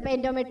അസുഖങ്ങളുണ്ട്. ഇപ്പോൾ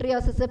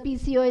എൻഡോമെട്രിയോസിസ്,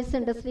 PCOS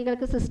ഉണ്ട്,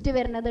 സ്ത്രീകൾക്ക് സിസ്റ്റ്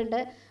വരുന്നതുണ്ട്,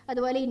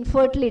 അതുപോലെ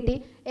ഇൻഫെർട്ടിലിറ്റി.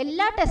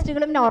 എല്ലാ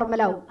ടെസ്റ്റുകളും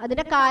നോർമലാവും.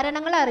 അതിൻ്റെ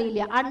കാരണങ്ങൾ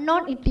അറിയില്ല,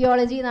 അൺനോൺ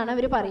ഇറ്റിയോളജി എന്നാണ്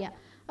അവർ പറയുക.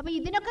 അപ്പോൾ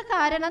ഇതിനൊക്കെ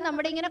കാരണം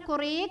നമ്മുടെ ഇങ്ങനെ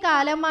കുറേ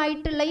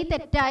കാലമായിട്ടുള്ള ഈ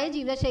തെറ്റായ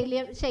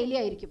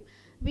ശൈലിയായിരിക്കും.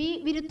 ഈ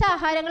വിരുദ്ധ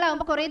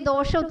ആഹാരങ്ങളാകുമ്പോൾ കുറേ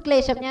ദോഷ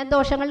ഉത്ക്ലേശം, ഞാൻ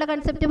ദോഷങ്ങളുടെ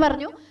കൺസെപ്റ്റ്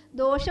പറഞ്ഞു,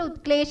 ദോഷ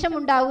ഉത്ക്ലേശം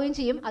ഉണ്ടാവുകയും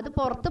ചെയ്യും. അത്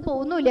പുറത്ത്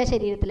പോകുന്നുമില്ല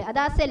ശരീരത്തിൽ, അത്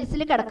ആ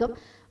സെൽസിൽ കിടക്കും.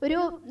 ഒരു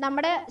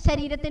നമ്മുടെ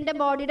ശരീരത്തിൻ്റെ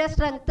ബോഡിയുടെ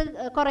സ്ട്രെങ്ത്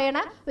കുറയണ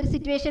ഒരു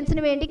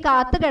സിറ്റുവേഷൻസിന് വേണ്ടി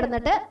കാത്തു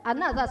കിടന്നിട്ട്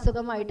അന്ന് അത്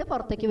അസുഖമായിട്ട്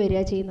പുറത്തേക്ക്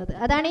വരിക ചെയ്യുന്നത്.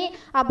 അതാണ് ഈ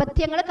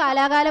അബദ്ധ്യങ്ങൾ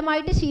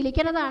കാലാകാലമായിട്ട്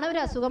ശീലിക്കുന്നതാണ്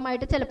ഒരു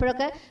അസുഖമായിട്ട്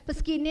ചിലപ്പോഴൊക്കെ. ഇപ്പോൾ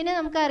സ്കിന്നിന്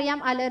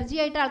നമുക്കറിയാം അലർജി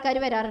ആയിട്ട് ആൾക്കാർ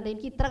വരാറുണ്ട്.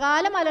 എനിക്ക് ഇത്ര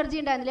കാലം അലർജി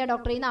ഉണ്ടായിരുന്നില്ല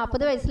ഡോക്ടർ, ഈ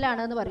 40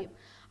 വയസ്സിലാണ് എന്ന് പറയും.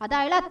 അത്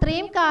അയാൾ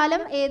അത്രയും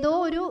കാലം ഏതോ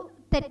ഒരു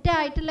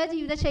തെറ്റായിട്ടുള്ള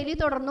ജീവിതശൈലി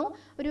തുടർന്നു,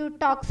 ഒരു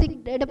ടോക്സിക്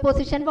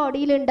ഡെപ്പോസിഷൻ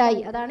ബോഡിയിലുണ്ടായി.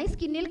 അതാണ് ഈ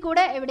സ്കിന്നിൽ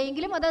കൂടെ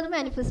എവിടെയെങ്കിലും അത്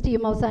മാനിഫെസ്റ്റ്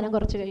ചെയ്യും അവസാനം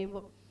കുറച്ച്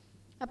കഴിയുമ്പോൾ.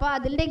 അപ്പോൾ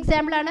അതിൻ്റെ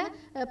എക്സാമ്പിളാണ്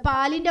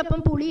പാലിൻ്റെ ഒപ്പം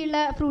പുളിയുള്ള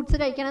ഫ്രൂട്ട്സ്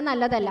കഴിക്കണം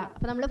നല്ലതല്ല.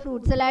 അപ്പോൾ നമ്മൾ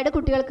ഫ്രൂട്ട് സലാഡ്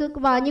കുട്ടികൾക്ക്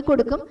വാങ്ങി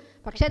കൊടുക്കും,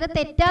 പക്ഷേ അത്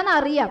തെറ്റാന്ന്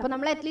അറിയാം. അപ്പോൾ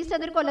നമ്മൾ അറ്റ്ലീസ്റ്റ്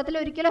അതൊരു കൊല്ലത്തിൽ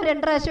ഒരിക്കലോ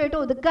 2 പ്രാവശ്യമായിട്ട്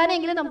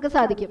ഒതുക്കാനെങ്കിലും നമുക്ക്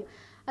സാധിക്കും.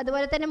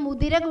 അതുപോലെ തന്നെ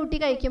മുതിര കൂട്ടി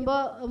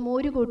കഴിക്കുമ്പോൾ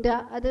മോര് കൂട്ടുക,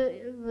 അത്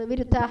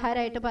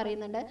വിരുദ്ധാഹാരമായിട്ട്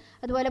പറയുന്നുണ്ട്.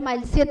 അതുപോലെ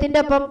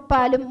മത്സ്യത്തിൻ്റെ ഒപ്പം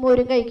പാലും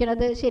മോരും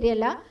കഴിക്കണത്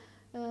ശരിയല്ല.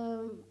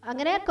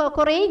 അങ്ങനെ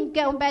കുറേ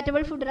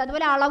ഇൻകമ്പാറ്റബിൾ ഫുഡ്.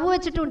 അതുപോലെ അളവ്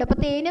വെച്ചിട്ടുണ്ട്. അപ്പോൾ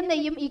തേനും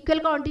നെയ്യും ഈക്വൽ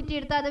ക്വാണ്ടിറ്റി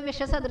എടുത്താൽ അത്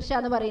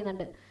വിഷസദൃശാന്ന്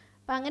പറയുന്നുണ്ട്.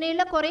 അപ്പം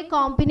അങ്ങനെയുള്ള കുറേ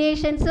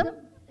കോമ്പിനേഷൻസും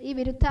ഈ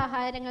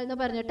വിരുദ്ധാഹാരങ്ങൾ എന്ന്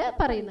പറഞ്ഞിട്ട്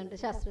പറയുന്നുണ്ട്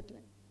ശാസ്ത്രത്തിൽ.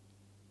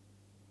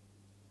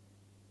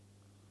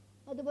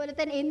 അതുപോലെ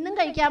തന്നെ എന്നും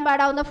കഴിക്കാൻ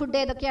പാടാവുന്ന ഫുഡ്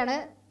ഏതൊക്കെയാണ്,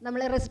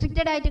 നമ്മൾ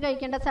റെസ്ട്രിക്റ്റഡ് ആയിട്ട്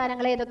കഴിക്കേണ്ട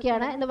സാധനങ്ങൾ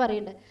ഏതൊക്കെയാണ് എന്ന്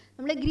പറയുന്നുണ്ട്.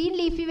 നമ്മൾ ഗ്രീൻ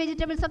ലീഫി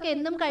വെജിറ്റബിൾസ് ഒക്കെ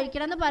എന്നും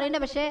കഴിക്കണം എന്ന്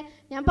പറയുന്നുണ്ട്. പക്ഷേ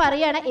ഞാൻ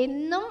പറയുകയാണ്,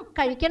 എന്നും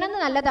കഴിക്കണം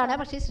എന്ന് നല്ലതാണ്.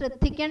 പക്ഷേ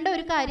ശ്രദ്ധിക്കേണ്ട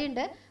ഒരു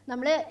കാര്യമുണ്ട്,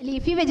 നമ്മൾ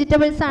ലീഫി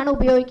വെജിറ്റബിൾസ് ആണ്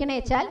ഉപയോഗിക്കണേ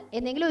വെച്ചാൽ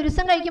എന്തെങ്കിലും ഒരു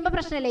ദിവസം കഴിക്കുമ്പോൾ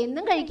പ്രശ്നമില്ല.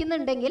 എന്നും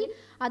കഴിക്കുന്നുണ്ടെങ്കിൽ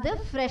അത്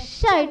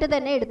ഫ്രഷ് ആയിട്ട്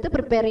തന്നെ എടുത്ത്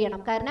പ്രിപ്പയർ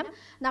ചെയ്യണം. കാരണം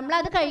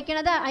നമ്മളത്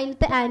കഴിക്കണത്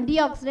അതിലത്തെ ആൻറ്റി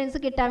ഓക്സിഡൻസ്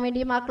കിട്ടാൻ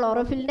വേണ്ടിയും ആ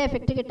ക്ലോറോഫിലിൻ്റെ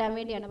എഫക്റ്റ് കിട്ടാൻ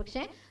വേണ്ടിയാണ്.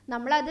 പക്ഷേ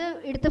നമ്മളത്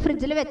എടുത്ത്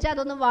ഫ്രിഡ്ജിൽ വെച്ച്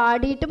അതൊന്ന്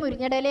വാടിയിട്ട്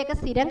മുരിങ്ങടയിലേക്ക്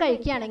സ്ഥിരം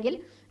കഴിക്കുകയാണെങ്കിൽ,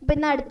 ഇപ്പം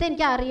ഇന്ന് അടുത്ത്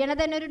എനിക്ക് അറിയണ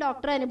തന്നെ ഒരു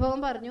ഡോക്ടർ അനുഭവം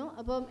പറഞ്ഞു.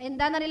 അപ്പം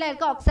എന്താണെന്നറിയില്ല,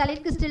 അയാൾക്ക്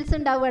ഓക്സാലൈറ്റ് ക്രിസ്റ്റൽസ്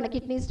ഉണ്ടാവുകയാണ്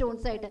കിഡ്നി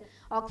സ്റ്റോൺസ് ആയിട്ട്.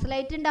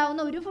 ഓക്സലൈറ്റ്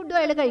ഉണ്ടാവുന്ന ഒരു ഫുഡും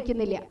അയാൾ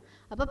കഴിക്കുന്നില്ല.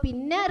 അപ്പോൾ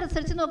പിന്നെ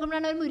റിസർച്ച്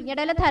നോക്കുമ്പോഴാണ് ഒരു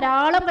മുരിങ്ങടയില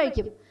ധാരാളം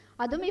കഴിക്കും.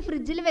 അതും ഈ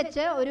ഫ്രിഡ്ജിൽ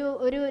വെച്ച്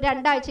ഒരു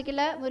 2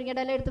 ആഴ്ചക്കുള്ള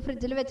മുരിങ്ങടയില എടുത്ത്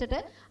ഫ്രിഡ്ജിൽ വെച്ചിട്ട്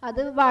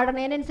അത്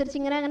വാടണേനനുസരിച്ച്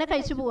ഇങ്ങനെ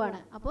കഴിച്ചു പോവാണ്.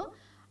 അപ്പോൾ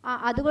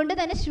അതുകൊണ്ട്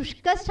തന്നെ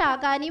ശുഷ്ക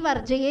ശാകാനി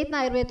വർജയെ എന്ന്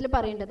ആയുർവേദത്തിൽ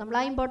പറയുന്നുണ്ട്. നമ്മൾ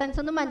ആ ഇമ്പോർട്ടൻസ്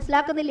ഒന്നും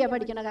മനസ്സിലാക്കുന്നില്ല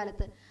പഠിക്കുന്ന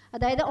കാലത്ത്.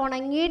 അതായത്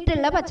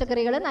ഉണങ്ങിയിട്ടുള്ള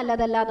പച്ചക്കറികൾ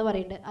നല്ലതല്ല എന്ന്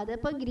പറയുന്നുണ്ട്.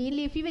 അതിപ്പോൾ ഗ്രീൻ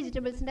ലീഫി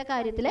വെജിറ്റബിൾസിൻ്റെ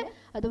കാര്യത്തിൽ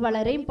അത്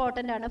വളരെ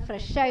ഇമ്പോർട്ടൻ്റ് ആണ്.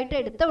 ഫ്രഷ് ആയിട്ട്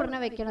എടുത്ത ഉടനെ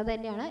വെക്കണത്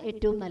തന്നെയാണ്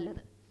ഏറ്റവും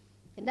നല്ലത്.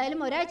 എന്തായാലും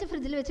ഒരാഴ്ച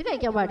ഫ്രിഡ്ജിൽ വെച്ച്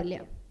കഴിക്കാൻ പാടില്ല.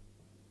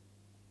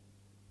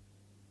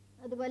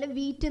 അതുപോലെ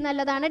വീറ്റ്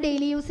നല്ലതാണ്,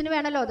 ഡെയിലി യൂസിന്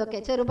വേണമല്ലോ അതൊക്കെ.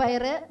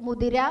 ചെറുപയർ,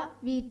 മുതിര,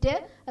 വീറ്റ്,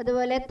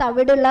 അതുപോലെ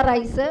തവിടുള്ള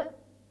റൈസ്,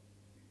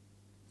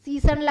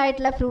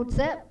 സീസണലായിട്ടുള്ള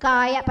ഫ്രൂട്ട്സ്,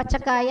 കായ,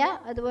 പച്ചക്കായ,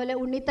 അതുപോലെ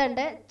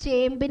ഉണ്ണിത്തണ്ട്,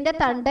 ചേമ്പിൻ്റെ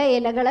തണ്ട്,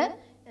 ഇലകൾ,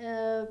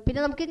 പിന്നെ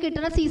നമുക്ക്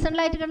കിട്ടുന്ന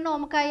സീസണലായിട്ട് കിട്ടുന്ന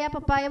ഓമക്കായ,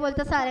 പപ്പായ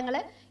പോലത്തെ സാധനങ്ങൾ.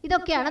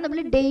 ഇതൊക്കെയാണ്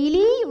നമ്മൾ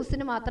ഡെയിലി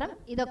യൂസിന് മാത്രം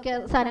ഇതൊക്കെ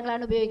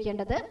സാധനങ്ങളാണ്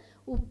ഉപയോഗിക്കേണ്ടത്.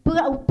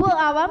 ഉപ്പ്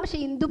ആവാം,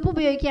 പക്ഷേ ഇന്ദുപ്പ്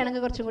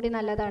ഉപയോഗിക്കുകയാണെങ്കിൽ കുറച്ചും കൂടി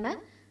നല്ലതാണ്.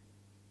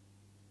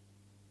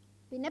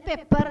 പിന്നെ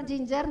പെപ്പർ,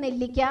 ജിഞ്ചർ,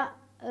 നെല്ലിക്ക,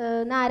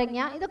 നാരങ്ങ,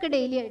 ഇതൊക്കെ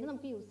ഡെയിലി ആയിട്ട്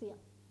നമുക്ക് യൂസ് ചെയ്യാം.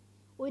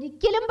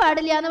 ഒരിക്കലും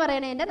പാടില്ല എന്ന്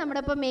പറയണതിൻ്റെ നമ്മുടെ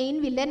ഇപ്പോൾ മെയിൻ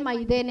വില്ലൻ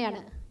മൈദ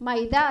തന്നെയാണ്.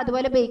 മൈദ,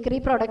 അതുപോലെ ബേക്കറി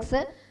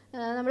പ്രോഡക്ട്സ്.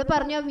 നമ്മൾ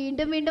പറഞ്ഞു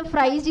വീണ്ടും വീണ്ടും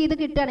ഫ്രൈ ചെയ്ത്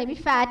കിട്ടുകയാണ്. ഈ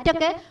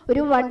ഫാറ്റൊക്കെ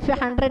ഒരു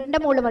 100ൻ്റെ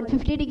മുകളിൽ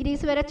 150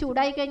 ഡിഗ്രീസ് വരെ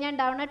ചൂടായി കഴിഞ്ഞാൽ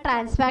ഉണ്ടാവുന്ന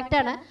ട്രാൻസ്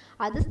ഫാക്റ്റാണ്.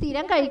 അത്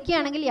സ്ഥിരം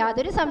കഴിക്കുകയാണെങ്കിൽ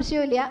യാതൊരു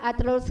സംശയവും ഇല്ല,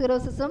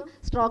 അത്രോസിറോസിസും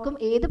സ്ട്രോക്കും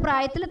ഏത്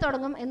പ്രായത്തിൽ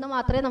തുടങ്ങും എന്ന്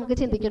മാത്രമേ നമുക്ക്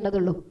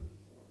ചിന്തിക്കേണ്ടതുള്ളൂ.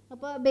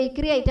 അപ്പോൾ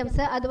ബേക്കറി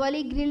ഐറ്റംസ്, അതുപോലെ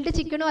ഈ ഗ്രിൽഡ്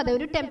ചിക്കനും അതെ,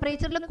 ഒരു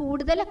ടെമ്പറേച്ചറിൽ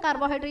കൂടുതൽ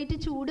കാർബോഹൈഡ്രേറ്റ്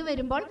ചൂട്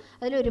വരുമ്പോൾ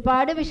അതിൽ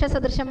ഒരുപാട്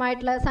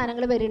വിഷസദൃശമായിട്ടുള്ള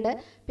സാധനങ്ങൾ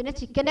വരുന്നുണ്ട്. പിന്നെ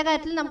ചിക്കൻ്റെ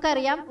കാര്യത്തിൽ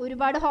നമുക്കറിയാം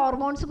ഒരുപാട്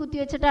ഹോർമോൺസ്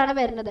കുത്തിവെച്ചിട്ടാണ്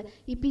വരുന്നത്.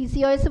 ഈ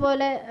PCOS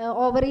പോലെ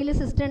ഓവറിയിൽ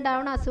സിസ്റ്റ്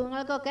ഉണ്ടാവുന്ന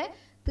അസുഖങ്ങൾക്കൊക്കെ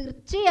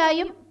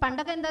തീർച്ചയായും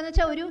പണ്ടൊക്കെ എന്താണെന്ന്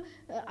വെച്ചാൽ ഒരു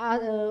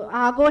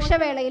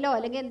ആഘോഷവേളയിലോ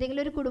അല്ലെങ്കിൽ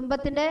എന്തെങ്കിലും ഒരു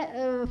കുടുംബത്തിൻ്റെ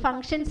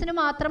ഫങ്ഷൻസിന്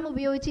മാത്രം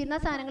ഉപയോഗിച്ചിരുന്ന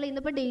സാധനങ്ങൾ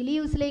ഇന്നിപ്പോൾ ഡെയിലി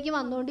യൂസിലേക്ക്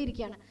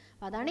വന്നുകൊണ്ടിരിക്കുകയാണ്.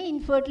 അതാണ്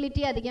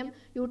ഇൻഫെർട്ടിലിറ്റി അധികം,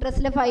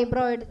 യൂട്രസിൽ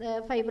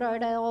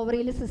ഫൈബ്രോയിഡ്,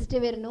 ഓവറിയിൽ സിസ്റ്റ്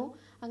വരുന്നു,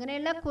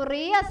 അങ്ങനെയുള്ള കുറേ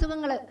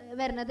അസുഖങ്ങൾ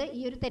വരുന്നത്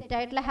ഈ ഒരു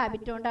തെറ്റായിട്ടുള്ള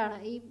ഹാബിറ്റ് കൊണ്ടാണ്.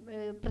 ഈ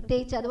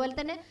പ്രത്യേകിച്ച് അതുപോലെ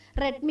തന്നെ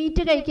റെഡ്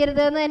മീറ്റ്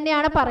കഴിക്കരുത് എന്ന്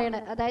തന്നെയാണ്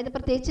പറയണത്. അതായത്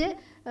പ്രത്യേകിച്ച്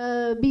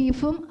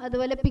ബീഫും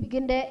അതുപോലെ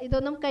പിഗിൻ്റെ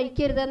ഇതൊന്നും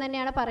കഴിക്കരുതെന്ന്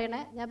തന്നെയാണ്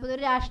പറയണത്. ഞാനിപ്പോൾ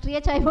ഒരു രാഷ്ട്രീയ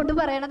ചായ കൊണ്ട്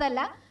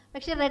പറയണതല്ല,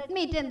 പക്ഷേ റെഡ്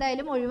മീറ്റ്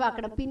എന്തായാലും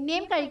ഒഴിവാക്കണം.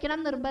 പിന്നെയും കഴിക്കണം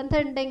നിർബന്ധം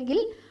ഉണ്ടെങ്കിൽ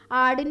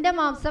ആടിൻ്റെ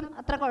മാംസം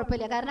അത്ര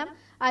കുഴപ്പമില്ല. കാരണം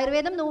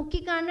ആയുർവേദം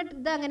നോക്കിക്കാണുന്ന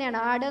ഇത് അങ്ങനെയാണ്.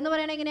 ആട് എന്ന്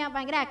പറയുന്നത് എങ്ങനെയാണ്,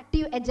 ഭയങ്കര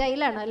ആക്റ്റീവ്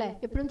എജൈലാണ് അല്ലേ,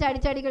 എപ്പോഴും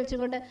ചാടി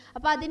കളിച്ചുകൊണ്ട്.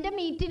 അപ്പോൾ അതിൻ്റെ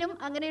മീറ്റിനും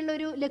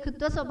അങ്ങനെയുള്ളൊരു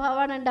ലഘുത്വ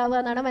സ്വഭാവമാണ് ഉണ്ടാവുക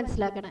എന്നാണ്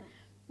മനസ്സിലാക്കണത്.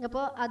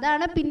 അപ്പോൾ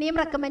അതാണ് പിന്നെയും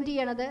റെക്കമെൻഡ്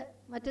ചെയ്യണത്.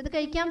 മറ്റത്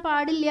കഴിക്കാൻ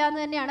പാടില്ല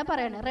എന്ന് തന്നെയാണ്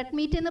പറയണത്. റെഡ്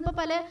മീറ്റ് എന്നിപ്പോൾ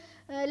പല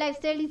ലൈഫ്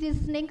സ്റ്റൈൽ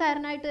ഡിസീസിൻ്റെയും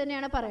കാരണമായിട്ട്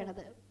തന്നെയാണ്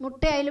പറയണത്.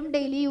 മുട്ടയായാലും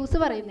ഡെയിലി യൂസ്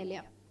പറയുന്നില്ല.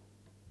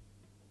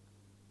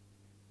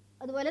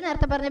 അതുപോലെ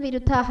നേരത്തെ പറഞ്ഞ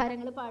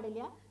വിരുദ്ധാഹാരങ്ങൾ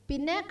പാടില്ല.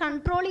 പിന്നെ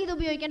കൺട്രോൾ ചെയ്ത്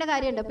ഉപയോഗിക്കേണ്ട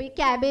കാര്യമുണ്ട്. അപ്പോൾ ഈ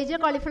ക്യാബേജ്,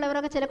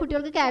 കോളിഫ്ലവറൊക്കെ ചില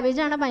കുട്ടികൾക്ക്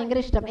ക്യാബേജാണ് ഭയങ്കര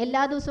ഇഷ്ടം,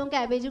 എല്ലാ ദിവസവും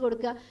ക്യാബേജ്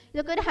കൊടുക്കുക.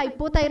 ഇതൊക്കെ ഒരു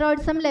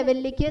ഹൈപ്പോതൈറോയിഡിസം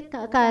ലെവലിലേക്ക്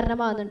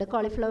കാരണമാകുന്നുണ്ട്.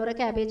 കോളിഫ്ലവർ,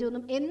 ക്യാബേജ്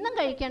ഒന്നും എന്നും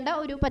കഴിക്കേണ്ട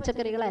ഒരു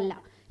പച്ചക്കറികളല്ല,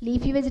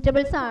 ലീഫി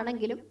വെജിറ്റബിൾസ്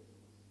ആണെങ്കിലും.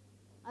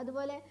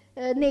 അതുപോലെ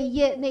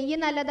നെയ്യ്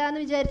നല്ലതാന്ന്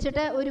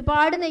വിചാരിച്ചിട്ട്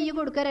ഒരുപാട് നെയ്യ്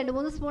കൊടുക്കുക,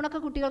 2-3 സ്പൂണൊക്കെ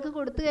കുട്ടികൾക്ക്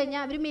കൊടുത്തു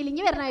കഴിഞ്ഞാൽ അവർ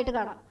മെലിഞ്ഞ് വരണമായിട്ട്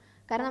കാണാം.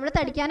 കാരണം നമ്മൾ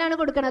തടിക്കാനാണ്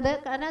കൊടുക്കുന്നത്,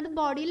 കാരണം അത്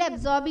ബോഡിയിൽ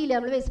അബ്സോർബ് ചെയ്യില്ല,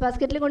 നമ്മൾ വേസ്റ്റ്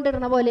ബാസ്ക്കറ്റിൽ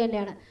കൊണ്ടിടുന്ന പോലെ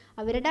തന്നെയാണ്.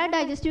 അവരുടെ ആ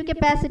ഡൈജസ്റ്റീവ്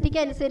കപ്പാസിറ്റിക്ക്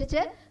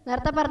അനുസരിച്ച്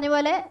നേരത്തെ പറഞ്ഞ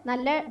പോലെ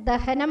നല്ല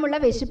ദഹനമുള്ള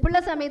വിശപ്പുള്ള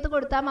സമയത്ത്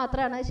കൊടുത്താൽ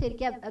മാത്രമാണ് അത്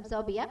ശരിക്കും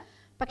അബ്സോർബ് ചെയ്യുക.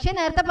 പക്ഷേ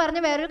നേരത്തെ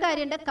പറഞ്ഞ വേറൊരു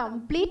കാര്യമുണ്ട്,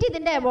 കംപ്ലീറ്റ്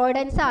ഇതിൻ്റെ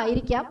അവോയ്ഡൻസ്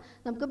ആയിരിക്കാം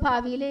നമുക്ക്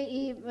ഭാവിയിൽ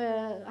ഈ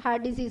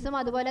ഹാർട്ട് ഡിസീസും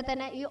അതുപോലെ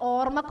തന്നെ ഈ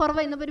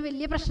ഓർമ്മക്കുറവ് എന്നൊരു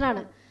വലിയ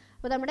പ്രശ്നമാണ്.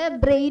 അപ്പോൾ നമ്മുടെ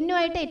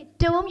ബ്രെയിനുമായിട്ട്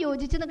ഏറ്റവും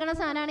യോജിച്ച് നിൽക്കുന്ന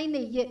സാധനമാണ് ഈ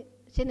നെയ്യ്.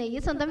 പക്ഷേ നെയ്യ്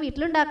സ്വന്തം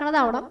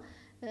വീട്ടിലുണ്ടാക്കണതാവണം.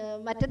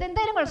 മറ്റത്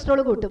എന്തായാലും കൊളസ്ട്രോൾ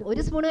കൂട്ടും,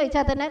 1 സ്പൂൺ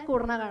കഴിച്ചാൽ തന്നെ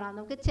കൂടണ കാണാം.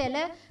 നമുക്ക് ചില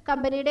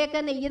കമ്പനിയുടെയൊക്കെ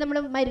നെയ്യ് നമ്മൾ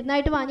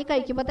മരുന്നായിട്ട് വാങ്ങി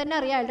കഴിക്കുമ്പോൾ തന്നെ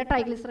അറിയാം അതിൻ്റെ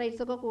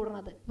ട്രൈഗ്ലിസറൈഡ്സ് ഒക്കെ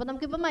കൂടുന്നത്. അപ്പോൾ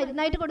നമുക്കിപ്പോൾ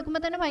മരുന്നായിട്ട്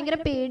കൊടുക്കുമ്പോൾ തന്നെ ഭയങ്കര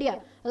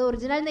പേടിയാണ്, അത്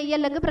ഒറിജിനൽ നെയ്യ്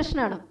അല്ലെങ്കിൽ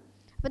പ്രശ്നമാണ്.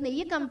 അപ്പോൾ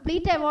നെയ്യ്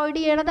കംപ്ലീറ്റ് അവോയ്ഡ്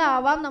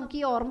ചെയ്യണതാവാം നമുക്ക്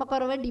ഈ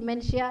ഓർമ്മക്കുറവ്,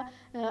 ഡിമെൻഷ്യ,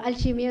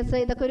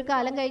 അൽഷീമിയസ് ഇതൊക്കെ ഒരു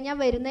കാലം കഴിഞ്ഞാൽ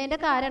വരുന്നതിൻ്റെ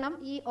കാരണം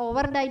ഈ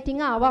ഓവർ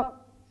ഡയറ്റിങ് ആവാം.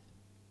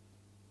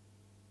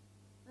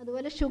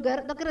 അതുപോലെ ഷുഗർ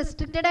ഇതൊക്കെ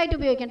റെസ്ട്രിക്റ്റഡ് ആയിട്ട്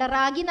ഉപയോഗിക്കേണ്ട.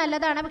 റാഗി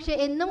നല്ലതാണ്, പക്ഷേ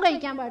എന്നും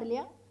കഴിക്കാൻ പാടില്ല.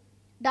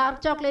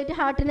 ഡാർക്ക് ചോക്ലേറ്റ്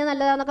ഹാർട്ടിന്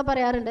നല്ലതാണെന്നൊക്കെ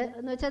പറയാറുണ്ട്,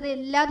 എന്ന് വെച്ചാൽ അത്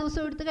എല്ലാ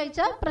ദിവസവും എടുത്ത്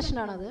കഴിച്ചാൽ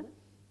പ്രശ്നമാണത്.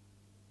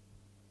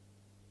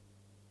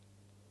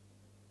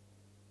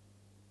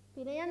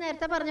 പിന്നെ ഞാൻ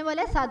നേരത്തെ പറഞ്ഞ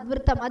പോലെ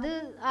സദ്വൃത്തം, അത്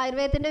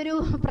ആയുർവേദത്തിൻ്റെ ഒരു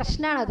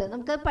പ്രശ്നമാണത്.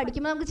 നമുക്ക്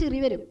പഠിക്കുമ്പോൾ നമുക്ക്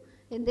ചിരി വരും,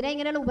 എന്തിനാ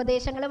ഇങ്ങനെയുള്ള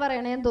ഉപദേശങ്ങൾ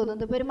പറയണേന്ന്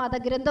തോന്നുന്നത്. ഇപ്പോൾ ഒരു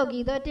മതഗ്രന്ഥമോ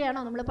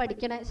ഗീതമൊക്കെയാണോ നമ്മൾ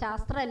പഠിക്കണേ,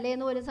 ശാസ്ത്രമല്ലേ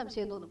എന്ന് പോലും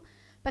സംശയം തോന്നും.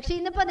 പക്ഷേ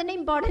ഇന്നിപ്പോൾ അതിൻ്റെ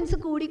ഇമ്പോർട്ടൻസ്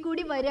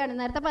കൂടി വരികയാണ്.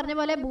 നേരത്തെ പറഞ്ഞ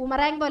പോലെ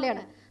ബൂമറാങ്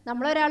പോലെയാണ്.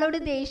 നമ്മളൊരാളോട്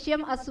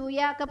ദേഷ്യം,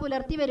 അസൂയ ഒക്കെ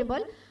പുലർത്തി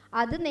വരുമ്പോൾ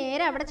അത്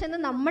നേരെ അവിടെ ചെന്ന്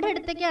നമ്മുടെ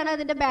അടുത്തേക്കാണ്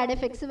അതിൻ്റെ ബാഡ്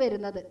എഫക്ട്സ്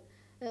വരുന്നത്.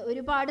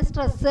 ഒരുപാട്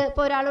സ്ട്രെസ്സ്,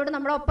 ഇപ്പോൾ ഒരാളോട്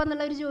നമ്മുടെ ഒപ്പം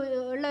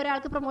ഉള്ള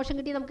ഒരാൾക്ക് പ്രൊമോഷൻ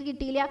കിട്ടി, നമുക്ക്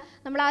കിട്ടിയില്ല,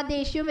 നമ്മൾ ആ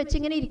ദേഷ്യവും വെച്ച്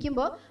ഇങ്ങനെ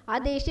ഇരിക്കുമ്പോൾ ആ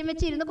ദേഷ്യം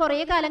വെച്ച് ഇരുന്ന്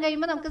കുറേ കാലം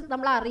കഴിയുമ്പോൾ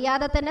നമ്മൾ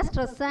അറിയാതെ തന്നെ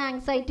സ്ട്രെസ്സ്,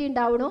 ആങ്സൈറ്റി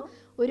ഉണ്ടാവണു.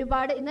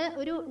 ഒരുപാട് ഇന്ന്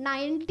ഒരു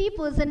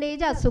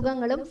 90%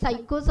 അസുഖങ്ങളും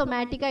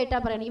സൈക്കോസൊമാറ്റിക്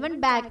ആയിട്ടാണ് പറയുന്നത്. ഈവൻ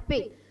ബാക്ക്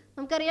പെയിൻ,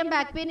 നമുക്കറിയാം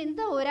ബാക്ക് പെയിൻ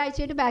എന്താ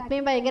ഒരാഴ്ചയായിട്ട് ബാക്ക്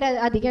പെയിൻ ഭയങ്കര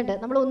അധികമുണ്ട്.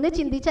 നമ്മൾ ഒന്ന്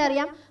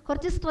ചിന്തിച്ചറിയാം,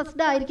 കുറച്ച്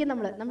സ്ട്രെസ്ഡ് ആയിരിക്കും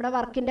നമ്മുടെ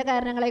വർക്കിൻ്റെ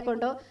കാരണങ്ങളെ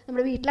കൊണ്ടോ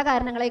നമ്മുടെ വീട്ടിലെ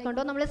കാരണങ്ങളെ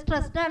കൊണ്ടോ നമ്മൾ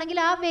സ്ട്രെസ്ഡ് ആണെങ്കിൽ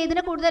ആ വേദന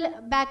കൂടുതൽ.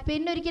 ബാക്ക്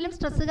പെയിനിന് ഒരിക്കലും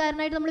സ്ട്രെസ്സ്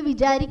കാരണമായിട്ട് നമ്മൾ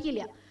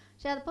വിചാരിക്കില്ല.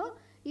 പക്ഷെ അതിപ്പോൾ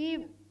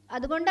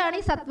അതുകൊണ്ടാണ്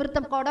ഈ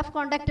സത്വൃത്തം, കോഡ് ഓഫ്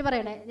കോണ്ടാക്ട്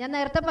പറയണേ. ഞാൻ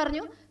നേരത്തെ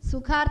പറഞ്ഞു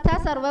സുഖാർത്ഥ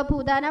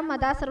സർവഭൂതാനം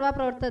മതാ സർവ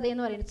പ്രവർത്തത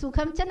എന്ന് പറയുന്നത്.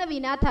 സുഖം ചെന്ന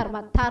വിനാ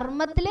ധർമ്മം,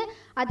 ധർമ്മത്തിൽ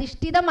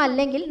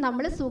അധിഷ്ഠിതമല്ലെങ്കിൽ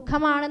നമ്മൾ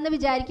സുഖമാണെന്ന്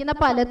വിചാരിക്കുന്ന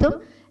പലതും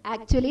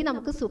ആക്ച്വലി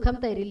നമുക്ക് സുഖം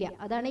തരില്ല.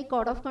 അതാണ് ഈ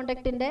കോഡ് ഓഫ്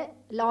കോണ്ടാക്റ്റിൻ്റെ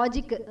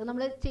ലോജിക്ക്.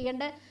 നമ്മൾ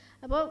ചെയ്യേണ്ട,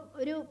 അപ്പോൾ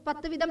ഒരു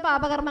 10 വിധം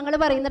പാപകർമ്മങ്ങൾ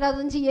പറയുന്നുണ്ട്,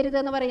 അതൊന്നും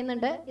ചെയ്യരുതെന്ന്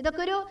പറയുന്നുണ്ട്.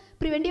 ഇതൊക്കെ ഒരു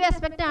പ്രിവെൻറ്റീവ്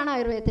ആസ്പെക്റ്റ് ആണ്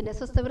ആയുർവേദത്തിൻ്റെ,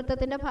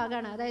 സ്വസ്ഥവൃത്തത്തിൻ്റെ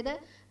ഭാഗമാണ്. അതായത്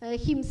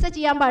ഹിംസ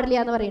ചെയ്യാൻ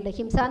പാടില്ല എന്ന് പറയുന്നുണ്ട്.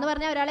 ഹിംസ എന്ന്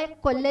പറഞ്ഞാൽ ഒരാളെ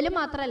കൊല്ലലും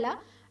മാത്രമല്ല,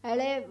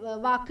 അയാളെ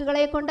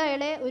വാക്കുകളെ കൊണ്ട്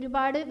അയാളെ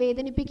ഒരുപാട്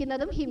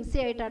വേദനിപ്പിക്കുന്നതും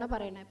ഹിംസയായിട്ടാണ്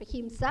പറയുന്നത്. അപ്പം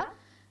ഹിംസ,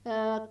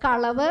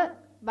 കളവ്,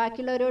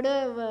 ബാക്കിയുള്ളവരോട്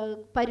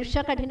പരുഷ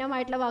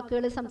കഠിനമായിട്ടുള്ള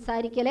വാക്കുകൾ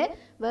സംസാരിക്കൽ,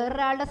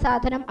 വേറൊരാളുടെ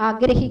സാധനം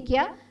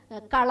ആഗ്രഹിക്കുക,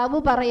 കളവ്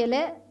പറയൽ,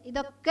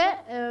 ഇതൊക്കെ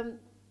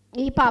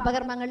ഈ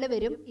പാപകർമ്മങ്ങളിൽ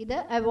വരും. ഇത്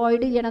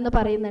അവോയ്ഡ് ചെയ്യണമെന്ന്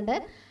പറയുന്നുണ്ട്.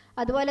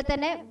 അതുപോലെ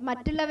തന്നെ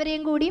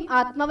മറ്റുള്ളവരെയും കൂടിയും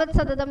ആത്മവത്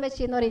സതതം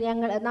വെച്ച് എന്ന്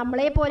പറയും.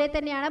 നമ്മളെ പോലെ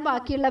തന്നെയാണ്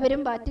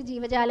ബാക്കിയുള്ളവരും മറ്റ്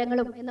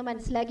ജീവജാലങ്ങളും എന്ന്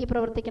മനസ്സിലാക്കി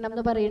പ്രവർത്തിക്കണം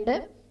എന്ന് പറയുന്നുണ്ട്.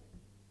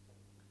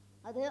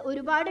 അത്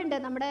ഒരുപാടുണ്ട്.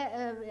 നമ്മുടെ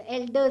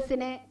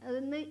എൽഡേഴ്സിനെ,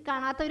 അതൊന്ന്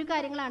കാണാത്ത ഒരു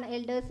കാര്യങ്ങളാണ്.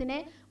 എൽഡേഴ്സിനെ,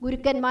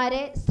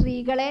 ഗുരുക്കന്മാരെ,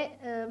 സ്ത്രീകളെ,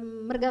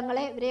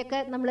 മൃഗങ്ങളെ, ഇവരെയൊക്കെ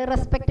നമ്മൾ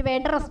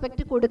വേണ്ട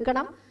റെസ്പെക്റ്റ്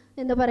കൊടുക്കണം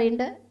എന്ന്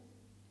പറയുന്നുണ്ട്.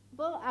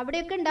 അപ്പോൾ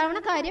അവിടെയൊക്കെ ഉണ്ടാവുന്ന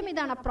കാര്യം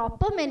ഇതാണ്,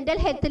 പ്രോപ്പർ മെൻ്റൽ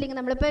ഹെൽത്ത് ഇല്ലെങ്കിൽ,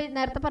 നമ്മളിപ്പോൾ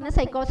നേരത്തെ പറഞ്ഞ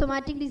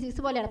സൈക്കോസൊമാറ്റിക് ഡിസീസ്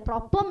പോലെയാണ്.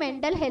 പ്രോപ്പർ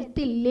മെൻ്റൽ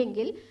ഹെൽത്ത്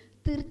ഇല്ലെങ്കിൽ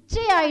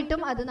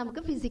തീർച്ചയായിട്ടും അത്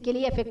നമുക്ക്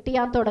ഫിസിക്കലി എഫക്റ്റ്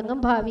ചെയ്യാൻ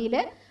തുടങ്ങും ഭാവിയിൽ.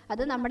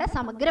 അത് നമ്മുടെ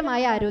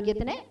സമഗ്രമായ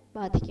ആരോഗ്യത്തിനെ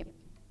ബാധിക്കും.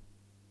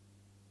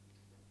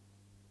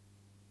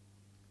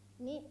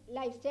 ഇനി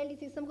ലൈഫ് സ്റ്റൈൽ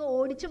ഡിസീസ് നമുക്ക്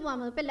ഓടിച്ചു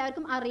പോകാൻ, ഇപ്പോൾ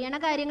എല്ലാവർക്കും അറിയണ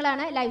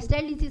കാര്യങ്ങളാണ്. ലൈഫ്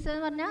സ്റ്റൈൽ ഡിസീസ്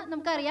എന്ന് പറഞ്ഞാൽ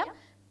നമുക്കറിയാം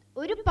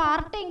ഒരു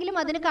പാർട്ടെങ്കിലും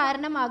അതിന്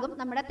കാരണമാകും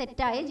നമ്മുടെ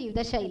തെറ്റായ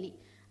ജീവിതശൈലി.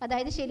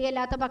 അതായത്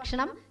ശരിയല്ലാത്ത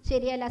ഭക്ഷണം,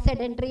 ശരിയല്ല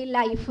സെഡൻറ്ററി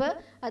ലൈഫ്,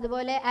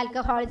 അതുപോലെ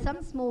ആൽക്കഹോളിസം,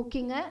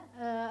 സ്മോക്കിങ്,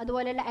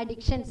 അതുപോലെയുള്ള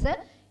അഡിക്ഷൻസ്,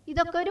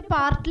 ഇതൊക്കെ ഒരു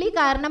പാർട്ട്ലി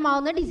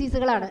കാരണമാവുന്ന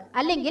ഡിസീസുകളാണ്.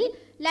 അല്ലെങ്കിൽ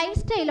ലൈഫ്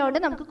സ്റ്റൈലോട്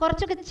നമുക്ക്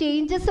കുറച്ചൊക്കെ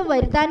ചേഞ്ചസ്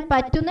വരുത്താൻ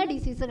പറ്റുന്ന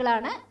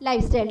ഡിസീസുകളാണ്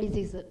ലൈഫ് സ്റ്റൈൽ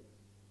ഡിസീസ്.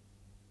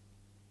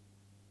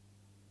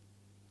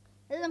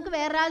 അത് നമുക്ക്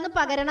വേറൊരാളിൽ നിന്ന്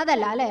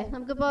പകരണതല്ല അല്ലേ.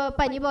 നമുക്കിപ്പോൾ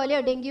പനി പോലെയോ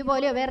ഡെങ്കി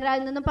പോലെയോ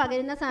വേറൊരാളിൽ നിന്നും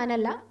പകരുന്ന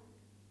സാധനമല്ല.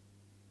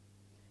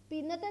 ഇപ്പം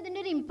ഇന്നത്തെ അതിൻ്റെ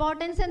ഒരു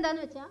ഇമ്പോർട്ടൻസ്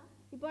എന്താണെന്ന് വെച്ചാൽ,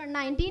 ഇപ്പോൾ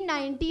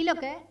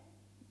 1990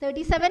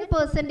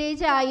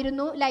 37%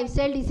 ആയിരുന്നു ലൈഫ്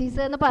സ്റ്റൈൽ ഡിസീസ്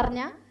എന്ന്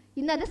പറഞ്ഞാൽ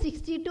ഇന്നത്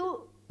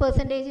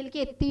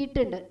 62%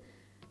 എത്തിയിട്ടുണ്ട്.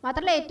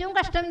 മാത്രമല്ല ഏറ്റവും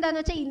കഷ്ടം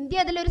എന്താണെന്ന് വെച്ചാൽ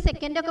ഇന്ത്യ അതിലൊരു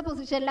സെക്കൻഡൊക്കെ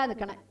പൊസിഷനിലാണ്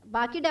നിൽക്കണേ.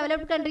 ബാക്കി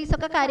ഡെവലപ്ഡ്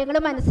കൺട്രീസൊക്കെ കാര്യങ്ങൾ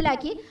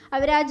മനസ്സിലാക്കി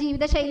അവർ ആ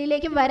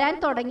ജീവിതശൈലിയിലേക്ക് വരാൻ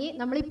തുടങ്ങി.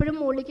 നമ്മളിപ്പോഴും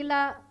മുകളിലേക്കുള്ള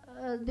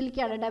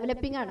ഇതിലേക്കാണ്,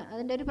 ഡെവലപ്പിംഗ് ആണ്,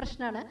 അതിൻ്റെ ഒരു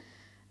പ്രശ്നമാണ്.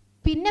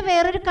 പിന്നെ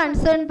വേറൊരു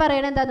കൺസേൺ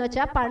പറയണത് എന്താണെന്ന്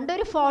വെച്ചാൽ,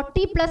 പണ്ടൊരു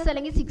 40+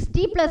 അല്ലെങ്കിൽ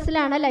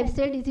 60+ലാണ് ലൈഫ്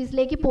സ്റ്റൈൽ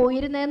ഡിസീസിലേക്ക്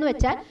പോയിരുന്നതെന്ന്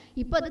വെച്ചാൽ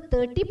ഇപ്പോൾ അത്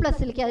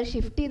 30+ലേക്ക് അത്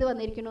ഷിഫ്റ്റ് ചെയ്ത്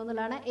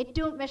വന്നിരിക്കണമെന്നുള്ളതാണ്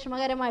ഏറ്റവും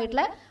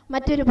വിഷമകരമായിട്ടുള്ള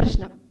മറ്റൊരു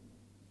പ്രശ്നം.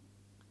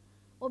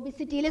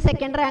 ഒബിസിറ്റിയിൽ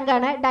സെക്കൻഡ്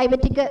റാങ്കാണ്,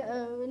 ഡയബറ്റിക്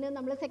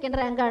നമ്മൾ സെക്കൻഡ്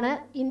റാങ്കാണ്.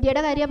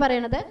 ഇന്ത്യയുടെ കാര്യമാണ്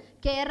പറയണത്.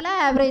 കേരള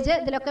ആവറേജ്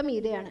ഇതിലൊക്കെ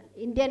മീതെയാണ്.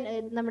 ഇന്ത്യൻ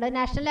നമ്മുടെ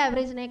നാഷണൽ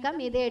ആവറേജിനേക്കാൾ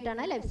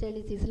മീതെയായിട്ടാണ് ലൈഫ് സ്റ്റൈൽ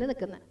ഡിസീസിൽ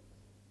നിൽക്കുന്നത്.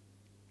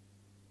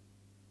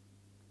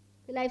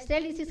 ലൈഫ്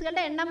സ്റ്റൈൽ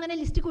ഡിസീസുകളുടെ എണ്ണം അങ്ങനെ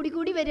ലിസ്റ്റ്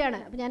കൂടി വരികയാണ്.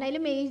 അപ്പോൾ ഞാൻ അതിൽ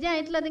മേജർ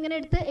ആയിട്ടുള്ളത് ഇങ്ങനെ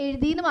എടുത്ത്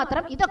എഴുതിയെന്ന്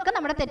മാത്രം. ഇതൊക്കെ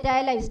നമ്മുടെ തെറ്റായ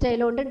ലൈഫ്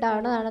സ്റ്റൈൽ കൊണ്ട്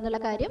ഉണ്ടാവുന്നതാണെന്നുള്ള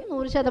കാര്യം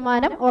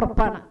 100%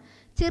 ഉറപ്പാണ്.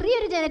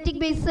 ചെറിയൊരു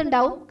ജനറ്റിക് ബേസ്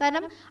ഉണ്ടാവും,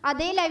 കാരണം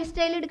അതേ ലൈഫ്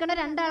സ്റ്റൈൽ എടുക്കുന്ന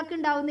രണ്ടാൾക്ക്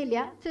ഉണ്ടാവുന്നില്ല.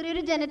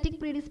 ചെറിയൊരു ജനറ്റിക്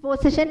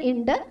പ്രീഡിസ്പോസിഷൻ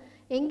ഉണ്ട്,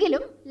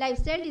 എങ്കിലും ലൈഫ്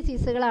സ്റ്റൈൽ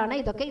ഡിസീസുകളാണ്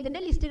ഇതൊക്കെ.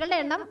 ഇതിൻ്റെ ലിസ്റ്റുകളുടെ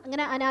എണ്ണം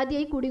അങ്ങനെ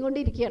അനാദിയായി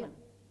കൂടിക്കൊണ്ടിരിക്കുകയാണ്.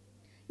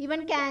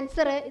 ഈവൻ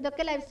ക്യാൻസർ,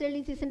 ഇതൊക്കെ ലൈഫ് സ്റ്റൈൽ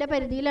ഡിസീസിൻ്റെ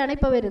പരിധിയിലാണ്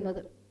ഇപ്പോൾ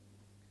വരുന്നത്.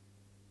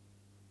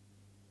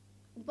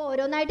 ഇപ്പോൾ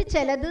ഓരോന്നായിട്ട്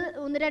ചിലത്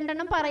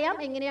 1-2 പറയാം,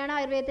 എങ്ങനെയാണ്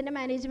ആയുർവേദത്തിൻ്റെ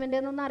മാനേജ്മെൻറ്റ്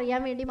എന്നൊന്ന്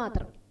അറിയാൻ വേണ്ടി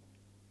മാത്രം.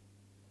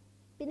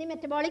 പിന്നെ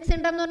മെറ്റബോളിക്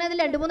സിൻഡ്രോം എന്ന് പറഞ്ഞാൽ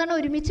അതിൽ 2-3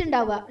 ഒരുമിച്ച്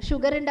ഉണ്ടാവുക.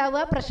 ഷുഗർ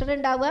ഉണ്ടാവുക, പ്രഷർ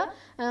ഉണ്ടാവുക,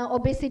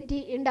 ഒബേസിറ്റി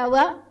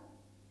ഉണ്ടാവുക.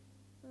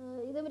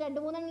 ഇത്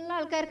 2-3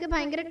 ആൾക്കാർക്ക്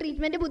ഭയങ്കര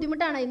ട്രീറ്റ്മെൻറ്റ്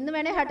ബുദ്ധിമുട്ടാണ്. ഇന്ന്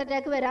വേണേൽ ഹാർട്ട്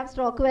അറ്റാക്ക് വരാം,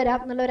 സ്ട്രോക്ക് വരാം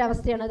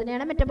എന്നുള്ളൊരവസ്ഥയാണ്.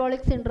 അതിനെയാണ്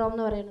മെറ്റബോളിക് സിൻഡ്രോം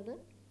എന്ന് പറയുന്നത്.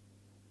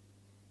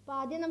 അപ്പോൾ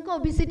ആദ്യം നമുക്ക്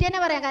ഒബിസിറ്റി തന്നെ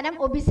പറയാം, കാരണം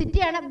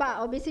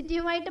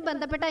ഒബിസിറ്റിയുമായിട്ട്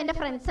ബന്ധപ്പെട്ട അതിൻ്റെ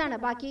ഫ്രണ്ട്സാണ്.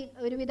 ബാക്കി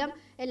ഒരുവിധം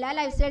എല്ലാ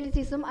ലൈഫ് സ്റ്റൈൽ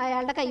ഡിസീസും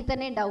അയാളുടെ കയ്യിൽ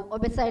തന്നെ ഉണ്ടാവും,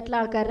 ഒബിസായിട്ടുള്ള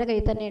ആൾക്കാരുടെ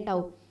കയ്യിൽ തന്നെ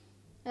ഉണ്ടാവും.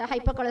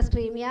 ഹൈപ്പർ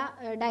കൊളസ്ട്രീമിയ,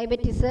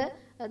 ഡയബറ്റീസ്,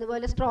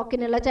 അതുപോലെ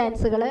സ്ട്രോക്കിനുള്ള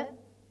ചാൻസുകൾ,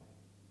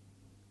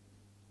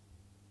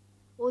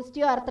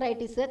 ഓസ്റ്റിയോ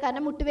ആർത്രൈറ്റിസ്.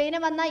 കാരണം മുട്ടുവേദന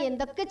വന്നാൽ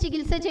എന്തൊക്കെ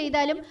ചികിത്സ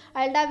ചെയ്താലും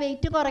അയാളുടെ ആ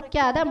വെയിറ്റ്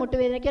കുറയ്ക്കാതെ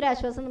മുട്ടുവേദനയ്ക്ക് ഒരു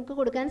ആശ്വാസം നമുക്ക്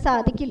കൊടുക്കാൻ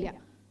സാധിക്കില്ല.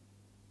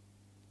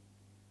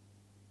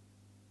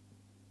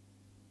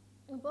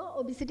 അപ്പോൾ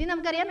ഒബിസിറ്റി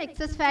നമുക്കറിയാം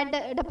എക്സസ് ഫാറ്റ്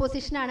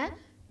ഡെപ്പോസിഷനാണ്.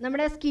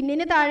 നമ്മുടെ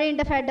സ്കിന്നിന്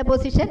താഴെയുണ്ട് ഫാറ്റ്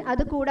ഡെപ്പോസിഷൻ,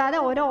 അത് കൂടാതെ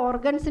ഓരോ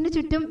ഓർഗൻസിന്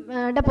ചുറ്റും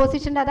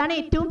ഡെപ്പോസിഷൻ. അതാണ്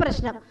ഏറ്റവും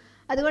പ്രശ്നം.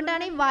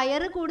 അതുകൊണ്ടാണ് ഈ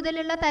വയറ്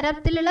കൂടുതലുള്ള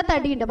തരത്തിലുള്ള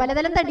തടിയുണ്ട്,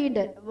 പലതരം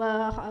തടിയുണ്ട്.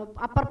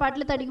 അപ്പർ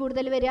പാർട്ടിൽ തടി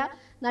കൂടുതൽ വരിക,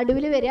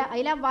 നടുവിൽ വരിക.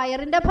 അതിൽ ആ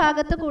വയറിൻ്റെ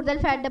ഭാഗത്ത് കൂടുതൽ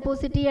ഫാറ്റ്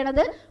ഡെപ്പോസിറ്റ്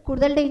ചെയ്യണത്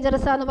കൂടുതൽ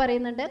ഡേഞ്ചറസ് ആണെന്ന്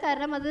പറയുന്നുണ്ട്.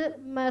 കാരണം അത്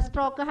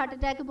സ്ട്രോക്ക്, ഹാർട്ട്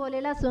അറ്റാക്ക്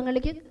പോലെയുള്ള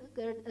അസുഖങ്ങൾക്ക്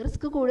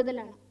റിസ്ക്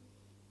കൂടുതലാണ്.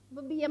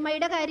 അപ്പോൾ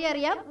BMIയുടെ കാര്യം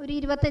അറിയാം. ഒരു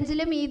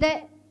 25-ൽ മീതെ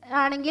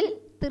ആണെങ്കിൽ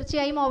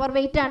തീർച്ചയായും ഓവർ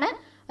വെയ്റ്റ് ആണ്.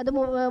 അത്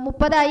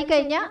 30 ആയി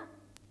കഴിഞ്ഞാൽ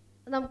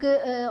നമുക്ക്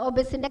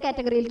ഒബസിൻ്റെ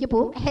കാറ്റഗറിയിലേക്ക്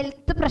പോകും.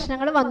 ഹെൽത്ത്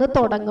പ്രശ്നങ്ങൾ വന്ന്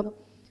തുടങ്ങും.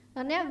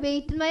 പറഞ്ഞാൽ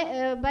വെയ്റ്റ്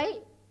ബൈ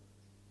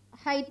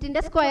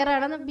ഹൈറ്റിൻ്റെ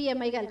സ്ക്വയറാണ്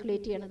BMI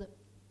കാൽക്കുലേറ്റ് ചെയ്യണത്.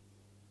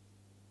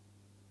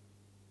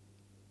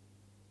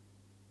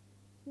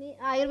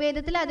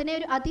 ആയുർവേദത്തിൽ അതിനെ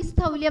ഒരു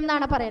അതിസ്ഥൗല്യം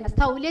എന്നാണ് പറയുന്നത്.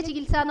 സ്ഥൗല്യ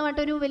ചികിത്സ എന്ന്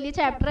പറഞ്ഞിട്ടൊരു വലിയ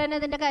ചാപ്റ്റർ തന്നെ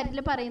അതിൻ്റെ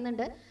കാര്യത്തിൽ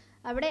പറയുന്നുണ്ട്.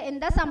 അവിടെ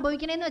എന്താ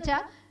സംഭവിക്കണേന്ന്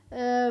വെച്ചാൽ,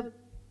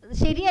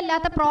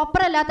 ശരിയല്ലാത്ത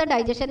പ്രോപ്പർ അല്ലാത്ത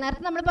ഡൈജഷൻ.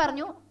 നേരത്തെ നമ്മൾ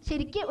പറഞ്ഞു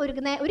ശരിക്കും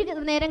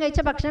ഒരു നേരം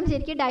കഴിച്ച ഭക്ഷണം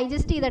ശരിക്കും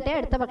ഡൈജസ്റ്റ് ചെയ്തിട്ടേ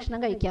അടുത്ത ഭക്ഷണം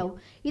കഴിക്കാവൂ.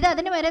 ഇത്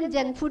അതിന് പകരം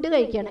ജങ്ക് ഫുഡ്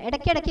കഴിക്കുകയാണ്.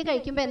 ഇടയ്ക്കിടയ്ക്ക്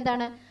കഴിക്കുമ്പോൾ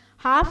എന്താണ്,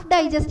 ഹാഫ്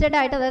ഡൈജസ്റ്റഡ്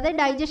ആയിട്ട്, അതായത്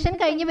ഡൈജഷൻ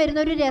കഴിഞ്ഞ് വരുന്ന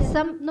ഒരു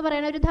രസം എന്ന്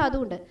പറയുന്ന ഒരു ധാതു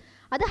ഉണ്ട്,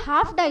 അത്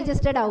ഹാഫ്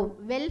ഡൈജസ്റ്റഡ് ആവും,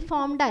 വെൽ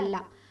ഫോംഡ് അല്ല.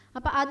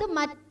 അപ്പോൾ അത്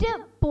മറ്റ്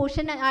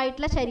പോർഷൻ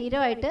ആയിട്ടുള്ള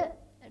ശരീരമായിട്ട്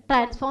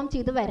ട്രാൻസ്ഫോം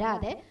ചെയ്ത്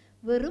വരാതെ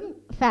വെറും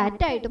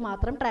ഫാറ്റായിട്ട്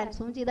മാത്രം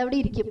ട്രാൻസ്ഫോം ചെയ്ത് അവിടെ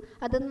ഇരിക്കും.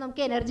 അതൊന്നും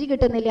നമുക്ക് എനർജി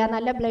കിട്ടുന്നില്ല,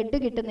 നല്ല ബ്ലഡ്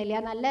കിട്ടുന്നില്ല,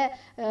 നല്ല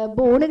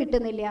ബോണ്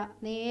കിട്ടുന്നില്ല,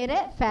 നേരെ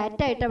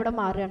ഫാറ്റായിട്ട് അവിടെ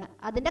മാറുകയാണ്.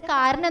 അതിൻ്റെ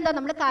കാരണം എന്താ,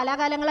 നമ്മൾ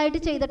കാലാകാലങ്ങളായിട്ട്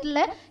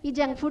ചെയ്തിട്ടുള്ള ഈ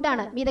ജങ്ക്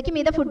ഫുഡാണ്. മീതയ്ക്ക്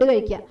മീതെ ഫുഡ്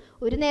കഴിക്കുക,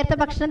 ഒരു നേരത്തെ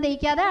ഭക്ഷണം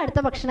ദഹിക്കാതെ അടുത്ത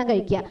ഭക്ഷണം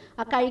കഴിക്കുക,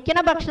 ആ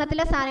കഴിക്കണ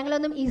ഭക്ഷണത്തിലെ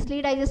സാധനങ്ങളൊന്നും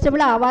ഈസിലി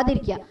ഡൈജസ്റ്റബിൾ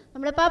ആവാതിരിക്കുക.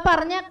 നമ്മളിപ്പോൾ ആ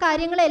പറഞ്ഞ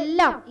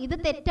കാര്യങ്ങളെല്ലാം ഇത്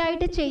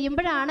തെറ്റായിട്ട്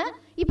ചെയ്യുമ്പോഴാണ്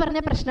ഈ പറഞ്ഞ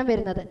പ്രശ്നം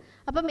വരുന്നത്.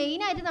 അപ്പോൾ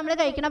മെയിനായിട്ട് നമ്മൾ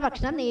കഴിക്കുന്ന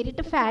ഭക്ഷണം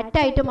നേരിട്ട്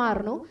ഫാറ്റായിട്ട്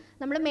മാറുന്നു.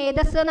 നമ്മൾ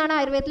മേധസ് എന്നാണ്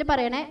ആയുർവേദത്തിൽ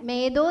പറയണേ,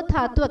 മേധോ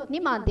ധാതു അഗ്നി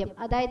മാന്ദ്യം,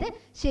 അതായത്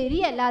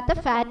ശരിയല്ലാത്ത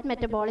ഫാറ്റ്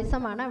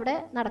മെറ്റബോളിസമാണ് അവിടെ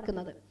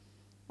നടക്കുന്നത്.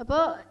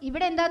 അപ്പോൾ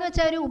ഇവിടെ എന്താണെന്ന്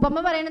വെച്ചാൽ ഒരു ഉപമ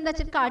പറയണത് എന്താ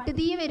വെച്ചാൽ,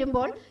 കാട്ടുതീ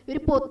വരുമ്പോൾ ഒരു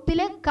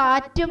പൊത്തിൽ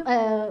കാറ്റും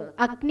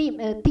അഗ്നിയും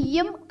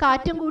തീയും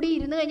കാറ്റും കൂടി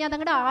ഇരുന്ന് കഴിഞ്ഞാൽ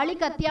അതങ്ങോട്ട് ആളി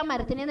കത്തി ആ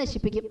മരത്തിനെ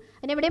നശിപ്പിക്കും,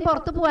 അതിനെവിടെയും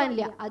പുറത്ത്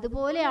പോകാനില്ല.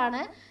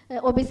 അതുപോലെയാണ്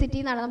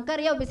ഒബിസിറ്റി എന്നാണ്.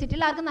 നമുക്കറിയാം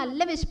ഒബിസിറ്റിയിൽ ആർക്ക്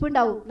നല്ല വിശപ്പ്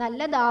ഉണ്ടാവും,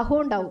 നല്ല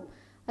ദാഹവും ഉണ്ടാവും.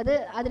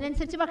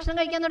 അതിനനുസരിച്ച് ഭക്ഷണം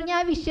കഴിക്കാൻ തുടങ്ങിയ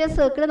ആ വിഷ്യസ്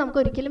സർക്കിൾ നമുക്ക്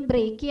ഒരിക്കലും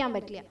ബ്രേക്ക് ചെയ്യാൻ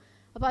പറ്റില്ല.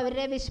 അപ്പോൾ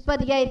അവരുടെ വിശപ്പ്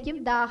അധികമായിരിക്കും,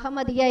 ദാഹം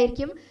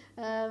അധികമായിരിക്കും,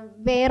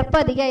 വേർപ്പ്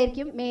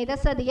അധികമായിരിക്കും,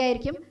 മേധസ്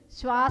അധികമായിരിക്കും,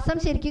 ശ്വാസം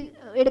ശരിക്കും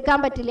എടുക്കാൻ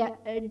പറ്റില്ല,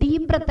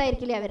 ഡീപ്പ് ബ്രത്ത്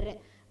ആയിരിക്കില്ല അവരുടെ,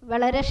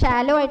 വളരെ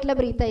ഷാലോ ആയിട്ടുള്ള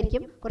ബ്രീത്ത്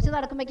ആയിരിക്കും, കുറച്ച്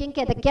നടക്കുമ്പോഴേക്കും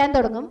കിതയ്ക്കാൻ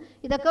തുടങ്ങും.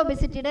 ഇതൊക്കെ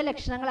ഒബിസിറ്റിയുടെ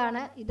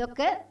ലക്ഷണങ്ങളാണ്.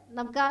 ഇതൊക്കെ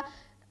നമുക്ക്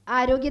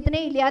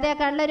ആരോഗ്യത്തിനെ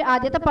ഇല്ലാതെയാക്കാനുള്ള ഒരു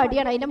ആദ്യത്തെ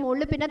പടിയാണ്. അതിൻ്റെ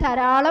മുകളിൽ പിന്നെ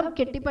ധാരാളം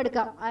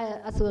കെട്ടിപ്പടുക്കാം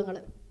അസുഖങ്ങൾ.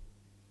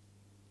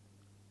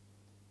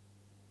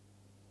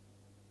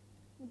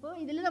 അപ്പോൾ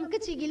ഇതിൽ നമുക്ക്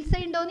ചികിത്സ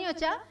ഉണ്ടോയെന്ന്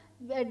ചോദിച്ചാൽ,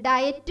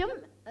 ഡയറ്റും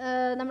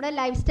നമ്മുടെ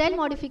ലൈഫ് സ്റ്റൈൽ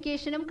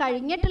മോഡിഫിക്കേഷനും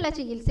കഴിഞ്ഞിട്ടുള്ള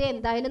ചികിത്സ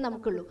എന്തായാലും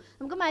നമുക്കുള്ളൂ.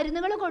 നമുക്ക്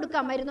മരുന്നുകൾ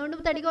കൊടുക്കാം,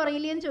 മരുന്നുകൊണ്ട് തടി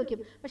കുറയില്ലെന്ന് ചോദിക്കും,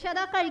 പക്ഷെ അത്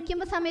ആ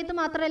കഴിക്കുമ്പോൾ സമയത്ത്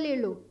മാത്രമല്ലേ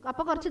ഉള്ളൂ.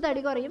 അപ്പോൾ കുറച്ച്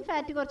തടി കുറയും,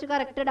 ഫാറ്റ് കുറച്ച്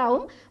കറക്റ്റഡ്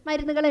ആവും,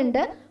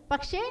 മരുന്നുകളുണ്ട്.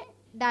 പക്ഷേ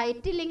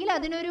ഡയറ്റ് ഇല്ലെങ്കിൽ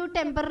അതിനൊരു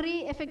ടെമ്പററി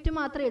എഫക്റ്റ്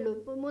മാത്രമേ ഉള്ളൂ.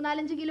 ഇപ്പോൾ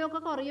 3-4 കിലോ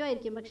ഒക്കെ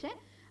കുറയുമായിരിക്കും. പക്ഷേ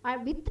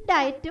വിത്ത്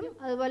ഡയറ്റും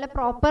അതുപോലെ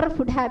പ്രോപ്പർ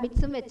ഫുഡ്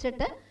ഹാബിറ്റ്സും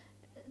വെച്ചിട്ട്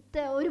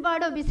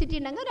ഒരുപാട് ഒബിസിറ്റി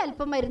ഉണ്ടെങ്കിൽ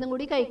ഒരല്പം മരുന്നും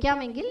കൂടി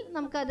കഴിക്കാമെങ്കിൽ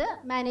നമുക്കത്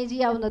മാനേജ്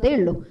ചെയ്യാവുന്നതേ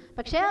ഉള്ളൂ.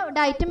 പക്ഷേ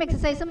ഡയറ്റും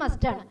എക്സസൈസും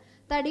മസ്റ്റാണ്.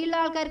 തടിയുള്ള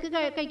ആൾക്കാർക്ക്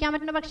കഴിക്കാൻ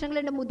പറ്റുന്ന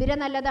ഭക്ഷണങ്ങളുണ്ട്. മുതിര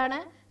നല്ലതാണ്,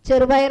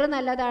 ചെറുപയർ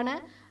നല്ലതാണ്.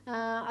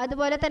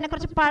 അതുപോലെ തന്നെ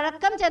കുറച്ച്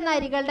പഴക്കം ചെന്ന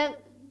അരികളുടെ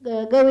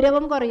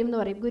ഗൗരവം കുറയും എന്ന്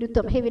പറയും,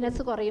 ഗുരുത്വം,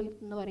 ഹെവിനെസ് കുറയും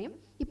എന്ന് പറയും.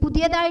 ഈ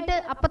പുതിയതായിട്ട്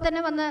അപ്പം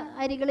തന്നെ വന്ന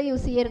അരികൾ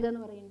യൂസ്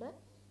ചെയ്യരുതെന്ന് പറയുന്നുണ്ട്.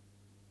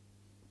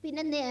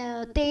 പിന്നെ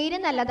തേന്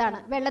നല്ലതാണ്,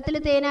 വെള്ളത്തിൽ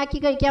തേനാക്കി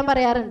കഴിക്കാൻ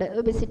പറയാറുണ്ട്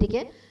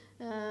ഒബിസിറ്റിക്ക്.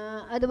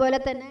 അതുപോലെ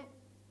തന്നെ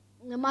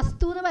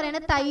മസ്തു എന്ന്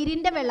പറയുന്നത്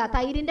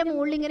തൈരിൻ്റെ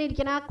മുകളിൽ ഇങ്ങനെ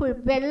ഇരിക്കുന്ന ആ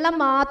വെള്ളം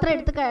മാത്രം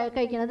എടുത്ത്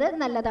കഴിക്കുന്നത്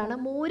നല്ലതാണ്.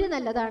 മോര്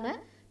നല്ലതാണ്,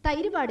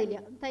 തൈര് പാടില്ല,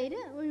 തൈര്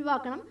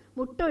ഒഴിവാക്കണം.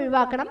 മുട്ട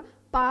ഒഴിവാക്കണം,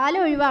 പാൽ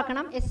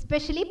ഒഴിവാക്കണം.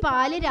 എസ്പെഷ്യലി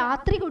പാല്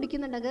രാത്രി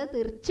കുടിക്കുന്നുണ്ടെങ്കിൽ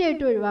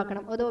തീർച്ചയായിട്ടും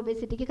ഒഴിവാക്കണം, അത്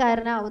ഒബേസിറ്റിക്ക്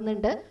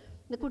കാരണമാവുന്നുണ്ട്.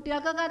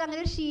 കുട്ടികൾക്കൊക്കെ അത്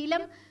അങ്ങനെ ഒരു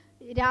ശീലം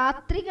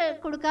രാത്രി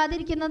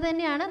കൊടുക്കാതിരിക്കുന്നത്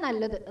തന്നെയാണ്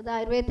നല്ലത്. അത്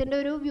ആയുർവേദത്തിൻ്റെ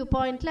ഒരു വ്യൂ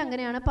പോയിന്റിൽ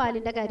അങ്ങനെയാണ്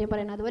പാലിൻ്റെ കാര്യം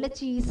പറയുന്നത്. അതുപോലെ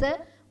ചീസ്,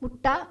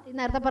 മുട്ട,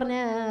 നേരത്തെ പറഞ്ഞ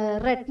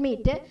റെഡ്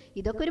മീറ്റ്,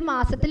 ഇതൊക്കെ ഒരു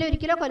മാസത്തിൽ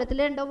ഒരിക്കലോ കൊല്ലത്തിൽ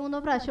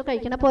 2-3 പ്രാവശ്യമോ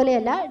കഴിക്കണ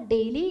പോലെയല്ല.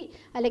 ഡെയിലി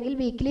അല്ലെങ്കിൽ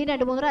വീക്കിലി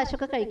 2-3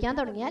 പ്രാവശ്യമൊക്കെ കഴിക്കാൻ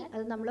തുടങ്ങിയാൽ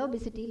അത് നമ്മൾ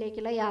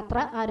ഒബിസിറ്റിയിലേക്കുള്ള യാത്ര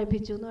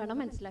ആരംഭിച്ചു എന്ന് വേണം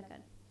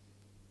മനസ്സിലാക്കാൻ.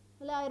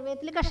 അതുപോലെ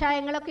ആയുർവേദത്തിൽ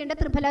കഷായങ്ങളൊക്കെ ഉണ്ട്.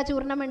 ത്രിഫല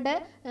ചൂർണ്ണമുണ്ട്,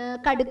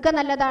 കടുക്ക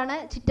നല്ലതാണ്,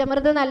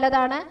 ചിറ്റമൃത്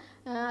നല്ലതാണ്.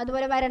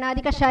 അതുപോലെ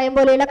വരണാതി കഷായം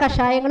പോലെയുള്ള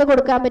കഷായങ്ങൾ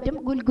കൊടുക്കാൻ പറ്റും.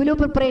 ഗുൽഗുലു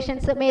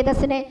പ്രിപ്പറേഷൻസ്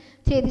മേധസ്സിനെ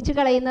ഛേദിച്ച്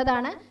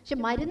കളയുന്നതാണ്. പക്ഷെ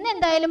മരുന്ന്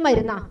എന്തായാലും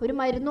മരുന്നാണ്. ഒരു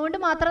മരുന്നുകൊണ്ട്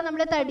മാത്രം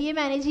നമ്മൾ തടിയെ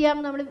മാനേജ്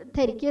ചെയ്യാമെന്ന് നമ്മൾ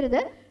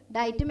ധരിക്കരുത്.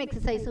 ഡയറ്റും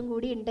എക്സസൈസും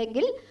കൂടി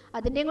ഉണ്ടെങ്കിൽ,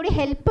 അതിൻ്റെയും കൂടി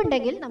ഹെൽപ്പ്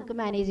ഉണ്ടെങ്കിൽ നമുക്ക്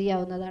മാനേജ്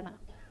ചെയ്യാവുന്നതാണ്.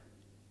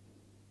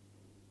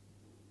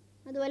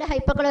 അതുപോലെ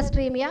ഹൈപ്പർ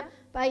കൊളസ്ട്രീമിയ,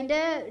 അപ്പം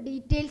അതിൻ്റെ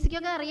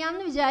ഡീറ്റെയിൽസിക്കൊക്കെ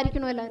അറിയാമെന്ന്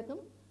വിചാരിക്കണോ എല്ലാവർക്കും.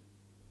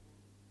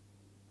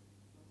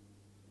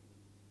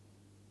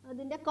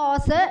 അതിൻ്റെ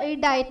കോസ് ഈ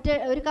ഡയറ്റ്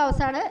ഒരു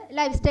കോസാണ്.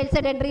 Life style,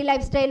 sedentary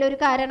life style ഒരു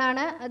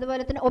കാരണമാണ്.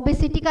 അതുപോലെ തന്നെ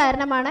ഒബിസിറ്റി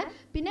കാരണമാണ്.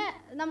 പിന്നെ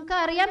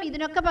നമുക്കറിയാം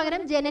ഇതിനൊക്കെ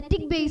പകരം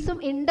ജനറ്റിക് ബേസും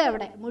ഉണ്ട്.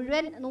 അവിടെ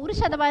മുഴുവൻ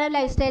 100%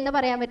 ലൈഫ് സ്റ്റൈൽ എന്ന്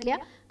പറയാൻ പറ്റില്ല.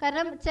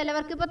 കാരണം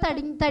ചിലവർക്ക് ഇപ്പോൾ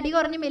തടി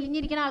കുറഞ്ഞ്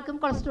മെലിഞ്ഞിരിക്കുന്ന ആൾക്കും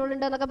കൊളസ്ട്രോൾ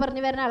ഉണ്ട് എന്നൊക്കെ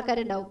പറഞ്ഞ് വരുന്ന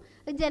ആൾക്കാരുണ്ടാവും.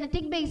 അത്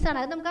ജനറ്റിക് ബേസാണ്.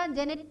 അത് നമുക്ക് ആ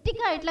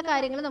ജനറ്റിക് ആയിട്ടുള്ള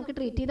കാര്യങ്ങൾ നമുക്ക്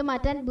ട്രീറ്റ് ചെയ്ത്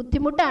മാറ്റാൻ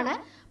ബുദ്ധിമുട്ടാണ്.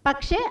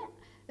 പക്ഷേ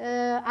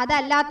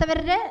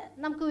അതല്ലാത്തവരുടെ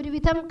നമുക്ക്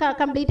ഒരുവിധം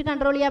കംപ്ലീറ്റ്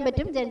കൺട്രോൾ ചെയ്യാൻ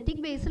പറ്റും.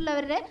 ജനറ്റിക്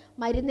ബേസിലുള്ളവരുടെ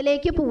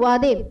മരുന്നിലേക്ക്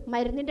പോവാതെയും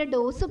മരുന്നിൻ്റെ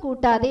ഡോസ്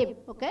കൂട്ടാതെയും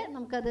ഒക്കെ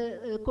നമുക്കത്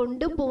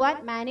കൊണ്ടുപോകാൻ,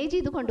 മാനേജ്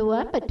ചെയ്ത്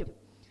കൊണ്ടുപോകാൻ പറ്റും.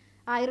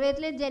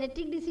 ആയുർവേദത്തിലെ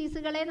ജനറ്റിക്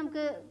ഡിസീസുകളെ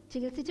നമുക്ക്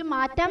ചികിത്സിച്ച്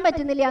മാറ്റാൻ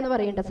പറ്റുന്നില്ല എന്ന്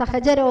പറയുന്നുണ്ട്.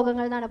 സഹജ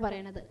രോഗങ്ങൾ എന്നാണ്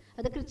പറയുന്നത്.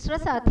 അത്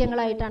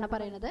കൃഷ്ണസാധ്യങ്ങളായിട്ടാണ്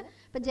പറയുന്നത്.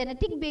 ഇപ്പം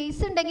ജനറ്റിക്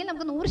ബേസ് ഉണ്ടെങ്കിൽ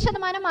നമുക്ക്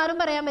 100% മാറും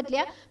പറയാൻ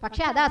പറ്റില്ല.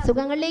 പക്ഷേ അത്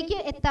അസുഖങ്ങളിലേക്ക്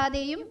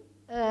എത്താതെയും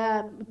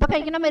ഇപ്പം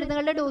കഴിക്കുന്ന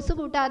മരുന്നുകളുടെ ഡോസ്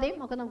കൂട്ടാതെയും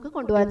ഒക്കെ നമുക്ക്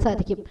കൊണ്ടുപോകാൻ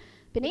സാധിക്കും.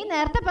 പിന്നെ ഈ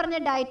നേരത്തെ പറഞ്ഞ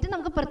ഡയറ്റ്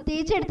നമുക്ക്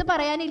പ്രത്യേകിച്ച് എടുത്ത്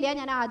പറയാനില്ല.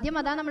 ഞാൻ ആദ്യം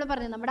അതാണ് നമ്മൾ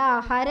പറഞ്ഞത്, നമ്മുടെ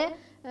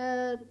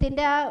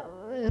ആഹാരത്തിൻ്റെ ആ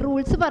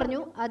റൂൾസ്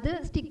പറഞ്ഞു. അത്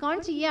സ്റ്റിക്ക് ഓൺ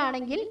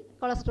ചെയ്യുകയാണെങ്കിൽ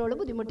കൊളസ്ട്രോൾ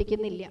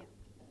ബുദ്ധിമുട്ടിക്കുന്നില്ല.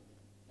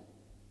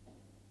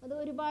 അത്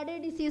ഒരുപാട്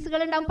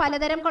ഡിസീസുകൾ ഉണ്ടാകും.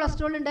 പലതരം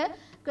കൊളസ്ട്രോൾ ഉണ്ട്.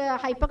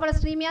 ഹൈപ്പർ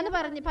കൊളസ്ട്രീമിയ എന്ന്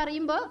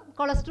പറയുമ്പോൾ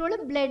കൊളസ്ട്രോൾ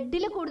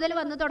ബ്ലഡിൽ കൂടുതൽ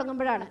വന്ന്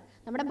തുടങ്ങുമ്പോഴാണ്.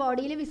 നമ്മുടെ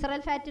ബോഡിയിൽ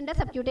വിസറൽ ഫാറ്റ് ഉണ്ട്,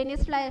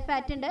 സബ്ക്യൂട്ടേനിയസ്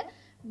ഫാറ്റ് ഉണ്ട്.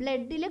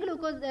 ബ്ലഡിൽ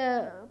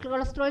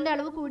കൊളസ്ട്രോളിൻ്റെ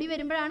അളവ് കൂടി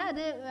വരുമ്പോഴാണ്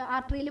അത്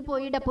ആർട്ടറിയിൽ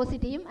പോയി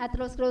ഡെപ്പോസിറ്റ് ചെയ്യും,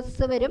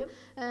 ആത്രോസ്ക്ലോസിസ് വരും,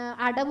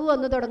 അടവ്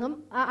വന്നു തുടങ്ങും.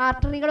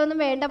 ആർട്ടറികളൊന്നും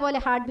വേണ്ട പോലെ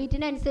ഹാർട്ട്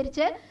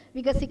ബീറ്റിനനുസരിച്ച്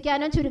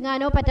വികസിക്കാനോ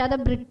ചുരുങ്ങാനോ പറ്റാതെ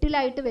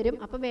ബ്രിട്ടിലായിട്ട് വരും.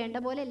 അപ്പോൾ വേണ്ട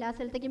പോലെ എല്ലാ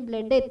സ്ഥലത്തേക്കും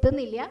ബ്ലഡ്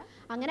എത്തുന്നില്ല.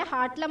 അങ്ങനെ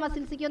ഹാർട്ടിലെ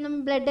മസിൽസിക്കൊന്നും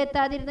ബ്ലഡ്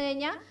എത്താതിരുന്നു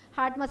കഴിഞ്ഞാൽ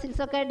ഹാർട്ട്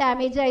മസിൽസൊക്കെ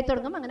ഡാമേജ് ആയി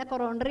തുടങ്ങും. അങ്ങനെ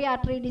കൊറോണറി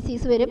ആർട്ടറി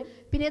ഡിസീസ് വരും.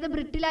 പിന്നെ ഇത്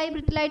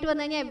ബ്രിട്ടിലായിട്ട്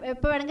വന്നു കഴിഞ്ഞാൽ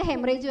എപ്പോൾ വേണമെങ്കിൽ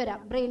ഹെമറേജ്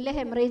വരാം. ബ്രെയിനിൽ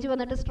ഹെമറേജ്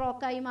വന്നിട്ട്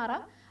സ്ട്രോക്കായി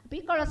മാറാം. അപ്പോൾ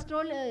ഈ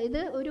കൊളസ്ട്രോൾ ഇത്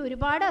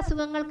ഒരുപാട്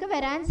അസുഖങ്ങൾക്ക്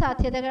വരാൻ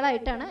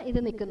സാധ്യതകളായിട്ടാണ് ഇത്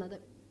നിൽക്കുന്നത്.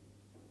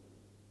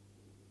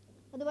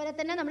 അതുപോലെ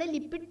തന്നെ നമ്മൾ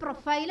ലിപ്പിഡ്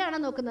പ്രൊഫൈലാണ്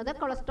നോക്കുന്നത്.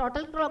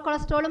 ടോട്ടൽ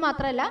കൊളസ്ട്രോൾ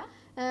മാത്രമല്ല,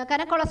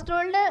 കാരണം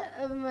കൊളസ്ട്രോളിൻ്റെ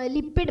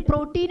ലിപ്പിഡ്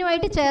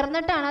പ്രോട്ടീനുമായിട്ട്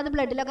ചേർന്നിട്ടാണ് അത്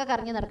ബ്ലഡിലൊക്കെ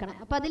കറങ്ങി നടക്കണത്.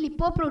 അപ്പോൾ അത്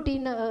ലിപ്പോ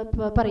പ്രോട്ടീൻ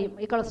പറയും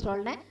ഈ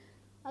കൊളസ്ട്രോളിനെ.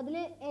 അതിൽ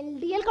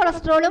LDL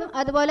കൊളസ്ട്രോളും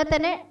അതുപോലെ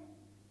തന്നെ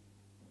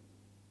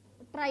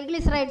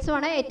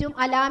ട്രൈഗ്ലിസറൈഡ്സുമാണ് ഏറ്റവും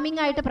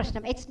അലാമിംഗ് ആയിട്ട്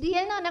പ്രശ്നം.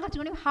 HDL എന്ന് പറഞ്ഞാൽ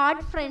കുറച്ചും കൂടി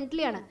ഹാർട്ട്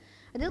ഫ്രണ്ട്ലി ആണ്.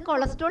 അത്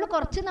കൊളസ്ട്രോൾ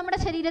കുറച്ച് നമ്മുടെ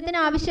ശരീരത്തിന്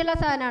ആവശ്യമുള്ള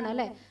സാധനമാണ്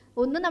അല്ലേ,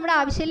 ഒന്നും നമ്മുടെ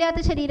ആവശ്യമില്ലാത്ത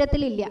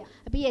ശരീരത്തിലില്ല.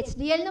 അപ്പോൾ ഈ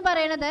HDL എന്ന്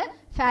പറയുന്നത്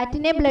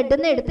ഫാറ്റിനെ ബ്ലഡിൽ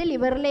നിന്ന് എടുത്ത്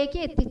ലിവറിലേക്ക്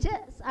എത്തിച്ച്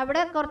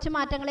അവിടെ കുറച്ച്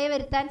മാറ്റങ്ങളെ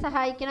വരുത്താൻ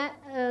സഹായിക്കുന്ന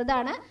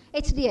ഇതാണ്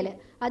HDL.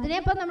 അതിനെ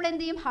ഇപ്പോൾ നമ്മൾ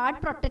എന്ത് ചെയ്യും,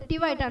 ഹാർട്ട്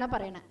പ്രൊട്ടക്റ്റീവായിട്ടാണ്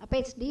പറയുന്നത്. അപ്പോൾ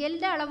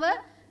HDLൻ്റെ അളവ്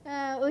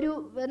ഒരു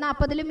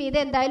 40 മീതെ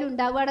എന്തായാലും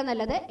ഉണ്ടാവുകയാണ്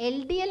നല്ലത്.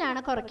 LDL ആണ്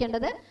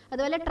കുറയ്ക്കേണ്ടത്.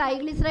 അതുപോലെ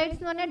ട്രൈഗ്ലിസറൈഡ്സ്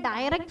എന്ന് പറഞ്ഞാൽ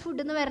ഡയറക്റ്റ്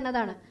ഫുഡ് എന്ന്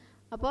വരുന്നതാണ്.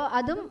 അപ്പോൾ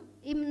അതും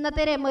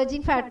ഇന്നത്തെ ഒരു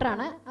എമർജിങ്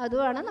ഫാക്ടറാണ്,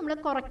 അതുമാണ് നമ്മൾ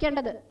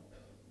കുറയ്ക്കേണ്ടത്.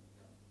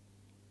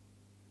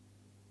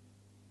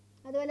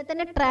 അതുപോലെ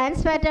തന്നെ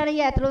ട്രാൻസ് ഫാറ്റാണ് ഈ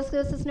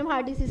ആത്രോസ്ക്ലെറോസിസിനും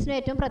ഹാർട്ട് ഡിസീസിനും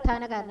ഏറ്റവും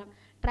പ്രധാന കാരണം.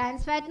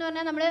 ട്രാൻസ് ഫാറ്റ് എന്ന്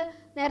പറഞ്ഞാൽ നമ്മൾ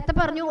നേരത്തെ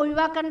പറഞ്ഞു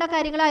ഒഴിവാക്കേണ്ട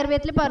കാര്യങ്ങൾ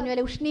ആയുർവേദത്തിൽ പറഞ്ഞു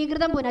അല്ലേ.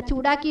 ഉഷ്ണീകൃതം പൂന,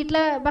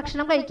 ചൂടാക്കിയിട്ടുള്ള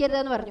ഭക്ഷണം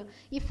കഴിക്കരുതെന്ന് പറഞ്ഞു.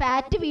 ഈ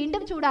ഫാറ്റ്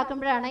വീണ്ടും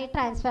ചൂടാക്കുമ്പോഴാണ് ഈ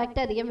ട്രാൻസ് ഫാറ്റ്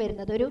അധികം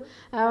വരുന്നത്. ഒരു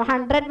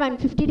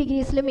 100-150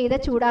 ഡിഗ്രീസിലും മീതെ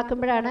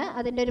ചൂടാക്കുമ്പോഴാണ്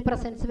അതിൻ്റെ ഒരു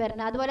പ്രസൻസ്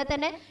വരുന്നത്. അതുപോലെ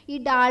തന്നെ ഈ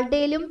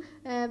ഡാൽഡയിലും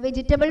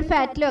വെജിറ്റബിൾ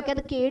ഫാറ്റിലും ഒക്കെ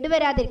അത്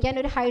കേടുവരാതിരിക്കാൻ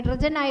ഒരു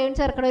ഹൈഡ്രജൻ അയൺ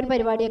ചേർക്കുന്ന ഒരു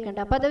പരിപാടിയൊക്കെ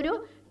ഉണ്ട്. അപ്പോൾ അതൊരു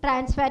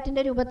ട്രാൻസ്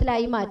ഫാറ്റിൻ്റെ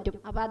രൂപത്തിലായി മാറ്റും.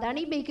 അപ്പോൾ അതാണ്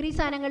ഈ ബേക്കറി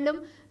സാധനങ്ങളിലും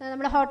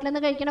നമ്മൾ ഹോട്ടലിൽ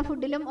നിന്ന് കഴിക്കുന്ന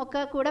ഫുഡിലും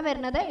ഒക്കെ കൂടെ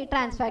വരുന്നത് ഈ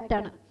ട്രാൻസ് ഫാറ്റ്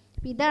ആണ്.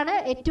 ഇതാണ്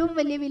ഏറ്റവും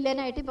വലിയ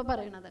വില്ലനായിട്ട് ഇപ്പോൾ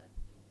പറയുന്നത്.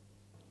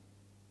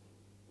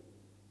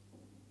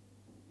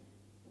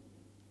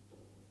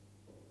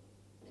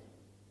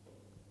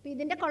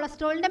 ഇതിൻ്റെ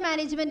കൊളസ്ട്രോളിൻ്റെ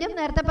മാനേജ്മെൻറ്റും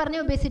നേരത്തെ പറഞ്ഞ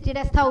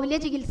ഒബേസിറ്റിയുടെ സ്ഥൗല്യ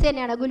ചികിത്സ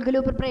തന്നെയാണ്. ഗുൽഗുലു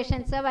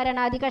പ്രിപ്പറേഷൻസ്,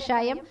 വരണാദി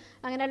കഷായം,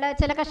 അങ്ങനെയുള്ള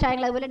ചില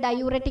കഷായങ്ങൾ, അതുപോലെ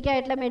ഡയൂററ്റിക്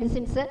ആയിട്ടുള്ള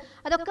മെഡിസിൻസ്,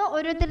 അതൊക്കെ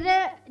ഓരോരുത്തരുടെ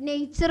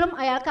നേച്ചറും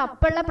അയാൾക്ക്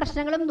അപ്പോഴുള്ള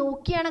പ്രശ്നങ്ങളും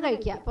നോക്കിയാണ്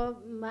കഴിക്കുക. അപ്പോൾ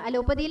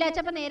അലോപ്പതിയിൽ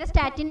അയച്ചപ്പോൾ നേരെ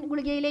സ്റ്റാറ്റിൻ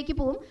ഗുളികയിലേക്ക്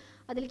പോവും.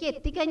 അതിലേക്ക്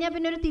എത്തിക്കഴിഞ്ഞാൽ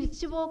പിന്നെ ഒരു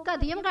തിരിച്ചുപോക്ക്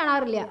അധികം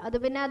കാണാറില്ല. അത്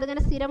പിന്നെ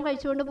അതിങ്ങനെ സ്ഥിരം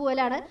കഴിച്ചുകൊണ്ട്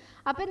പോകലാണ്.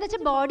 അപ്പോൾ എന്താ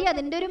വെച്ചാൽ ബോഡി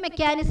അതിൻ്റെ ഒരു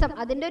മെക്കാനിസം,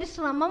 അതിൻ്റെ ഒരു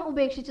ശ്രമം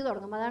ഉപേക്ഷിച്ച്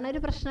തുടങ്ങും. അതാണ്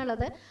ഒരു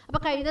പ്രശ്നമുള്ളത്.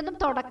 അപ്പോൾ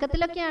കഴിയുന്നതും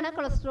തുടക്കത്തിലൊക്കെയാണ്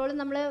കൊളസ്ട്രോൾ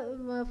നമ്മൾ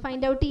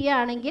ഫൈൻഡ് ഔട്ട്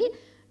ചെയ്യുകയാണെങ്കിൽ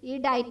ഈ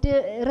ഡയറ്റ്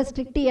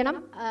റെസ്ട്രിക്റ്റ് ചെയ്യണം.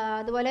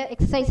 അതുപോലെ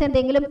എക്സസൈസ്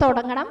എന്തെങ്കിലും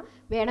തുടങ്ങണം.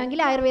 വേണമെങ്കിൽ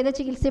ആയുർവേദ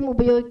ചികിത്സയും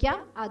ഉപയോഗിക്കാം.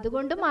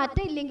 അതുകൊണ്ട്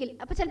മാറ്റം ഇല്ലെങ്കിൽ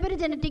അപ്പോൾ ചിലപ്പോൾ ഒരു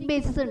ജനറ്റിക്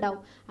ബേസിസ് ഉണ്ടാവും.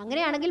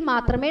 അങ്ങനെയാണെങ്കിൽ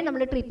മാത്രമേ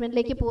നമ്മൾ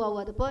ട്രീറ്റ്മെൻറ്റിലേക്ക് പോകാവൂ.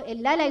 അതിപ്പോൾ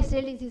എല്ലാ ലൈഫ്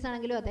സ്റ്റൈൽ ഡിസീസ്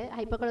ആണെങ്കിലും അതെ,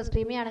 ഹൈപ്പർ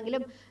കൊളസ്ട്രീമിയ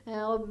ആണെങ്കിലും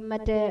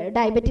മറ്റേ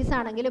ഡയബറ്റീസ്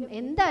ആണെങ്കിലും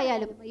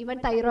എന്തായാലും, ഈവൻ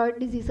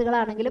തൈറോയിഡ്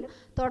ഡിസീസുകളാണെങ്കിലും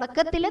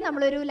തുടക്കത്തിൽ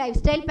നമ്മളൊരു ലൈഫ്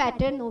സ്റ്റൈൽ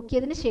പാറ്റേൺ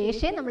നോക്കിയതിന്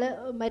ശേഷമേ നമ്മൾ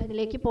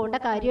മരുന്നിലേക്ക് പോകേണ്ട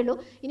കാര്യമുള്ളൂ.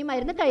 ഇനി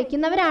മരുന്ന്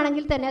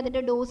കഴിക്കുന്നവരാണെങ്കിൽ തന്നെ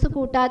അതിൻ്റെ ഡോസ്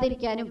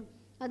കൂട്ടാതിരിക്കാനും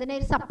അതിനെ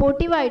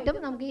സപ്പോർട്ടീവായിട്ടും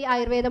നമുക്ക് ഈ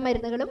ആയുർവേദ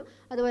മരുന്നുകളും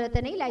അതുപോലെ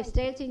തന്നെ ഈ ലൈഫ്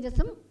സ്റ്റൈൽ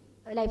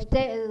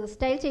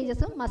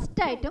ചേഞ്ചസും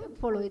മസ്റ്റായിട്ടും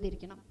ഫോളോ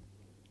ചെയ്തിരിക്കണം.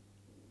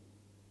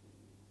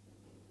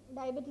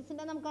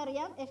 ഡയബറ്റീസിൻ്റെ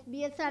നമുക്കറിയാം,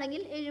 FBS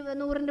ആണെങ്കിൽ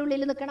 100ൻ്റെ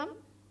ഉള്ളിൽ നിൽക്കണം.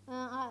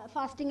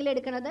 ഫാസ്റ്റിങ്ങിൽ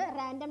എടുക്കുന്നത്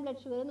random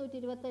blood sugar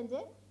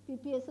 125,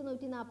 PPS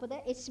 140,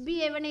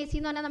 HbA1c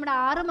എന്ന് പറഞ്ഞാൽ നമ്മുടെ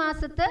 6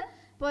 മാസത്തെ.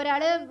 ഇപ്പോൾ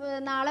ഒരാൾ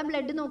നാളെ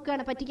ബ്ലഡ്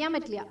നോക്കുകയാണ്, പറ്റിക്കാൻ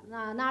പറ്റില്ല.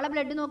 നാളെ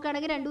ബ്ലഡ്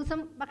നോക്കുകയാണെങ്കിൽ 2 ദിവസം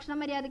ഭക്ഷണം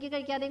മര്യാദയ്ക്ക്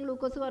കഴിക്കാതെയും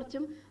ഗ്ലൂക്കോസ്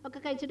കുറച്ചും ഒക്കെ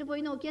കഴിച്ചിട്ട്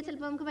പോയി നോക്കിയാൽ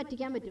ചിലപ്പോൾ നമുക്ക്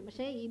പറ്റിക്കാൻ പറ്റും.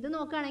 പക്ഷേ ഇത്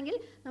നോക്കുകയാണെങ്കിൽ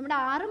നമ്മുടെ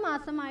 6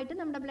 മാസമായിട്ട്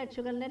നമ്മുടെ ബ്ലഡ്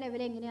ഷുഗറിൻ്റെ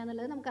ലെവൽ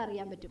എങ്ങനെയാണെന്നുള്ളത് നമുക്ക്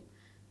അറിയാൻ പറ്റും.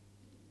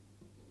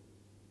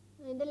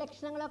 ഇതിൻ്റെ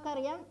ലക്ഷണങ്ങളൊക്കെ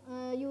അറിയാം.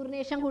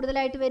 യൂറിനേഷൻ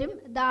കൂടുതലായിട്ട് വരും,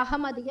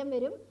 ദാഹം അധികം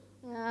വരും,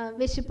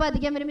 വിശപ്പ്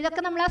അധികം വരും.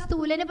 ഇതൊക്കെ നമ്മൾ ആ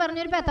സ്ഥൂലന്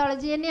പറഞ്ഞൊരു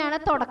പാത്തോളജി തന്നെയാണ്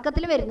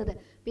തുടക്കത്തിൽ വരുന്നത്.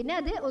 പിന്നെ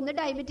അത് ഒന്ന്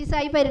ഡയബറ്റീസ്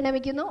ആയി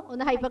പരിണമിക്കുന്നു,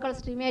 ഒന്ന് ഹൈപ്പർ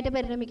കൊളസ്ട്രീമിയ ആയിട്ട്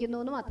പരിണമിക്കുന്നു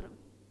എന്ന് മാത്രം.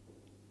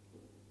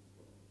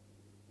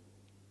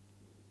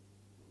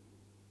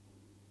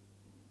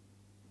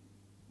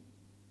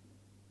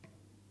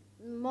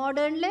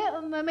 മോഡേണിൽ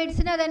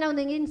മെഡിസിൻ അതന്നെ,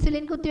 ഒന്നെങ്കിൽ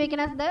ഇൻസുലിൻ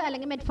കുത്തിവെക്കണത്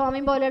അല്ലെങ്കിൽ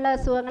മെറ്റ്ഫോമിൻ പോലെയുള്ള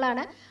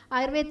അസുഖങ്ങളാണ്.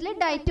 ആയുർവേദത്തിൽ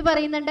ഡയറ്റ്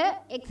പറയുന്നുണ്ട്,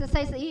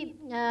 എക്സസൈസ്. ഈ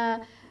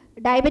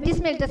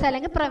ഡയബറ്റീസ് മെലിറ്റസ്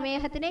അല്ലെങ്കിൽ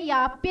പ്രമേഹത്തിന്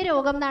യാപ്യ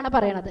രോഗം എന്നാണ്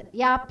പറയണത്.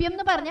 യാപ്യം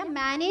എന്ന് പറഞ്ഞാൽ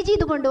മാനേജ്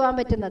ചെയ്ത് കൊണ്ടുപോകാൻ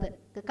പറ്റുന്നത്,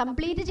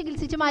 കംപ്ലീറ്റ്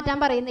ചികിത്സിച്ച് മാറ്റാൻ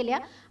പറയുന്നില്ല.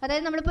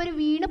 അതായത് നമ്മളിപ്പോൾ ഒരു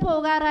വീണ്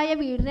പോകാറായ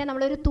വീടിനെ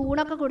നമ്മളൊരു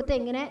തൂണൊക്കെ കൊടുത്ത്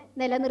എങ്ങനെ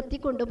നിലനിർത്തി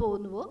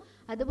കൊണ്ടുപോകുന്നുവോ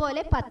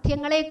അതുപോലെ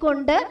പഥ്യങ്ങളെ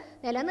കൊണ്ട്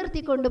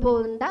നിലനിർത്തി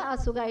കൊണ്ടുപോകുന്ന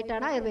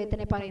അസുഖമായിട്ടാണ്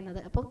ആയുർവേദത്തിനെ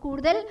പറയുന്നത്. അപ്പോൾ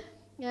കൂടുതൽ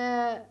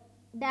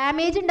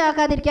ഡാമേജ്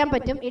ഉണ്ടാക്കാതിരിക്കാൻ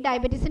പറ്റും. ഈ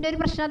ഡയബറ്റീസിൻ്റെ ഒരു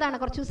പ്രശ്നം അതാണ്,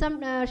 കുറച്ച് ദിവസം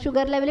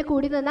ഷുഗർ ലെവൽ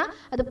കൂടി നിന്നാൽ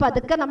അത്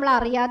പതുക്കെ നമ്മൾ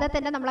അറിയാതെ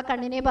തന്നെ നമ്മളെ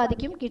കണ്ണിനെ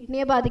ബാധിക്കും,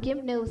 കിഡ്നിയെ ബാധിക്കും,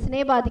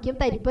 നെർവ്സിനെ ബാധിക്കും,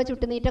 തരിപ്പ്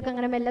ചുട്ടുനീറ്റൊക്കെ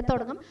അങ്ങനെ മെല്ലെ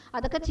തുടങ്ങും.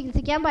 അതൊക്കെ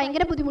ചികിത്സിക്കാൻ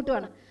ഭയങ്കര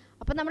ബുദ്ധിമുട്ടുമാണ്.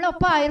 അപ്പോൾ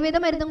നമ്മളൊപ്പം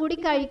ആയുർവേദ മരുന്നും കൂടി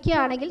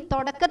കഴിക്കുകയാണെങ്കിൽ,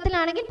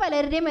 തുടക്കത്തിലാണെങ്കിൽ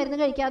പലരുടെയും മരുന്ന്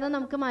കഴിക്കാതെ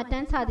നമുക്ക്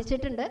മാറ്റാൻ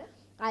സാധിച്ചിട്ടുണ്ട്.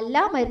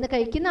 അല്ല, മരുന്ന്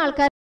കഴിക്കുന്ന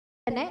ആൾക്കാർ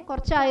തന്നെ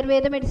കുറച്ച്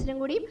ആയുർവേദ മെഡിസിനും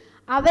കൂടി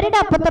അവരുടെ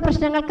അപ്പത്തെ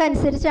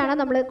പ്രശ്നങ്ങൾക്കനുസരിച്ചാണ്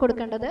നമ്മൾ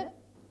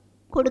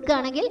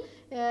കൊടുക്കുകയാണെങ്കിൽ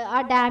ആ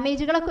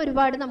ഡാമേജുകളൊക്കെ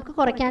ഒരുപാട് നമുക്ക്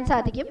കുറയ്ക്കാൻ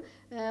സാധിക്കും.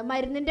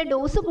 മരുന്നിൻ്റെ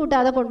ഡോസ്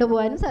കൂട്ടാതെ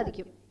കൊണ്ടുപോകാനും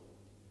സാധിക്കും.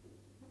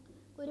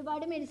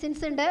 ഒരുപാട്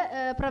മെഡിസിൻസ് ഉണ്ട്,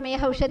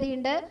 പ്രമേഹ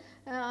ഔഷധിയുണ്ട്,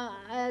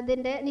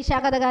 ഇതിൻ്റെ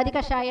നിശാകഥകാരി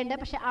കഷായമുണ്ട്.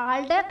 പക്ഷെ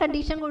ആളുടെ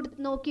കണ്ടീഷൻ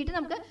നോക്കിയിട്ട്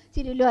നമുക്ക്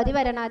ചിരുലുവാതി,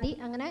 വരണാദി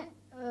അങ്ങനെ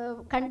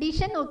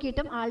കണ്ടീഷൻ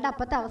നോക്കിയിട്ടും ആളുടെ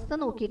അപ്പത്തെ അവസ്ഥ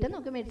നോക്കിയിട്ടും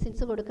നമുക്ക്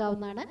മെഡിസിൻസ്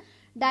കൊടുക്കാവുന്നതാണ്.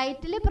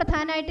 ഡയറ്റിൽ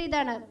പ്രധാനമായിട്ട്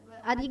ഇതാണ്,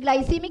 അത് ഈ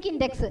ഗ്ലൈസീമിക്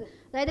ഇൻഡെക്സ്,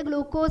 അതായത്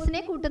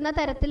ഗ്ലൂക്കോസിനെ കൂട്ടുന്ന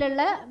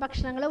തരത്തിലുള്ള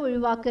ഭക്ഷണങ്ങൾ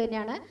ഒഴിവാക്കുക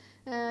തന്നെയാണ്.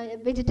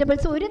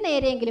 വെജിറ്റബിൾസ് ഒരു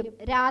നേരെയെങ്കിലും,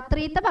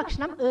 രാത്രിയത്തെ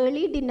ഭക്ഷണം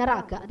ഏർലി ഡിന്നർ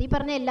ആക്കുക. അത് ഈ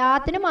പറഞ്ഞ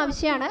എല്ലാത്തിനും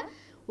ആവശ്യമാണ്.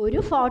 ഒരു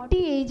 40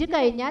 ഏജ്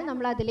കഴിഞ്ഞാൽ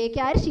നമ്മൾ അതിലേക്ക്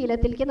ആ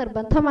ശീലത്തിലേക്ക്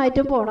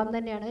നിർബന്ധമായിട്ടും പോകണം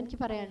തന്നെയാണ് എനിക്ക്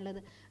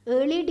പറയാനുള്ളത്.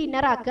 ഏർലി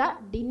ഡിന്നർ ആക്കുക,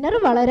 ഡിന്നർ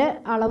വളരെ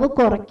അളവ്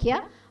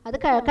കുറയ്ക്കുക. അത്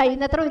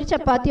കഴിയുന്നത്ര ഒരു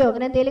ചപ്പാത്തിയോ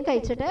അങ്ങനെ എന്തെങ്കിലും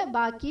കഴിച്ചിട്ട്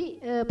ബാക്കി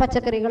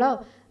പച്ചക്കറികളോ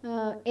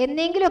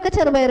എന്തെങ്കിലുമൊക്കെ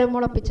ചെറുപയർ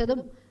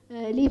മുളപ്പിച്ചതും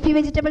ലീഫി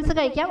വെജിറ്റബിൾസ്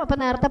കഴിക്കാം. അപ്പോൾ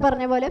നേരത്തെ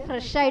പറഞ്ഞ പോലെ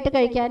ഫ്രഷ് ആയിട്ട്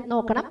കഴിക്കാൻ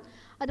നോക്കണം.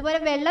 അതുപോലെ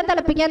വെള്ളം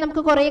തിളപ്പിക്കാൻ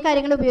നമുക്ക് കുറേ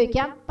കാര്യങ്ങൾ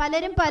ഉപയോഗിക്കാം.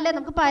 പലരും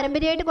നമുക്ക്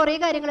പാരമ്പര്യമായിട്ട് കുറേ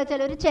കാര്യങ്ങൾ,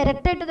 ചിലർ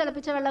ചിരട്ടയിട്ട്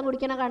തിളപ്പിച്ച വെള്ളം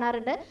കുടിക്കണം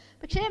കാണാറുണ്ട്.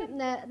 പക്ഷേ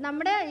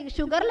നമ്മുടെ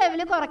ഷുഗർ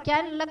ലെവൽ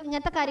കുറയ്ക്കാനുള്ള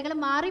ഇങ്ങനത്തെ കാര്യങ്ങൾ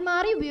മാറി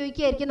മാറി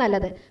ഉപയോഗിക്കുകയായിരിക്കും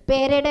നല്ലത്.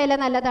 പേരയുടെ ഇല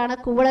നല്ലതാണ്,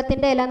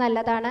 കൂവളത്തിൻ്റെ ഇല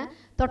നല്ലതാണ്,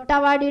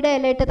 തൊട്ടാവാടിയുടെ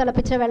ഇല ഇട്ട്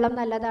തിളപ്പിച്ച വെള്ളം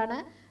നല്ലതാണ്.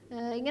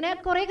 ഇങ്ങനെ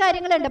കുറേ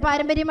കാര്യങ്ങളുണ്ട്,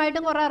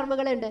 പാരമ്പര്യമായിട്ടും കുറേ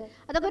അറിവുകളുണ്ട്.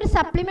 അതൊക്കെ ഒരു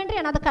സപ്ലിമെൻ്ററി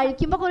ആണ്. അത്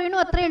കഴിക്കുമ്പോൾ കുറയണു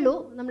അത്രയേ ഉള്ളൂ.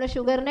 നമ്മൾ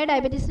ഷുഗറിനെ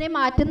ഡയബറ്റീസിനെ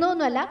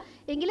മാറ്റുന്നൊന്നുമല്ല.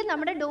 എങ്കിലും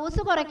നമ്മുടെ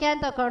ഡോസ് കുറയ്ക്കാൻ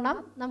തക്കോണം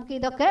നമുക്ക്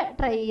ഇതൊക്കെ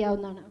ട്രൈ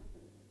ചെയ്യാവുന്നതാണ്.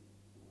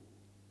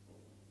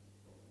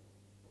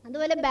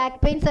 അതുപോലെ ബാക്ക്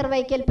പെയിൻ,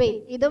 സെർവൈക്കൽ പെയിൻ,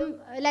 ഇതും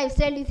ലൈഫ്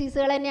സ്റ്റൈൽ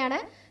ഡിസീസുകൾ തന്നെയാണ്.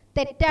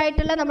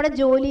 തെറ്റായിട്ടുള്ള നമ്മുടെ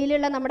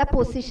ജോലിയിലുള്ള നമ്മുടെ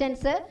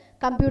പൊസിഷൻസ്,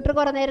 കമ്പ്യൂട്ടർ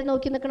കുറേ നേരം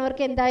നോക്കി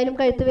നിൽക്കുന്നവർക്ക് എന്തായാലും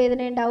കഴുത്ത്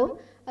വേദന ഉണ്ടാവും.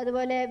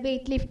 അതുപോലെ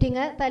വെയിറ്റ്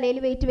ലിഫ്റ്റിങ്, തലയിൽ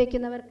വെയിറ്റ്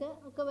വെക്കുന്നവർക്ക്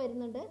ഒക്കെ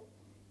വരുന്നുണ്ട്.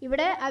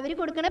 ഇവിടെ അവർ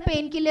കൊടുക്കുന്ന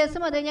പെയിൻ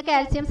കില്ലേഴ്സും അത് കഴിഞ്ഞാൽ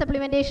കാൽസ്യം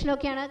സപ്ലിമെൻറ്റേഷനും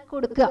ഒക്കെയാണ്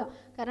കൊടുക്കുക.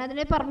 കാരണം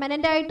അതിന്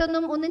പെർമനൻ്റ്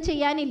ആയിട്ടൊന്നും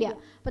ചെയ്യാനില്ല.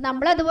 അപ്പോൾ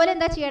നമ്മളതുപോലെ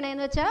എന്താ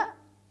ചെയ്യണമെന്ന് വെച്ചാൽ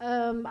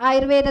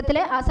ആയുർവേദത്തിൽ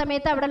ആ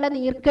സമയത്ത് അവിടെയുള്ള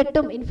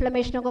നീർക്കെട്ടും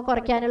ഇൻഫ്ലമേഷനും ഒക്കെ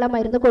കുറയ്ക്കാനുള്ള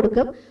മരുന്ന്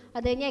കൊടുക്കും.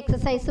 അത് കഴിഞ്ഞ്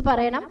എക്സസൈസ്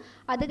പറയണം.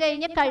 അത്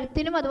കഴിഞ്ഞ്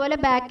കഴുത്തിനും അതുപോലെ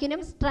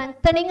ബാക്കിനും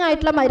സ്ട്രെങ്തനിങ്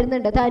ആയിട്ടുള്ള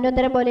മരുന്നുണ്ട്,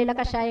 ധാന്വന്തരം പോലെയുള്ള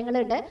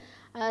കഷായങ്ങളുണ്ട്.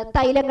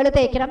 തൈലങ്ങൾ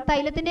തേക്കണം.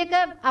 തൈലത്തിൻ്റെയൊക്കെ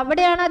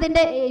അവിടെയാണ്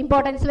അതിൻ്റെ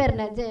ഇമ്പോർട്ടൻസ്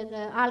വരുന്നത്.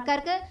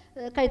 ആൾക്കാർക്ക്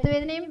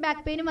കഴുത്തുവേദനയും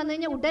ബാക്ക് പെയിനും വന്നു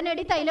കഴിഞ്ഞാൽ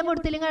ഉടനടി തൈലം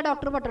കൊടുത്തില്ലെങ്കിൽ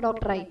ഡോക്ടർ പൊട്ട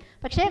ഡോക്ടറായി.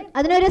 പക്ഷേ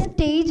അതിനൊരു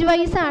സ്റ്റേജ്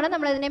വൈസ് ആണ്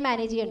നമ്മളതിനെ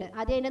മാനേജ് ചെയ്യേണ്ടത്.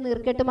 ആദ്യം അതിൻ്റെ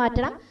നീർക്കെട്ട്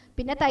മാറ്റണം,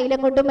 പിന്നെ തൈലം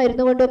കൊണ്ടും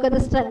മരുന്ന് കൊണ്ടും ഒക്കെ അത്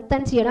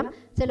സ്ട്രെങ്തൻ ചെയ്യണം.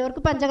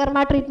 ചിലവർക്ക് പഞ്ചകർമ്മ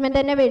ട്രീറ്റ്മെൻറ്റ്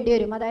തന്നെ വേണ്ടി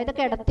വരും. അതായത്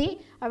കിടത്തി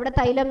അവിടെ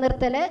തൈലം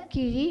നിർത്തൽ,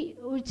 കിഴി,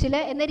 ഉഴിച്ചിൽ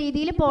എന്ന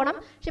രീതിയിൽ പോകണം.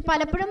 പക്ഷെ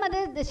പലപ്പോഴും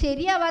അത്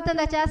ശരിയാവാത്ത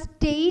എന്താ വെച്ചാൽ ആ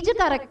സ്റ്റേജ്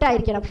കറക്റ്റ്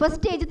ആയിരിക്കണം. ഫസ്റ്റ്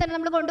സ്റ്റേജിൽ തന്നെ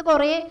നമ്മൾ കൊണ്ട്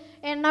കുറേ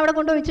എണ്ണ അവിടെ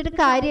കൊണ്ട് ഒഴിച്ചിട്ട്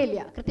കാര്യമില്ല.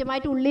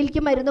 കൃത്യമായിട്ട്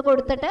ഉള്ളിലേക്ക് മരുന്ന്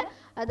കൊടുത്തിട്ട്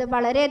അത്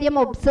വളരെയധികം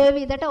ഒബ്സേർവ്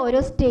ചെയ്തിട്ട് ഓരോ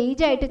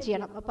സ്റ്റേജ് ആയിട്ട്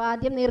ചെയ്യണം. അപ്പോൾ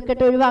ആദ്യം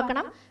നീർക്കെട്ട്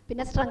ഒഴിവാക്കണം,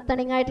 പിന്നെ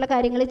സ്ട്രെങ്തനിങ് ആയിട്ടുള്ള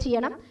കാര്യങ്ങൾ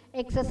ചെയ്യണം,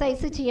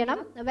 എക്സസൈസ് ചെയ്യണം,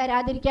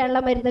 വരാതിരിക്കാനുള്ള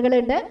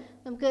മരുന്നുകളുണ്ട്.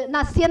 നമുക്ക്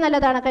നസ്യ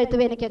നല്ലതാണ്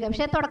കഴുത്തുവേദനയ്ക്കൊക്കെ.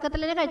 പക്ഷേ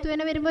തുടക്കത്തിൽ തന്നെ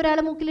കഴുത്തുവേദന വരുമ്പോൾ ഒരാൾ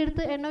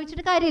മൂക്കിലെടുത്ത് എണ്ണ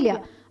ഒഴിച്ചിട്ട് കാര്യമില്ല.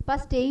 അപ്പോൾ ആ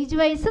സ്റ്റേജ്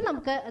വൈസ്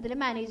നമുക്ക് അതിൽ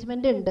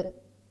മാനേജ്മെൻറ്റ് ഉണ്ട്.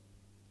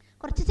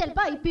 കുറച്ച്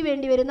ചിലപ്പോൾ IP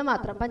വേണ്ടി വരുന്ന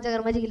മാത്രം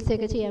പഞ്ചകർമ്മ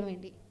ചികിത്സയൊക്കെ ചെയ്യാൻ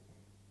വേണ്ടി.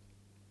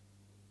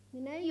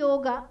 പിന്നെ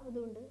യോഗ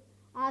അതുകൊണ്ട്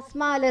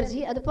ആസ്മ,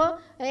 അലർജി, അതിപ്പോൾ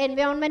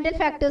എൻവയോൺമെൻറ്റൽ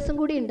ഫാക്ടേഴ്സും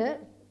കൂടി ഉണ്ട്.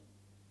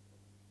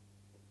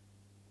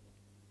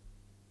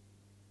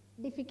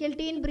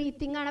 ഡിഫിക്കൽട്ടി ഇൻ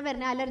ബ്രീത്തിങ് ആണ്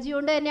വരുന്നത്. അലർജി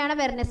കൊണ്ട് തന്നെയാണ്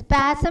വരുന്നത്.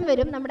 സ്പാസം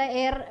വരും, നമ്മുടെ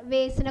എയർ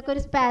വേസിനൊക്കെ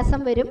ഒരു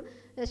സ്പാസം വരും,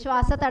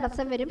 ശ്വാസ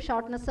തടസ്സം വരും,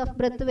 ഷോർട്ട്നെസ് ഓഫ്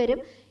ബ്രെത്ത് വരും.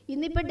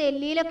 ഇന്നിപ്പോൾ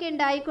ഡൽഹിയിലൊക്കെ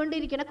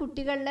ഉണ്ടായിക്കൊണ്ടിരിക്കുന്ന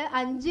കുട്ടികളിൽ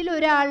 5-ൽ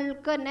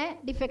ഒരാൾക്ക് തന്നെ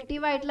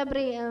ഡിഫക്റ്റീവായിട്ടുള്ള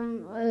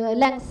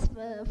ലങ്സ്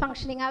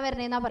ഫങ്ഷനിങ്ങാണ്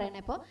വരുന്നതെന്നാണ്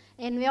പറയുന്നത്. അപ്പോൾ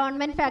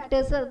എൻവയോൺമെൻറ്റ്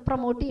ഫാക്ടേഴ്സ്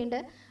പ്രൊമോട്ട്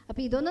ചെയ്യുന്നുണ്ട്.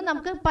 അപ്പോൾ ഇതൊന്നും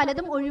നമുക്ക്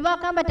പലതും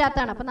ഒഴിവാക്കാൻ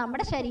പറ്റാത്തതാണ്. അപ്പോൾ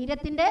നമ്മുടെ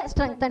ശരീരത്തിൻ്റെ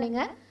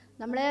സ്ട്രെങ്തനിങ്,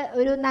 നമ്മൾ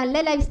ഒരു നല്ല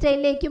ലൈഫ്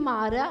സ്റ്റൈലിലേക്ക്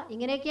മാറുക,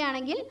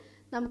 ഇങ്ങനെയൊക്കെയാണെങ്കിൽ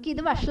നമുക്കിത്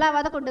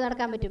വഷളാവാതെ കൊണ്ടു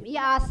നടക്കാൻ പറ്റും. ഈ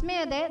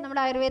ആസ്മയതെ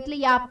നമ്മുടെ ആയുർവേദത്തിൽ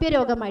യാപ്യ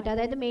രോഗമായിട്ട്,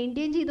 അതായത്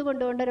മെയിൻറ്റെയിൻ ചെയ്ത്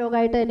കൊണ്ടുപോകേണ്ട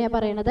രോഗമായിട്ട് തന്നെയാണ്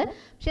പറയണത്.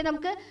 പക്ഷേ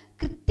നമുക്ക്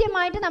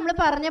കൃത്യമായിട്ട് നമ്മൾ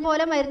പറഞ്ഞ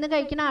പോലെ മരുന്ന്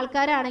കഴിക്കുന്ന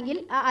ആൾക്കാരാണെങ്കിൽ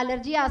ആ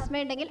അലർജി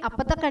ആസ്മ ഉണ്ടെങ്കിൽ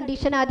അപ്പോഴത്തെ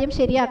കണ്ടീഷൻ ആദ്യം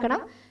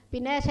ശരിയാക്കണം.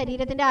 പിന്നെ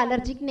ശരീരത്തിൻ്റെ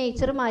അലർജിക്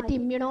നേച്ചർ മാറ്റി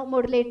ഇമ്മ്യൂണോ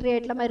മോഡുലേറ്ററി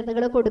ആയിട്ടുള്ള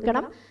മരുന്നുകൾ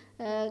കൊടുക്കണം.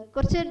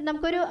 കുറച്ച്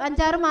നമുക്കൊരു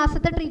 5-6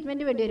 മാസത്തെ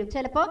ട്രീറ്റ്മെൻറ്റ് വേണ്ടി വരും.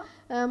 ചിലപ്പോൾ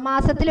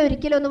മാസത്തിൽ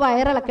ഒരിക്കലൊന്ന്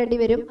വയറിളക്കേണ്ടി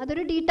വരും.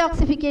 അതൊരു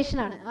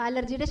ഡീടോക്സിഫിക്കേഷനാണ്.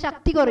 അലർജിയുടെ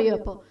ശക്തി കുറയും.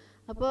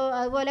 അപ്പോൾ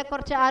അതുപോലെ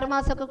കുറച്ച് 6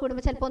 മാസമൊക്കെ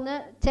കൂടുമ്പോൾ ചിലപ്പോൾ ഒന്ന്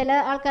ചില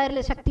ആൾക്കാരിൽ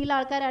ശക്തിയുള്ള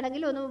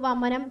ആൾക്കാരാണെങ്കിൽ ഒന്ന്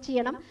വമനം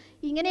ചെയ്യണം.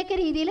 ഇങ്ങനെയൊക്കെ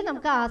രീതിയിൽ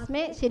നമുക്ക്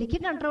ആസ്മയെ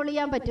ശരിക്കും കൺട്രോൾ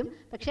ചെയ്യാൻ പറ്റും.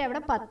 പക്ഷേ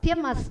അവിടെ പഥ്യം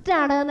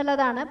മസ്റ്റാണ്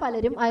എന്നുള്ളതാണ്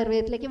പലരും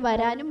ആയുർവേദത്തിലേക്ക്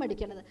വരാനും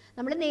മടിക്കുന്നത്.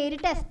 നമ്മൾ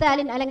നേരിട്ട്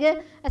എസ്താലിൻ അല്ലെങ്കിൽ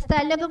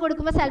എസ്താലിനൊക്കെ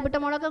കൊടുക്കുമ്പോൾ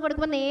സാൽബുട്ടമോളൊക്കെ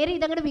കൊടുക്കുമ്പോൾ നേരെ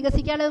ഇതങ്ങോട്ട്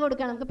വികസിക്കാനുള്ളത്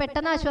കൊടുക്കണം. നമുക്ക്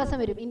പെട്ടെന്ന് ആശ്വാസം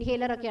വരും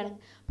ഇൻഹേലറൊക്കെ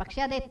ആണെങ്കിൽ.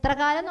 പക്ഷേ അത് എത്ര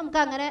കാലം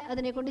നമുക്ക് അങ്ങനെ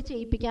അതിനെക്കൊണ്ട്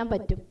ചെയ്യിപ്പിക്കാൻ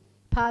പറ്റും?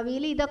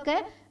 ഭാവിയിൽ ഇതൊക്കെ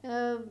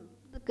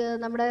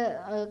നമ്മുടെ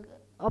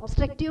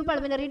ഒബ്സ്ട്രക്റ്റീവ്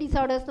പൾമിനറി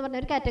ഡിസോർഡേഴ്സ് എന്ന് പറഞ്ഞ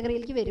ഒരു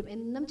കാറ്റഗറിയിലേക്ക് വരും.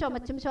 എന്നും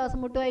ചുമച്ചും ശ്വാസം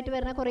മുട്ടുമായിട്ട്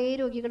വരുന്ന കുറേ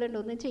രോഗികളുണ്ട്,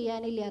 ഒന്നും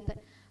ചെയ്യാനില്ലാത്ത.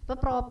 അപ്പോൾ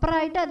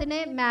പ്രോപ്പറായിട്ട് അതിനെ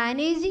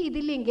മാനേജ്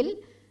ചെയ്തില്ലെങ്കിൽ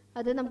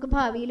അത് നമുക്ക്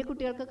ഭാവിയിൽ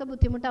കുട്ടികൾക്കൊക്കെ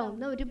ബുദ്ധിമുട്ടാവും.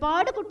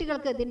 ഒരുപാട്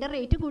കുട്ടികൾക്ക് ഇതിൻ്റെ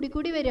റേറ്റ്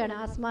കൂടി വരികയാണ്,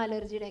 ആസ്മ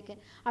അലർജിയുടെയൊക്കെ.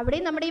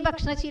 അവിടെയും നമ്മുടെ ഈ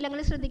ഭക്ഷണശീലങ്ങൾ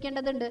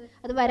ശ്രദ്ധിക്കേണ്ടതുണ്ട്.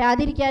 അത്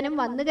വരാതിരിക്കാനും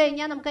വന്നു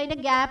കഴിഞ്ഞാൽ നമുക്ക് അതിൻ്റെ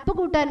ഗ്യാപ്പ്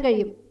കൂട്ടാൻ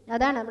കഴിയും.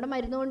 അതാണ് നമ്മുടെ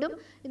മരുന്ന് കൊണ്ടും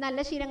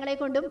നല്ല ശീലങ്ങളെ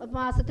കൊണ്ടും.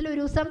 മാസത്തിൽ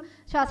ഒരു ദിവസം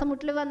ശ്വാസം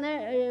മുട്ടൽ വന്ന്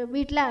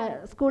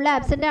സ്കൂളിൽ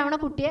ആബ്സെൻ്റ് ആവണ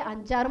കുട്ടിയെ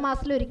 5-6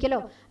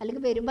 മാസത്തിലൊരിക്കലോ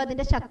അല്ലെങ്കിൽ വരുമ്പോൾ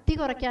അതിൻ്റെ ശക്തി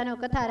കുറയ്ക്കാനോ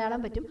ഒക്കെ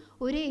ധാരാളം പറ്റും.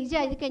 ഒരു ഏജ്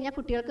ആയി കഴിഞ്ഞാൽ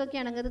കുട്ടികൾക്കൊക്കെ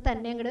ആണെങ്കിൽ അത്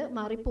തന്നെ അങ്ങോട്ട്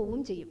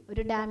മാറിപ്പോവും ചെയ്യും.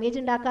 ഒരു ഡാമേജ്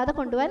ഉണ്ടാക്കാതെ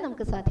കൊണ്ടുപോകാൻ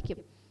നമുക്ക്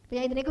സാധിക്കും. അപ്പോൾ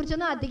ഞാൻ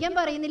ഇതിനെക്കുറിച്ചൊന്നും അധികം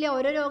പറയുന്നില്ല.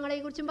 ഓരോ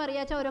രോഗങ്ങളെക്കുറിച്ചും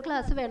പറയാച്ചാൽ ഓരോ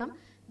ക്ലാസ് വേണം.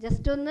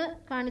 ജസ്റ്റ് ഒന്ന്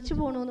കാണിച്ചു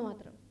പോകണമെന്ന്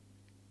മാത്രം.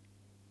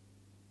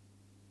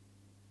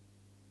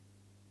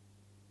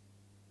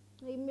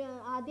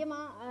 ആദ്യം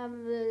ആ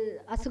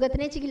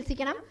അസുഖത്തിനെ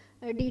ചികിത്സിക്കണം.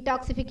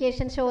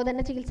 ഡീടോക്സിഫിക്കേഷൻ,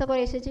 ശോധന ചികിത്സ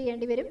കുറേശ്ശെ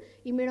ചെയ്യേണ്ടി വരും.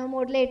 ഇമ്മ്യൂണോ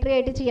മോഡുലേറ്ററി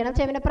ആയിട്ട്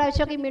ചെയ്യണം.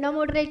 പ്രാവശ്യമൊക്കെ ഇമ്മ്യൂണോ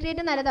മോഡുലേറ്ററി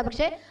ആയിട്ട് നല്ലതാണ്.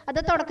 പക്ഷേ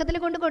അത് തുടക്കത്തിൽ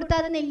കൊണ്ട് കൊടുത്താൽ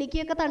അത്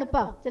നെല്ലിക്കയൊക്കെ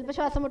തണുപ്പാണ്, ചിലപ്പോൾ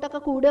ശ്വാസം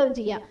മുട്ടൊക്കെ കൂടുകയും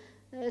ചെയ്യാം.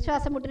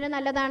 ശ്വാസം മുട്ടിന്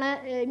നല്ലതാണ്,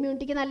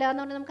 ഇമ്മ്യൂണിറ്റിക്ക്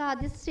നല്ലതാണെന്ന് പറഞ്ഞാൽ നമുക്ക്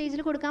ആദ്യ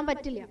സ്റ്റേജിൽ കൊടുക്കാൻ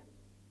പറ്റില്ല.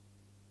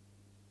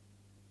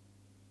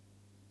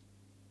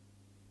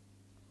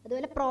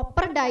 അതുപോലെ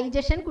പ്രോപ്പർ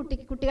ഡൈജഷൻ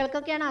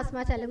കുട്ടികൾക്കൊക്കെയാണ് ആസ്മ,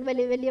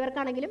 അല്ലെങ്കിൽ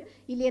വലിയവർക്കാണെങ്കിലും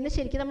ഇല്ലെന്ന്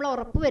ശരിക്കും നമ്മൾ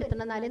ഉറപ്പ്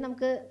വരുത്തണം. എന്നാലേ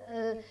നമുക്ക്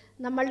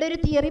നമ്മളുടെ ഒരു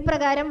തിയറി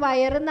പ്രകാരം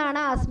വയറിന്നാണ്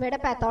ആസ്മയുടെ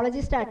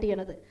പാത്തോളജി സ്റ്റാർട്ട്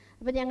ചെയ്യണത്.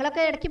 അപ്പോൾ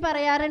ഞങ്ങളൊക്കെ ഇടയ്ക്ക്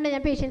പറയാറുണ്ട്,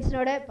 ഞാൻ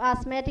പേഷ്യൻസിനോട്,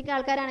 ആസ്മാറ്റിക്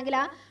ആൾക്കാരാണെങ്കിൽ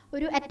ആ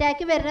ഒരു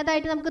അറ്റാക്ക്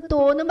വരുന്നതായിട്ട് നമുക്ക്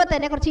തോന്നുമ്പോൾ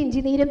തന്നെ കുറച്ച്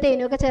ഇഞ്ചിനീരും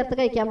തേനും ഒക്കെ ചേർത്ത്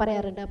കഴിക്കാൻ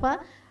പറയാറുണ്ട്. അപ്പോൾ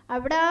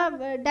അവിടെ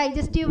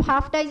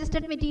ഹാഫ്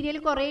ഡൈജസ്റ്റഡ് മെറ്റീരിയൽ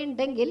കുറേ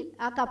ഉണ്ടെങ്കിൽ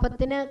ആ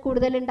കഫത്തിന്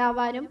കൂടുതൽ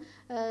ഉണ്ടാവാനും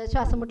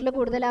ശ്വാസം മുട്ടൽ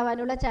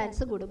കൂടുതലാവാനുള്ള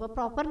ചാൻസ് കൂടും. അപ്പോൾ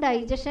പ്രോപ്പർ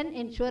ഡൈജഷൻ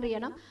എൻഷുവർ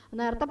ചെയ്യണം.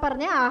 നേരത്തെ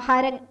പറഞ്ഞ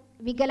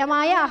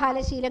വികലമായ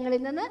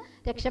ആഹാരശീലങ്ങളിൽ നിന്ന്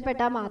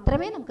രക്ഷപ്പെട്ടാൽ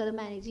മാത്രമേ നമുക്കത്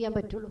മാനേജ് ചെയ്യാൻ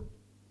പറ്റുള്ളൂ.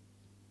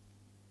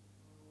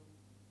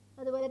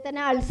 അതുപോലെ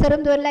തന്നെ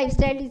അൾസറും ഇതുപോലെ ലൈഫ്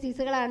സ്റ്റൈൽ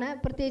ഡിസീസുകളാണ്.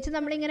 പ്രത്യേകിച്ച്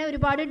നമ്മളിങ്ങനെ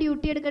ഒരുപാട്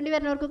ഡ്യൂട്ടി എടുക്കേണ്ടി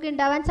വരുന്നവർക്കൊക്കെ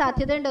ഉണ്ടാവാൻ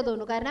സാധ്യത ഉണ്ടോ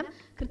തോന്നുന്നു. കാരണം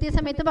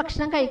കൃത്യസമയത്ത്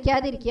ഭക്ഷണം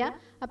കഴിക്കാതിരിക്കുക.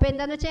 അപ്പോൾ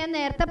എന്താണെന്ന് വെച്ചാൽ ഞാൻ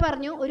നേരത്തെ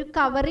പറഞ്ഞു, ഒരു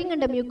കവറിങ്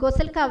ഉണ്ട്,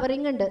 മ്യൂക്കോസൽ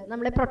കവറിങ് ഉണ്ട്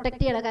നമ്മളെ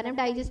പ്രൊട്ടക്റ്റ് ചെയ്യണം. കാരണം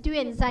ഡൈജസ്റ്റീവ്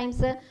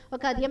എൻസൈംസ്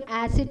ഒക്കെ അധികം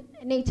ആസിഡ്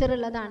നേച്ചർ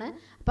ഉള്ളതാണ്.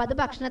 അപ്പോൾ അത്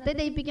ഭക്ഷണത്തെ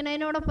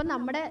ദഹിപ്പിക്കുന്നതിനോടൊപ്പം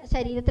നമ്മുടെ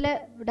ശരീരത്തിലെ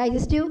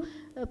ഡൈജസ്റ്റീവ്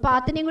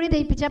പാത്തിനെയും കൂടി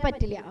ദഹിപ്പിച്ചാൽ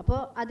പറ്റില്ല.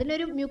 അപ്പോൾ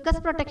അതിനൊരു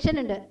മ്യൂക്കസ് പ്രൊട്ടക്ഷൻ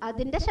ഉണ്ട്.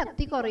 അതിൻ്റെ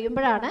ശക്തി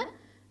കുറയുമ്പോഴാണ്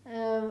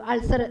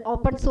അൾസർ,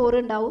 ഓപ്പൺ സോർ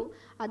ഉണ്ടാവും.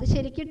 അത്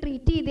ശരിക്കും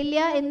ട്രീറ്റ് ചെയ്തില്ല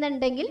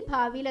എന്നുണ്ടെങ്കിൽ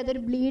ഭാവിയിൽ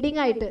അതൊരു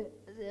ബ്ലീഡിങ് ആയിട്ട്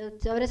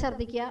ചോര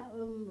ഛർദ്ദിക്കുക,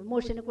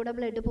 മോഷന് കൂടെ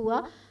ബ്ലഡ് പോവുക,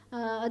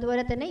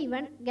 അതുപോലെ തന്നെ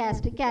ഈവൻ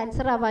ഗ്യാസ്ട്രിക്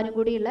ക്യാൻസർ ആവാനും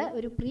കൂടിയുള്ള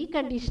ഒരു പ്രീ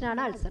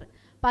കണ്ടീഷനാണ് അൾസർ.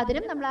 അപ്പം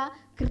അതിനും നമ്മൾ ആ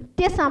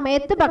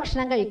കൃത്യസമയത്ത്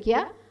ഭക്ഷണം കഴിക്കുക.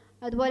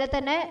 അതുപോലെ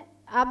തന്നെ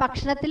ആ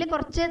ഭക്ഷണത്തിൽ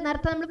കുറച്ച്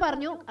നേരത്തെ നമ്മൾ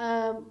പറഞ്ഞു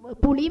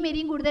പുളിയും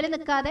എരിയും കൂടുതൽ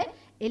നിൽക്കാതെ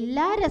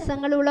എല്ലാ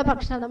രസങ്ങളുമുള്ള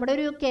ഭക്ഷണം. നമ്മുടെ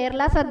ഒരു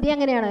കേരള സദ്യ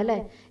അങ്ങനെയാണ് അല്ലേ,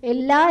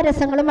 എല്ലാ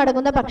രസങ്ങളും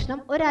അടങ്ങുന്ന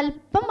ഭക്ഷണം,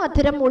 ഒരല്പം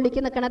മധുരം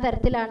മുള്ളിക്ക് നിൽക്കുന്ന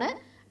തരത്തിലാണ്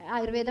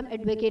ആയുർവേദം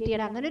അഡ്വക്കേറ്റ്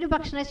ചെയ്യണം. അങ്ങനെ ഒരു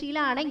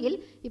ഭക്ഷണശീലമാണെങ്കിൽ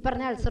ഈ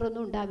പറഞ്ഞ അൾസർ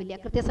ഒന്നും ഉണ്ടാവില്ല.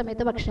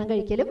 കൃത്യസമയത്ത് ഭക്ഷണം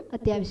കഴിക്കലും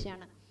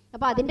അത്യാവശ്യമാണ്.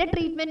 അപ്പോൾ അതിൻ്റെ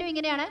ട്രീറ്റ്മെൻറ്റും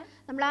ഇങ്ങനെയാണ്.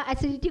 നമ്മൾ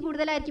അസിഡിറ്റി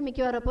കൂടുതലായിരിക്കും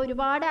മിക്കവാറും. അപ്പോൾ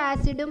ഒരുപാട്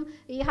ആസിഡും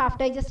ഈ ഹാഫ്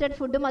ഡൈജസ്റ്റഡ്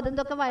ഫുഡും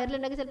അതൊക്കെ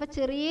വയറിലുണ്ടെങ്കിൽ ചിലപ്പോൾ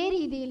ചെറിയ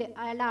രീതിയിൽ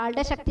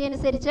ആളുടെ ശക്തി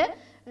അനുസരിച്ച്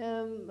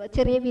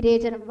ചെറിയ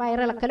വിരേചനം,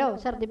 വയറിളക്കലോ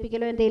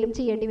ഛർദ്ദിപ്പിക്കലോ എന്തെങ്കിലും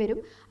ചെയ്യേണ്ടി വരും.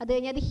 അത്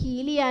കഴിഞ്ഞ് അത്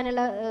ഹീൽ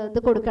ചെയ്യാനുള്ള ഇത്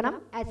കൊടുക്കണം,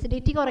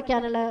 ആസിഡിറ്റി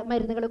കുറയ്ക്കാനുള്ള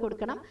മരുന്നുകൾ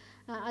കൊടുക്കണം.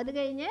 അത്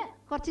കഴിഞ്ഞ്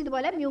കുറച്ച്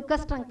ഇതുപോലെ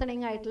മ്യൂക്കസ്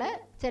സ്ട്രെങ്തനിങ് ആയിട്ടുള്ള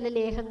ചില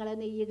ലേഹങ്ങൾ,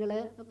 നെയ്യുകൾ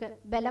ഒക്കെ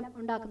ബലം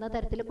ഉണ്ടാക്കുന്ന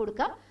തരത്തിൽ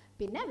കൊടുക്കുക.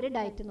 പിന്നെ അവർ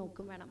ഡയറ്റ്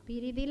നോക്കും വേണം. ഈ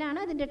രീതിയിലാണ്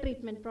അതിൻ്റെ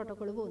ട്രീറ്റ്മെൻറ്റ്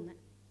പ്രോട്ടോക്കോൾ പോകുന്നത്.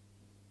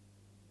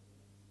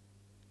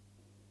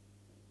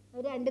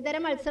 ഒരു 2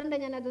 തരം അൾസർ ഉണ്ട്,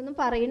 ഞാൻ അതൊന്നും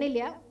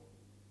പറയണില്ല.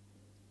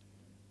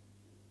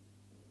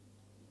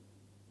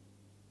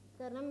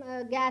 കാരണം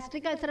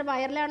ഗ്യാസ്ട്രിക് അൾസർ,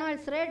 വയറിലാണോ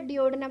അൾസർ,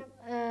 ഡിയോഡിനം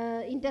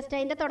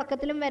ഇൻറ്റസ്റ്റൈൻ്റെ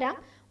തുടക്കത്തിലും വരാം.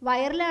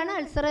 വയറിലാണ്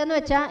അൾസർ എന്ന്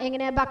വെച്ചാൽ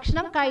എങ്ങനെയാണ്,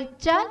 ഭക്ഷണം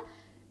കഴിച്ചാൽ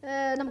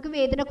നമുക്ക്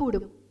വേദന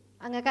കൂടും.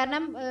 അങ്ങനെ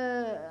കാരണം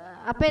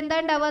അപ്പോൾ എന്താ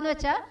ഉണ്ടാവുക എന്ന്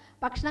വെച്ചാൽ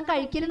ഭക്ഷണം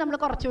കഴിക്കൽ നമ്മൾ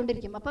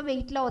കുറച്ചുകൊണ്ടിരിക്കും. അപ്പോൾ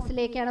വെയിറ്റ്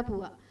ലോസിലേക്കാണ്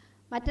പോവുക.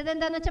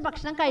 മറ്റേതെന്താണെന്ന് വെച്ചാൽ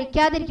ഭക്ഷണം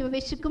കഴിക്കാതിരിക്കും,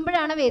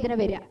 വിശക്കുമ്പോഴാണ് വേദന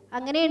വരിക.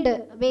 അങ്ങനെയുണ്ട്.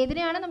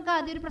 വേദനയാണ് നമുക്ക്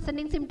ആദ്യം ഒരു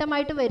പ്രസൻറ്റിങ് സിംറ്റം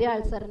ആയിട്ട് വരിക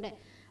അൾസറിൻ്റെ.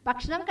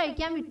 ഭക്ഷണം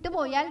കഴിക്കാൻ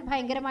വിട്ടുപോയാൽ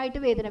ഭയങ്കരമായിട്ട്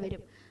വേദന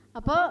വരും.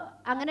 അപ്പോൾ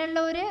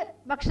അങ്ങനെയുള്ളവർ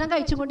ഭക്ഷണം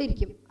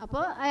കഴിച്ചുകൊണ്ടിരിക്കും.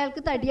 അപ്പോൾ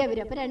അയാൾക്ക് തടിയാ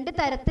വരും. അപ്പോൾ 2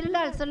 തരത്തിലുള്ള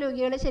അൾസർ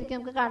രോഗികളെ ശരിക്കും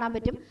നമുക്ക് കാണാൻ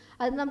പറ്റും.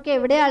 അത് നമുക്ക്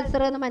എവിടെ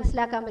അൾസർ എന്ന്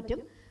മനസ്സിലാക്കാൻ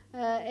പറ്റും.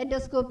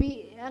 എൻഡോസ്കോപ്പി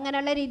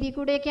അങ്ങനെയുള്ള രീതിയിൽ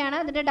കൂടെയൊക്കെയാണ്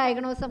അതിൻ്റെ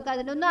ഡയഗ്നോസ്. നമുക്ക്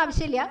അതിനൊന്നും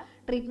ആവശ്യമില്ല,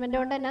 ട്രീറ്റ്മെൻറ്റ്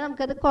കൊണ്ട് തന്നെ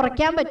നമുക്കത്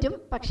കുറയ്ക്കാൻ പറ്റും.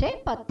 പക്ഷേ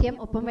പഥ്യം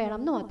ഒപ്പം വേണം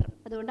എന്ന് മാത്രം.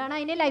 അതുകൊണ്ടാണ്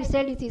അതിനെ ലൈഫ്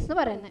സ്റ്റൈൽ ഡിസീസ് എന്ന്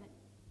പറയുന്നത്.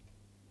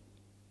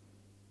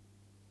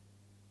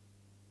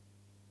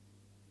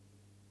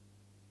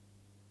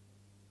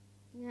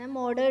 ഞാൻ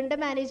മോഡേണിൻ്റെ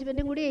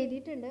മാനേജ്മെൻറ്റും കൂടി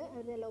എഴുതിയിട്ടുണ്ട്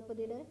അവരുടെ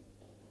അലോപ്പതിയുടെ.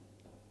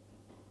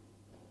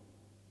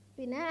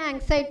 പിന്നെ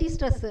ആങ്സൈറ്റി,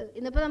 സ്ട്രെസ്സ്.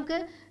 ഇന്നിപ്പോൾ നമുക്ക്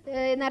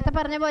നേരത്തെ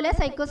പറഞ്ഞ പോലെ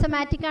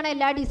സൈക്കോസൊമാറ്റിക് ആണ്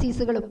എല്ലാ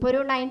ഡിസീസുകളും. ഇപ്പോൾ ഒരു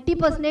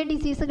 90%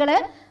 ഡിസീസുകൾ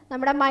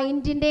നമ്മുടെ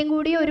മൈൻഡിൻ്റെയും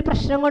കൂടി ഒരു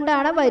പ്രശ്നം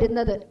കൊണ്ടാണ്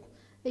വരുന്നത്.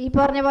 ഈ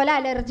പറഞ്ഞ പോലെ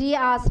അലർജി,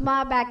 ആസ്മ,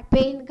 ബാക്ക്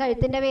പെയിൻ,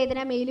 കഴുത്തിൻ്റെ വേദന,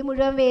 മേല്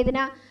മുഴുവൻ വേദന,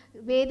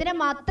 വേദന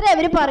മാത്രമേ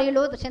അവർ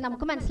പറയുള്ളൂ. പക്ഷെ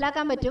നമുക്ക്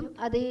മനസ്സിലാക്കാൻ പറ്റും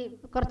അത്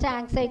കുറച്ച്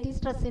ആങ്സൈറ്റി,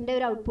 സ്ട്രെസ്സിൻ്റെ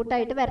ഒരു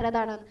ഔട്ട്പുട്ടായിട്ട്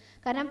വരുന്നതാണ്.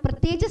 കാരണം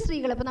പ്രത്യേകിച്ച്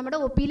സ്ത്രീകൾ, ഇപ്പോൾ നമ്മുടെ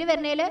ഒ പിയിൽ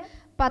വരുന്നതിൽ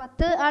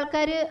 10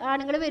 ആൾക്കാർ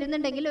ആണുങ്ങൾ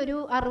വരുന്നുണ്ടെങ്കിൽ ഒരു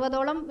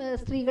 60ഓളം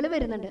സ്ത്രീകൾ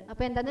വരുന്നുണ്ട്.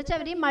 അപ്പോൾ എന്താണെന്ന് വെച്ചാൽ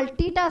അവർ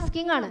മൾട്ടി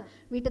ടാസ്കിങ് ആണ്.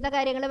 വീട്ടിലത്തെ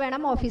കാര്യങ്ങൾ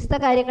വേണം, ഓഫീസിലത്തെ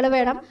കാര്യങ്ങൾ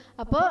വേണം.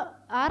 അപ്പോൾ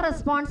ആ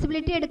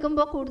റെസ്പോൺസിബിലിറ്റി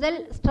എടുക്കുമ്പോൾ കൂടുതൽ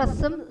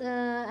സ്ട്രെസ്സും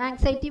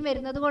ആങ്സൈറ്റിയും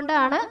വരുന്നത്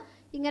കൊണ്ടാണ്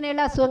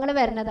ഇങ്ങനെയുള്ള അസുഖങ്ങൾ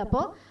വരുന്നത്.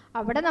 അപ്പോൾ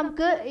അവിടെ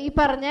നമുക്ക് ഈ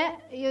പറഞ്ഞ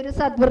ഈ ഒരു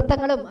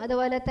സദ്വൃത്തങ്ങളും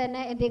അതുപോലെ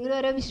തന്നെ എന്തെങ്കിലും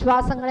ഓരോ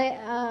വിശ്വാസങ്ങളെ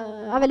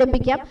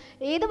അവലംബിക്കാം.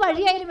 ഏത്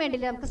വഴിയായാലും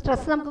വേണ്ടില്ല, നമുക്ക്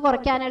സ്ട്രെസ് നമുക്ക്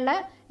കുറയ്ക്കാനുള്ള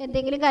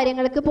എന്തെങ്കിലും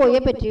കാര്യങ്ങൾക്ക്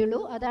പോയേ പറ്റുള്ളൂ.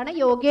 അതാണ്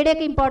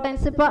യോഗയുടെയൊക്കെ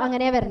ഇമ്പോർട്ടൻസ് ഇപ്പോൾ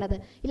അങ്ങനെയാണ് വരുന്നത്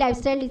ഈ ലൈഫ്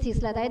സ്റ്റൈൽ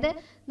ഡിസീസിൽ. അതായത്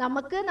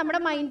നമുക്ക്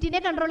നമ്മുടെ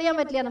മൈൻഡിനെ കൺട്രോൾ ചെയ്യാൻ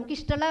പറ്റില്ല, നമുക്ക്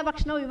ഇഷ്ടമുള്ള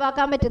ഭക്ഷണം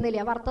ഒഴിവാക്കാൻ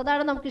പറ്റുന്നില്ല.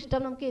 വറുത്തതാണ് നമുക്ക്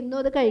ഇഷ്ടം, നമുക്ക് എന്നും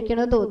അത്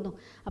കഴിക്കണമെന്ന് തോന്നുന്നു.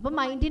 അപ്പോൾ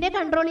മൈൻഡിനെ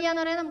കൺട്രോൾ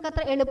ചെയ്യാന്ന് പറയുന്നത് നമുക്ക്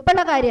അത്ര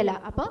എളുപ്പമുള്ള കാര്യമല്ല.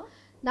 അപ്പോൾ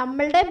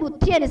നമ്മളുടെ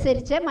ബുദ്ധി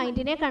അനുസരിച്ച്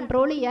മൈൻഡിനെ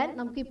കൺട്രോൾ ചെയ്യാൻ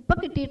നമുക്ക് ഇപ്പോൾ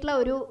കിട്ടിയിട്ടുള്ള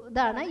ഒരു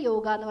ഇതാണ്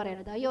യോഗ എന്ന്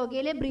പറയുന്നത്. ആ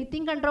യോഗയിൽ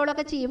ബ്രീത്തിങ്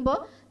കൺട്രോളൊക്കെ ചെയ്യുമ്പോൾ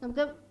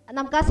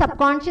നമുക്ക് ആ സബ്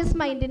കോൺഷ്യസ്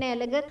മൈൻഡിനെ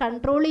അല്ലെങ്കിൽ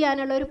കൺട്രോൾ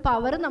ചെയ്യാനുള്ള ഒരു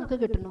പവർ നമുക്ക്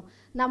കിട്ടുന്നു.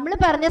 നമ്മൾ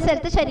പറഞ്ഞ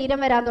സ്ഥലത്ത് ശരീരം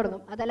വരാൻ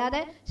തുടങ്ങും.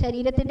 അതല്ലാതെ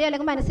ശരീരത്തിൻ്റെ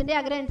അല്ലെങ്കിൽ മനസ്സിൻ്റെ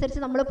ആഗ്രഹം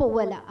അനുസരിച്ച് നമ്മൾ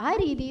പോവുമല്ല. ആ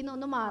രീതിയിൽ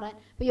നിന്നൊന്ന് മാറാൻ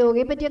ഇപ്പോൾ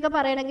യോഗയെ പറ്റിയൊക്കെ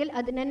പറയണമെങ്കിൽ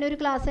അതിന് തന്നെ ഒരു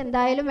ക്ലാസ്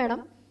എന്തായാലും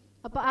വേണം.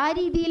 അപ്പോൾ ആ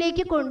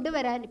രീതിയിലേക്ക്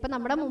കൊണ്ടുവരാൻ ഇപ്പം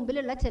നമ്മുടെ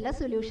മുമ്പിലുള്ള ചില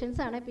സൊല്യൂഷൻസ്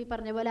ആണ് ഇപ്പോൾ ഈ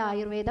പറഞ്ഞ പോലെ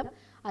ആയുർവേദം.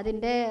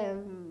 അതിൻ്റെ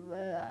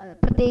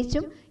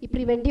പ്രത്യേകിച്ചും ഈ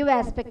പ്രിവെൻറ്റീവ്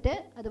ആസ്പെക്റ്റ്,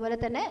 അതുപോലെ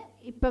തന്നെ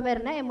ഇപ്പം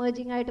വരുന്ന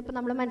എമേർജിങ് ആയിട്ട് ഇപ്പം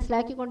നമ്മൾ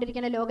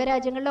മനസ്സിലാക്കിക്കൊണ്ടിരിക്കുന്ന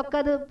ലോകരാജ്യങ്ങളിലൊക്കെ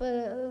അത്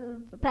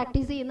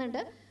പ്രാക്ടീസ്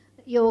ചെയ്യുന്നുണ്ട്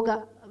യോഗ.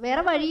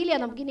 വേറെ വഴിയില്ല,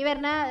 നമുക്കിനി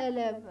വരുന്ന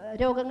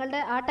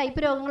രോഗങ്ങളുടെ ആ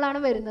ടൈപ്പ്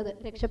രോഗങ്ങളാണ് വരുന്നത്.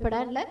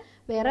 രക്ഷപ്പെടാനുള്ള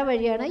വേറെ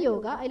വഴിയാണ്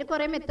യോഗ. അതിൽ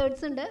കുറേ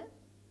മെത്തേഡ്സ് ഉണ്ട്,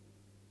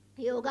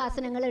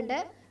 യോഗാസനങ്ങളുണ്ട്,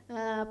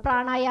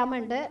 പ്രാണായാമം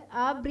ഉണ്ട്.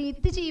 ആ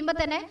ബ്രീത്ത് ചെയ്യുമ്പോൾ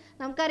തന്നെ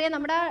നമുക്കറിയാം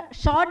നമ്മുടെ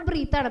ഷോർട്ട്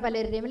ബ്രീത്താണ്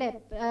പലരുടെയും അല്ലേ,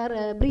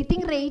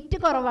 ബ്രീത്തിങ് റേറ്റ്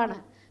കുറവാണ്.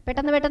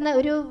 പെട്ടെന്ന്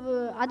ഒരു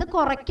അത്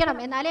കുറയ്ക്കണം,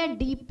 എന്നാലേ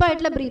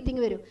ഡീപ്പായിട്ടുള്ള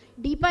ബ്രീത്തിങ് വരും.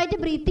 ഡീപ്പായിട്ട്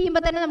ബ്രീത്ത്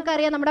ചെയ്യുമ്പോൾ തന്നെ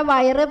നമുക്കറിയാം നമ്മുടെ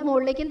വയറ്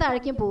മുകളിലേക്കും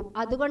താഴേക്കും പോകും.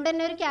 അതുകൊണ്ട്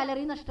തന്നെ ഒരു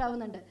കാലറി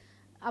നഷ്ടമാവുന്നുണ്ട്.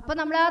 അപ്പോൾ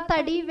നമ്മൾ ആ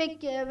തടി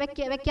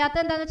വെക്കാത്ത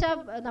എന്താണെന്ന് വെച്ചാൽ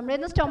നമ്മുടെ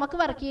ഒന്നും സ്റ്റൊമക്ക്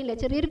വർക്ക് ചെയ്യില്ല.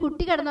 ചെറിയൊരു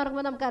കുട്ടി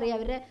കിടന്നുറങ്ങുമ്പോൾ നമുക്കറിയാം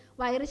അവരുടെ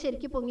വയറ്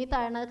ശരിക്കും പൊങ്ങി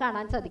താഴണത്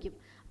കാണാൻ സാധിക്കും.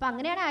 അപ്പോൾ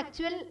അങ്ങനെയാണ്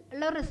ആക്ച്വൽ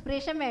ഉള്ള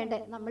റിസ്പിറേഷൻ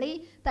വേണ്ടത്. നമ്മൾ ഈ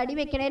തടി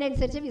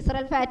വെക്കുന്നതിനനുസരിച്ച്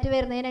വിസറൽ ഫാറ്റ്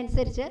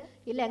വരുന്നതിനനുസരിച്ച്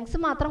ഈ ലങ്സ്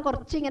മാത്രം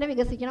കുറച്ച് ഇങ്ങനെ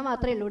വികസിക്കണം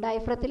മാത്രമേ ഉള്ളൂ.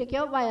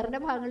 ഡയഫ്രത്തിലേക്കോ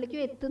വയറിൻ്റെ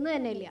ഭാഗങ്ങളിലേക്കോ എത്തുന്നത്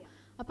തന്നെ ഇല്ല.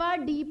 അപ്പോൾ ആ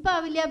ഡീപ്പ്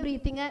ആവില്ല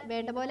ബ്രീത്തിങ്,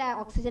 വേണ്ട പോലെ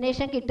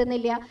ഓക്സിജനേഷൻ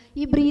കിട്ടുന്നില്ല.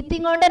 ഈ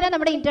ബ്രീത്തിങ് കൊണ്ട് തന്നെ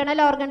നമ്മുടെ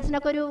ഇൻറ്റേർണൽ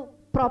ഓർഗൻസിനൊക്കെ ഒരു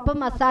പ്രോപ്പർ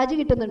മസാജ്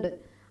കിട്ടുന്നുണ്ട്.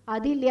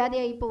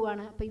 അതില്ലാതെയായി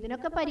പോവുകയാണ്. അപ്പോൾ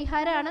ഇതിനൊക്കെ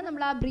പരിഹാരമാണ്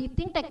നമ്മൾ ആ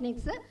ബ്രീത്തിങ്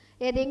ടെക്നിക്സ്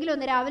ഏതെങ്കിലും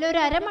ഒന്ന് രാവിലെ ഒരു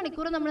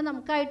അരമണിക്കൂർ നമ്മൾ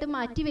നമുക്കായിട്ട്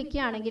മാറ്റി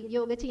വെക്കുകയാണെങ്കിൽ,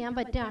 യോഗ ചെയ്യാൻ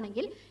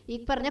പറ്റുകയാണെങ്കിൽ ഈ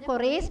പറഞ്ഞ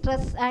കുറേ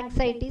stress,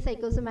 anxiety,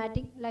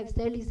 psychosomatic life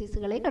style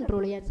ഡിസീസുകളെ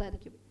control ചെയ്യാൻ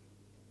സാധിക്കും.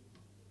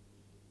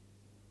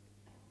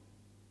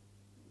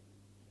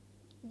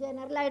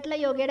 ജനറൽ ആയിട്ടുള്ള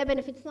യോഗയുടെ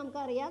ബെനിഫിറ്റ്സ്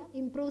നമുക്കറിയാം.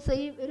 ഇംപ്രൂവ്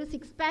ചെയ്യും, ഒരു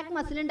 6 pack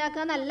മസിൽ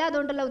ഉണ്ടാക്കുക എന്നല്ല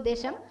അതുകൊണ്ടുള്ള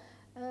ഉദ്ദേശം.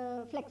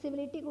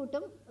 ഫ്ലെക്സിബിലിറ്റി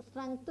കൂട്ടും,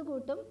 സ്ട്രെങ്ത്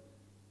കൂട്ടും,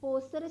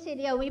 പോസ്റ്റർ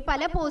ശരിയാവും. ഈ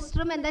പല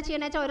പോസ്റ്ററും എന്താ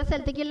ചെയ്യണമെന്ന് വെച്ചാൽ ഓരോ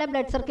സ്ഥലത്തേക്കുള്ള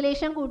ബ്ലഡ്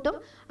സർക്കുലേഷൻ കൂട്ടും,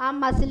 ആ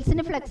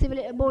മസിൽസിന്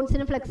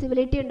ബോൺസിന്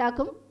ഫ്ലെക്സിബിലിറ്റി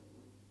ഉണ്ടാക്കും,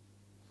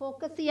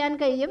 ഫോക്കസ് ചെയ്യാൻ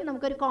കഴിയും,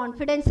 നമുക്കൊരു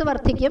കോൺഫിഡൻസ്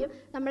വർദ്ധിക്കും.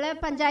 നമ്മൾ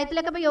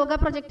പഞ്ചായത്തിലൊക്കെ ഇപ്പോൾ യോഗ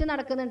പ്രൊജക്റ്റ്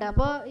നടക്കുന്നുണ്ട്.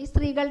 അപ്പോൾ ഈ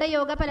സ്ത്രീകളുടെ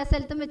യോഗ പല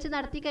സ്ഥലത്തും വെച്ച്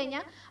നടത്തി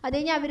കഴിഞ്ഞാൽ അത്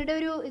കഴിഞ്ഞാൽ അവരുടെ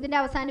ഒരു ഇതിൻ്റെ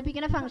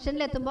അവസാനിപ്പിക്കുന്ന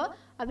ഫംഗ്ഷനിലെത്തുമ്പോൾ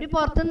അവർ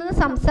പുറത്തുനിന്ന്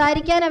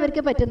സംസാരിക്കാൻ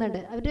അവർക്ക്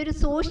പറ്റുന്നുണ്ട്. അവരുടെ ഒരു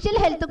സോഷ്യൽ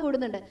ഹെൽത്ത്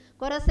കൂടുന്നുണ്ട്.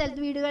 കുറേ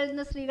സ്ഥലത്ത് വീടുകളിൽ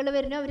നിന്ന് സ്ത്രീകൾ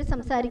വരുന്നു, അവർ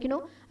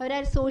സംസാരിക്കുന്നു,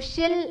 അവരുടെ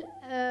സോഷ്യൽ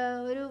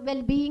ഒരു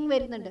വെൽബീയിങ്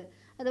വരുന്നുണ്ട്.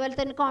 അതുപോലെ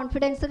തന്നെ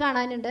കോൺഫിഡൻസ്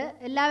കാണാനുണ്ട്.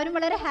 എല്ലാവരും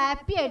വളരെ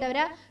ഹാപ്പി ആയിട്ട്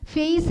അവരുടെ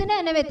ഫേസിന്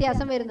തന്നെ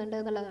വ്യത്യാസം വരുന്നുണ്ട്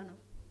എന്നുള്ളതാണ്.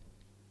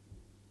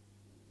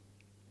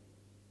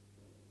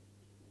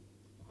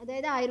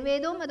 അതായത്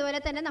ആയുർവേദവും അതുപോലെ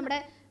തന്നെ നമ്മുടെ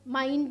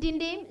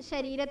മൈൻഡിൻ്റെയും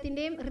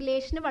ശരീരത്തിൻ്റെയും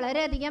റിലേഷന്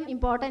വളരെയധികം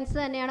ഇമ്പോർട്ടൻസ്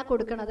തന്നെയാണ്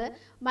കൊടുക്കുന്നത്.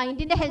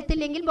 മൈൻഡിൻ്റെ ഹെൽത്ത്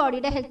ഇല്ലെങ്കിൽ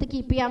ബോഡിയുടെ ഹെൽത്ത്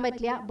കീപ്പ് ചെയ്യാൻ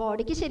പറ്റില്ല.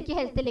 ബോഡിക്ക് ശരിക്കും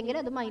ഹെൽത്ത് ഇല്ലെങ്കിൽ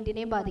അത്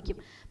മൈൻഡിനെയും ബാധിക്കും.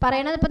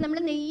 പറയണത് ഇപ്പം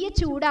നമ്മൾ നെയ്യ്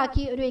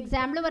ചൂടാക്കി, ഒരു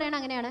എക്സാമ്പിൾ പറയണത്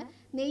അങ്ങനെയാണ്,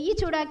 നെയ്യ്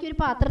ചൂടാക്കി ഒരു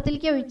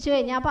പാത്രത്തിലേക്ക് ഒഴിച്ചു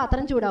കഴിഞ്ഞാൽ ആ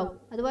പാത്രം ചൂടാവും.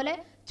 അതുപോലെ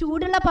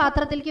ചൂടുള്ള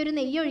പാത്രത്തിലേക്ക് ഒരു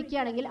നെയ്യ്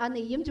ഒഴിക്കുകയാണെങ്കിൽ ആ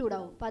നെയ്യും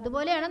ചൂടാവും. അപ്പം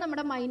അതുപോലെയാണ്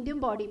നമ്മുടെ മൈൻഡും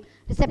ബോഡിയും.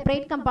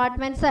 സെപ്പറേറ്റ്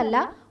കമ്പാർട്ട്മെൻറ്റ്സ് അല്ല,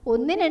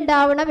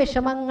 ഒന്നിനുണ്ടാവുന്ന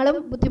വിഷമങ്ങളും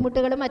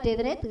ബുദ്ധിമുട്ടുകളും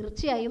മറ്റേതിനെ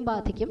തീർച്ചയായും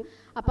ബാധിക്കും.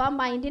 അപ്പോൾ ആ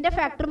മൈൻഡിൻ്റെ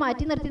ഫാക്ടർ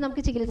മാറ്റി നിർത്തി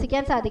നമുക്ക്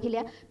ചികിത്സിക്കാൻ സാധിക്കില്ല.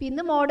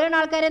 ഇന്ന് മോഡേൺ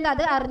ആൾക്കാരെന്താ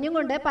അത് അറിഞ്ഞും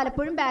കൊണ്ട്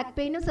പലപ്പോഴും ബാക്ക്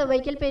പെയിനും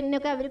സെർവൈക്കൽ പെയിനും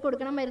ഒക്കെ അവർ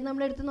കൊടുക്കണം മരുന്ന്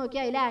നമ്മൾ എടുത്ത്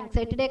നോക്കിയാൽ അതിൽ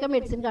ആങ്സൈറ്റിയുടെ ഒക്കെ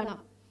മെഡിസിൻ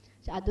കാണാം.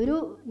 അതൊരു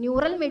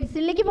ന്യൂറൽ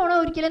മെഡിസിനിലേക്ക് പോകണ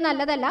ഒരിക്കലും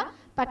നല്ലതല്ല.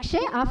 പക്ഷേ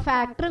ആ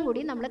ഫാക്ടറും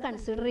കൂടി നമ്മൾ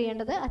കൺസിഡർ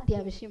ചെയ്യേണ്ടത്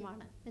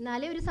അത്യാവശ്യമാണ്.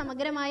 എന്നാലേ ഒരു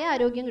സമഗ്രമായ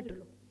ആരോഗ്യം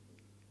കിട്ടുള്ളൂ.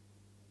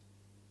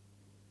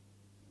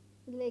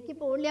 ഇതിലേക്ക്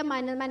പോകില്ല.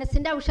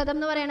 മനസ്സിൻ്റെ ഔഷധം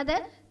എന്ന് പറയുന്നത്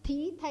ധീ,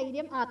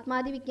 ധൈര്യം,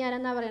 ആത്മാദി വിജ്ഞാനം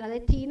എന്നാണ് പറയുന്നത്.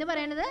 ധീ എന്ന്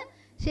പറയുന്നത്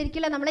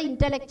ശരിക്കില്ല നമ്മളെ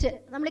ഇൻ്റലക്റ്റ്,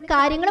 നമ്മൾ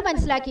കാര്യങ്ങൾ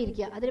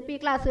മനസ്സിലാക്കിയിരിക്കുക. അതിലിപ്പോൾ ഈ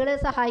ക്ലാസ്സുകൾ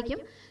സഹായിക്കും.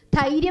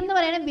 ധൈര്യം എന്ന്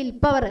പറയുന്നത് വിൽ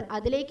പവർ,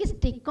 അതിലേക്ക്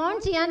സ്റ്റിക്ക് ഓൺ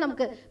ചെയ്യാൻ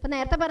നമുക്ക്. ഇപ്പോൾ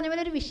നേരത്തെ പറഞ്ഞ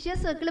പോലെ ഒരു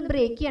വിഷ്യസ് സർക്കിൾ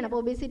ബ്രേക്ക് ചെയ്യണം.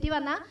 അപ്പോൾ ഒബേസിറ്റി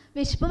വന്നാൽ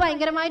വിശപ്പ്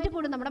ഭയങ്കരമായിട്ട്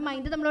കൂടും. നമ്മുടെ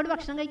മൈൻഡ് നമ്മളോട്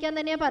ഭക്ഷണം കഴിക്കാൻ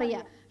തന്നെയാണ്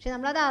പറയുക. പക്ഷെ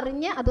നമ്മളത്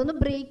അറിഞ്ഞ് അതൊന്ന്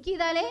ബ്രേക്ക്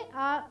ചെയ്താലേ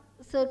ആ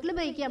സർക്കിൾ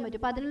ബ്രേക്ക് ചെയ്യാൻ പറ്റും.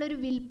 അപ്പോൾ അതിനുള്ളൊരു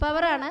വിൽ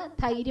പവറാണ്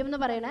ധൈര്യം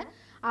എന്ന് പറയുന്നത്.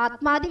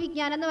 ആത്മാദി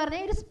വിജ്ഞാനം എന്ന്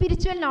പറഞ്ഞാൽ ഒരു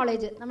സ്പിരിച്വൽ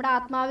നോളേജ്, നമ്മുടെ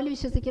ആത്മാവിൽ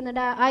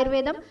വിശ്വസിക്കുന്നുണ്ട്.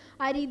 ആയുർവേദം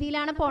ആ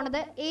രീതിയിലാണ്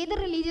പോണത്. ഏത്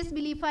റിലീജിയസ്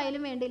ബിലീഫ്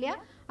ആയാലും വേണ്ടില്ല,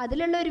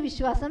 അതിലുള്ള ഒരു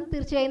വിശ്വാസം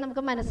തീർച്ചയായും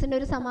നമുക്ക് മനസ്സിൻ്റെ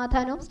ഒരു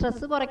സമാധാനവും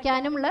സ്ട്രെസ്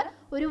കുറയ്ക്കാനുമുള്ള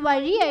ഒരു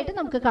വഴിയായിട്ട്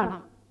നമുക്ക്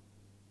കാണാം.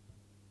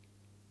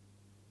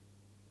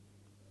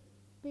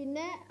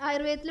 പിന്നെ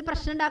ആയുർവേദത്തിൽ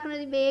പ്രശ്നം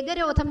ഉണ്ടാക്കുന്നത്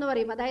വേഗരോധം എന്ന്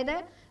പറയും. അതായത്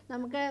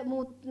നമുക്ക്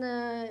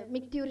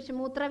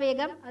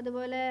മൂത്രവേഗം,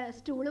 അതുപോലെ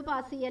സ്റ്റൂള്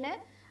പാസ് ചെയ്യൽ,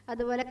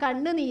 അതുപോലെ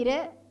കണ്ണുനീര്,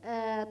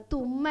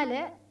 തുമ്മൽ,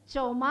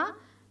 ചുമ,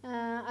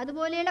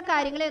 അതുപോലെയുള്ള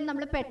കാര്യങ്ങളെയൊന്നും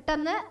നമ്മൾ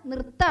പെട്ടെന്ന്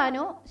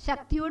നിർത്താനോ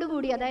ശക്തിയോട്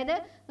കൂടി, അതായത്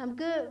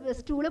നമുക്ക്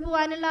സ്റ്റൂള്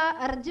പോകാനുള്ള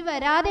അർജ്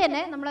വരാതെ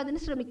തന്നെ നമ്മളതിന്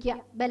ശ്രമിക്കുക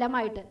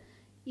ബലമായിട്ട്.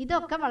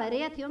 ഇതൊക്കെ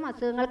വളരെയധികം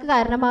അസുഖങ്ങൾക്ക്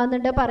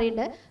കാരണമാകുന്നുണ്ട്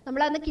പറയുന്നുണ്ട്.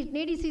 നമ്മളന്ന്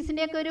കിഡ്നി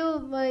ഡിസീസിൻ്റെയൊക്കെ ഒരു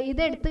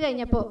ഇത് എടുത്തു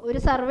കഴിഞ്ഞപ്പോൾ,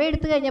 ഒരു സർവേ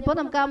എടുത്തു കഴിഞ്ഞപ്പോൾ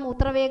നമുക്ക് ആ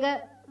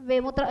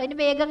അതിന്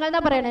വേഗങ്ങൾ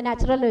എന്നാണ് പറയുന്നത്,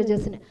 നാച്ചുറൽ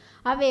ഏജസിന്.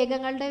 ആ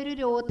വേഗങ്ങളുടെ ഒരു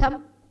രോധം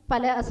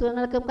പല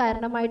അസുഖങ്ങൾക്കും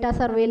കാരണമായിട്ട് ആ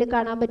സർവേയിൽ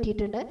കാണാൻ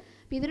പറ്റിയിട്ടുണ്ട്.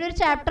 അപ്പം ഇതിനൊരു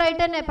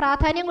ചാപ്റ്ററായിട്ട് തന്നെ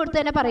പ്രാധാന്യം കൊടുത്ത്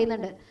തന്നെ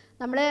പറയുന്നുണ്ട്.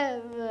 നമ്മൾ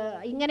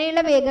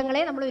ഇങ്ങനെയുള്ള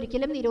വേഗങ്ങളെ നമ്മൾ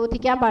ഒരിക്കലും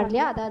നിരോധിക്കാൻ പാടില്ല.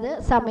 അതായത്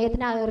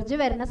സമയത്തിന് അലർജി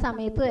വരുന്ന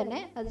സമയത്ത് തന്നെ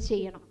അത്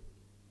ചെയ്യണം.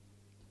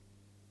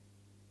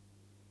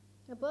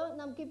 അപ്പോൾ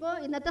നമുക്കിപ്പോൾ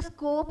ഇന്നത്തെ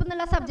സ്കോപ്പ്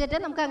എന്നുള്ള സബ്ജക്റ്റ്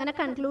നമുക്ക് അങ്ങനെ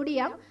കൺക്ലൂഡ്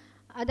ചെയ്യാം.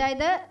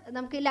 അതായത്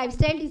നമുക്ക് ലൈഫ്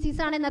സ്റ്റൈൽ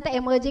ഡിസീസാണ് ഇന്നത്തെ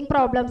എമേർജിങ്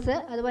പ്രോബ്ലംസ്,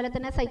 അതുപോലെ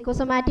തന്നെ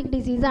സൈക്കോസൊമാറ്റിക്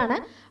ഡിസീസാണ്.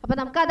 അപ്പോൾ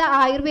നമുക്കത്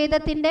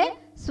ആയുർവേദത്തിൻ്റെ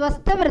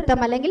സ്വസ്ഥവൃത്തം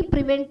അല്ലെങ്കിൽ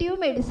പ്രിവെൻറ്റീവ്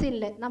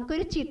മെഡിസിനിൽ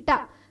നമുക്കൊരു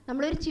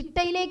നമ്മളൊരു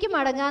ചിട്ടയിലേക്ക്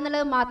മടങ്ങുക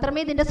എന്നുള്ളത് മാത്രമേ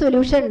ഇതിൻ്റെ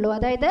സൊല്യൂഷൻ ഉള്ളൂ.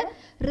 അതായത്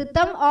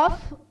റിതം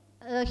ഓഫ്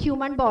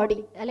ഹ്യൂമൻ ബോഡി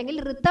അല്ലെങ്കിൽ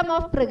റിതം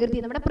ഓഫ് പ്രകൃതി,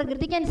 നമ്മുടെ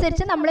പ്രകൃതിക്ക്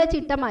അനുസരിച്ച് നമ്മൾ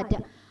ചിട്ട മാറ്റുക,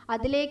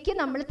 അതിലേക്ക്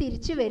നമ്മൾ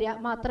തിരിച്ചു വരിക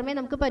മാത്രമേ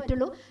നമുക്ക്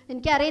പറ്റുള്ളൂ.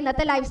 എനിക്കറിയാം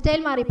ഇന്നത്തെ ലൈഫ്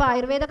സ്റ്റൈൽ മാറി. ഇപ്പോൾ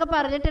ആയുർവേദമൊക്കെ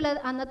പറഞ്ഞിട്ടുള്ളത്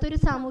അന്നത്തെ ഒരു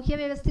സാമൂഹ്യ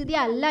വ്യവസ്ഥിതി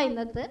അല്ല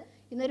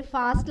ഇന്നൊരു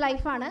ഫാസ്റ്റ്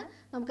ലൈഫാണ്.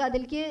 നമുക്ക്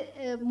അതിലേക്ക്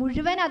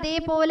മുഴുവൻ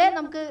അതേപോലെ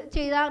നമുക്ക്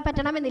ചെയ്യാൻ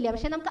പറ്റണമെന്നില്ല.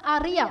 പക്ഷെ നമുക്ക്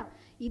അറിയാം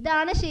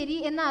ഇതാണ് ശരി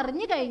എന്ന്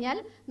അറിഞ്ഞു കഴിഞ്ഞാൽ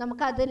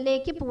നമുക്ക്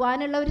അതിലേക്ക്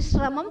പോകാനുള്ള ഒരു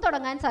ശ്രമം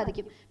തുടങ്ങാൻ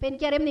സാധിക്കും. ഇപ്പം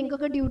എനിക്കറിയാം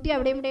നിങ്ങൾക്കൊക്കെ ഡ്യൂട്ടി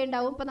അവിടെ ഇവിടെ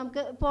ഉണ്ടാവും. ഇപ്പോൾ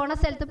നമുക്ക് പോണ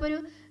സ്ഥലത്ത് ഇപ്പോൾ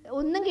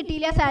ഒന്നും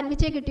കിട്ടിയില്ല,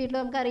 സാൻഡ്വിച്ചേ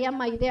കിട്ടിയിട്ടുള്ളൂ, നമുക്കറിയാം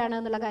മൈദയാണ്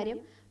എന്നുള്ള കാര്യം.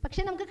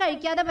 പക്ഷെ നമുക്ക്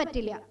കഴിക്കാതെ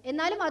പറ്റില്ല.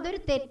 എന്നാലും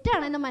അതൊരു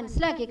തെറ്റാണെന്ന്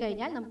മനസ്സിലാക്കി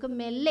കഴിഞ്ഞാൽ നമുക്ക്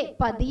മെല്ലെ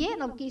പതിയെ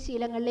നമുക്ക് ഈ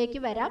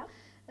ശീലങ്ങളിലേക്ക് വരാം.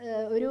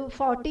 ഒരു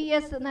 40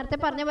 ഇയേഴ്സ്, നേരത്തെ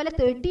പറഞ്ഞ പോലെ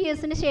 30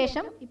 ഇയേഴ്സിന്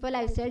ശേഷം ഇപ്പോൾ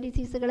ലൈഫ് സ്റ്റൈൽ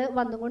ഡിസീസുകൾ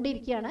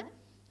വന്നുകൊണ്ടിരിക്കുകയാണ്.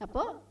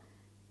 അപ്പോൾ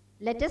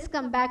let us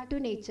come back to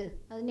nature.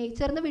 അത്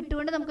നേച്ചറിന്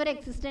വിട്ടുകൊണ്ട് നമുക്കൊരു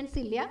എക്സിസ്റ്റൻസ്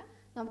ഇല്ല.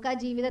 നമുക്ക് ആ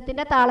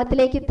ജീവിതത്തിൻ്റെ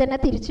താളത്തിലേക്ക് തന്നെ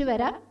തിരിച്ചു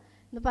വരാം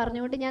എന്ന്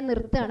പറഞ്ഞുകൊണ്ട് ഞാൻ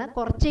നിർത്തുകയാണ്.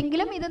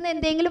 കുറച്ചെങ്കിലും ഇതിന്ന്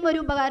എന്തെങ്കിലും ഒരു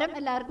ഉപകാരം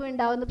എല്ലാവർക്കും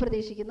ഉണ്ടാവുമെന്ന്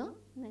പ്രതീക്ഷിക്കുന്നു.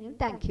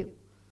 Thank you.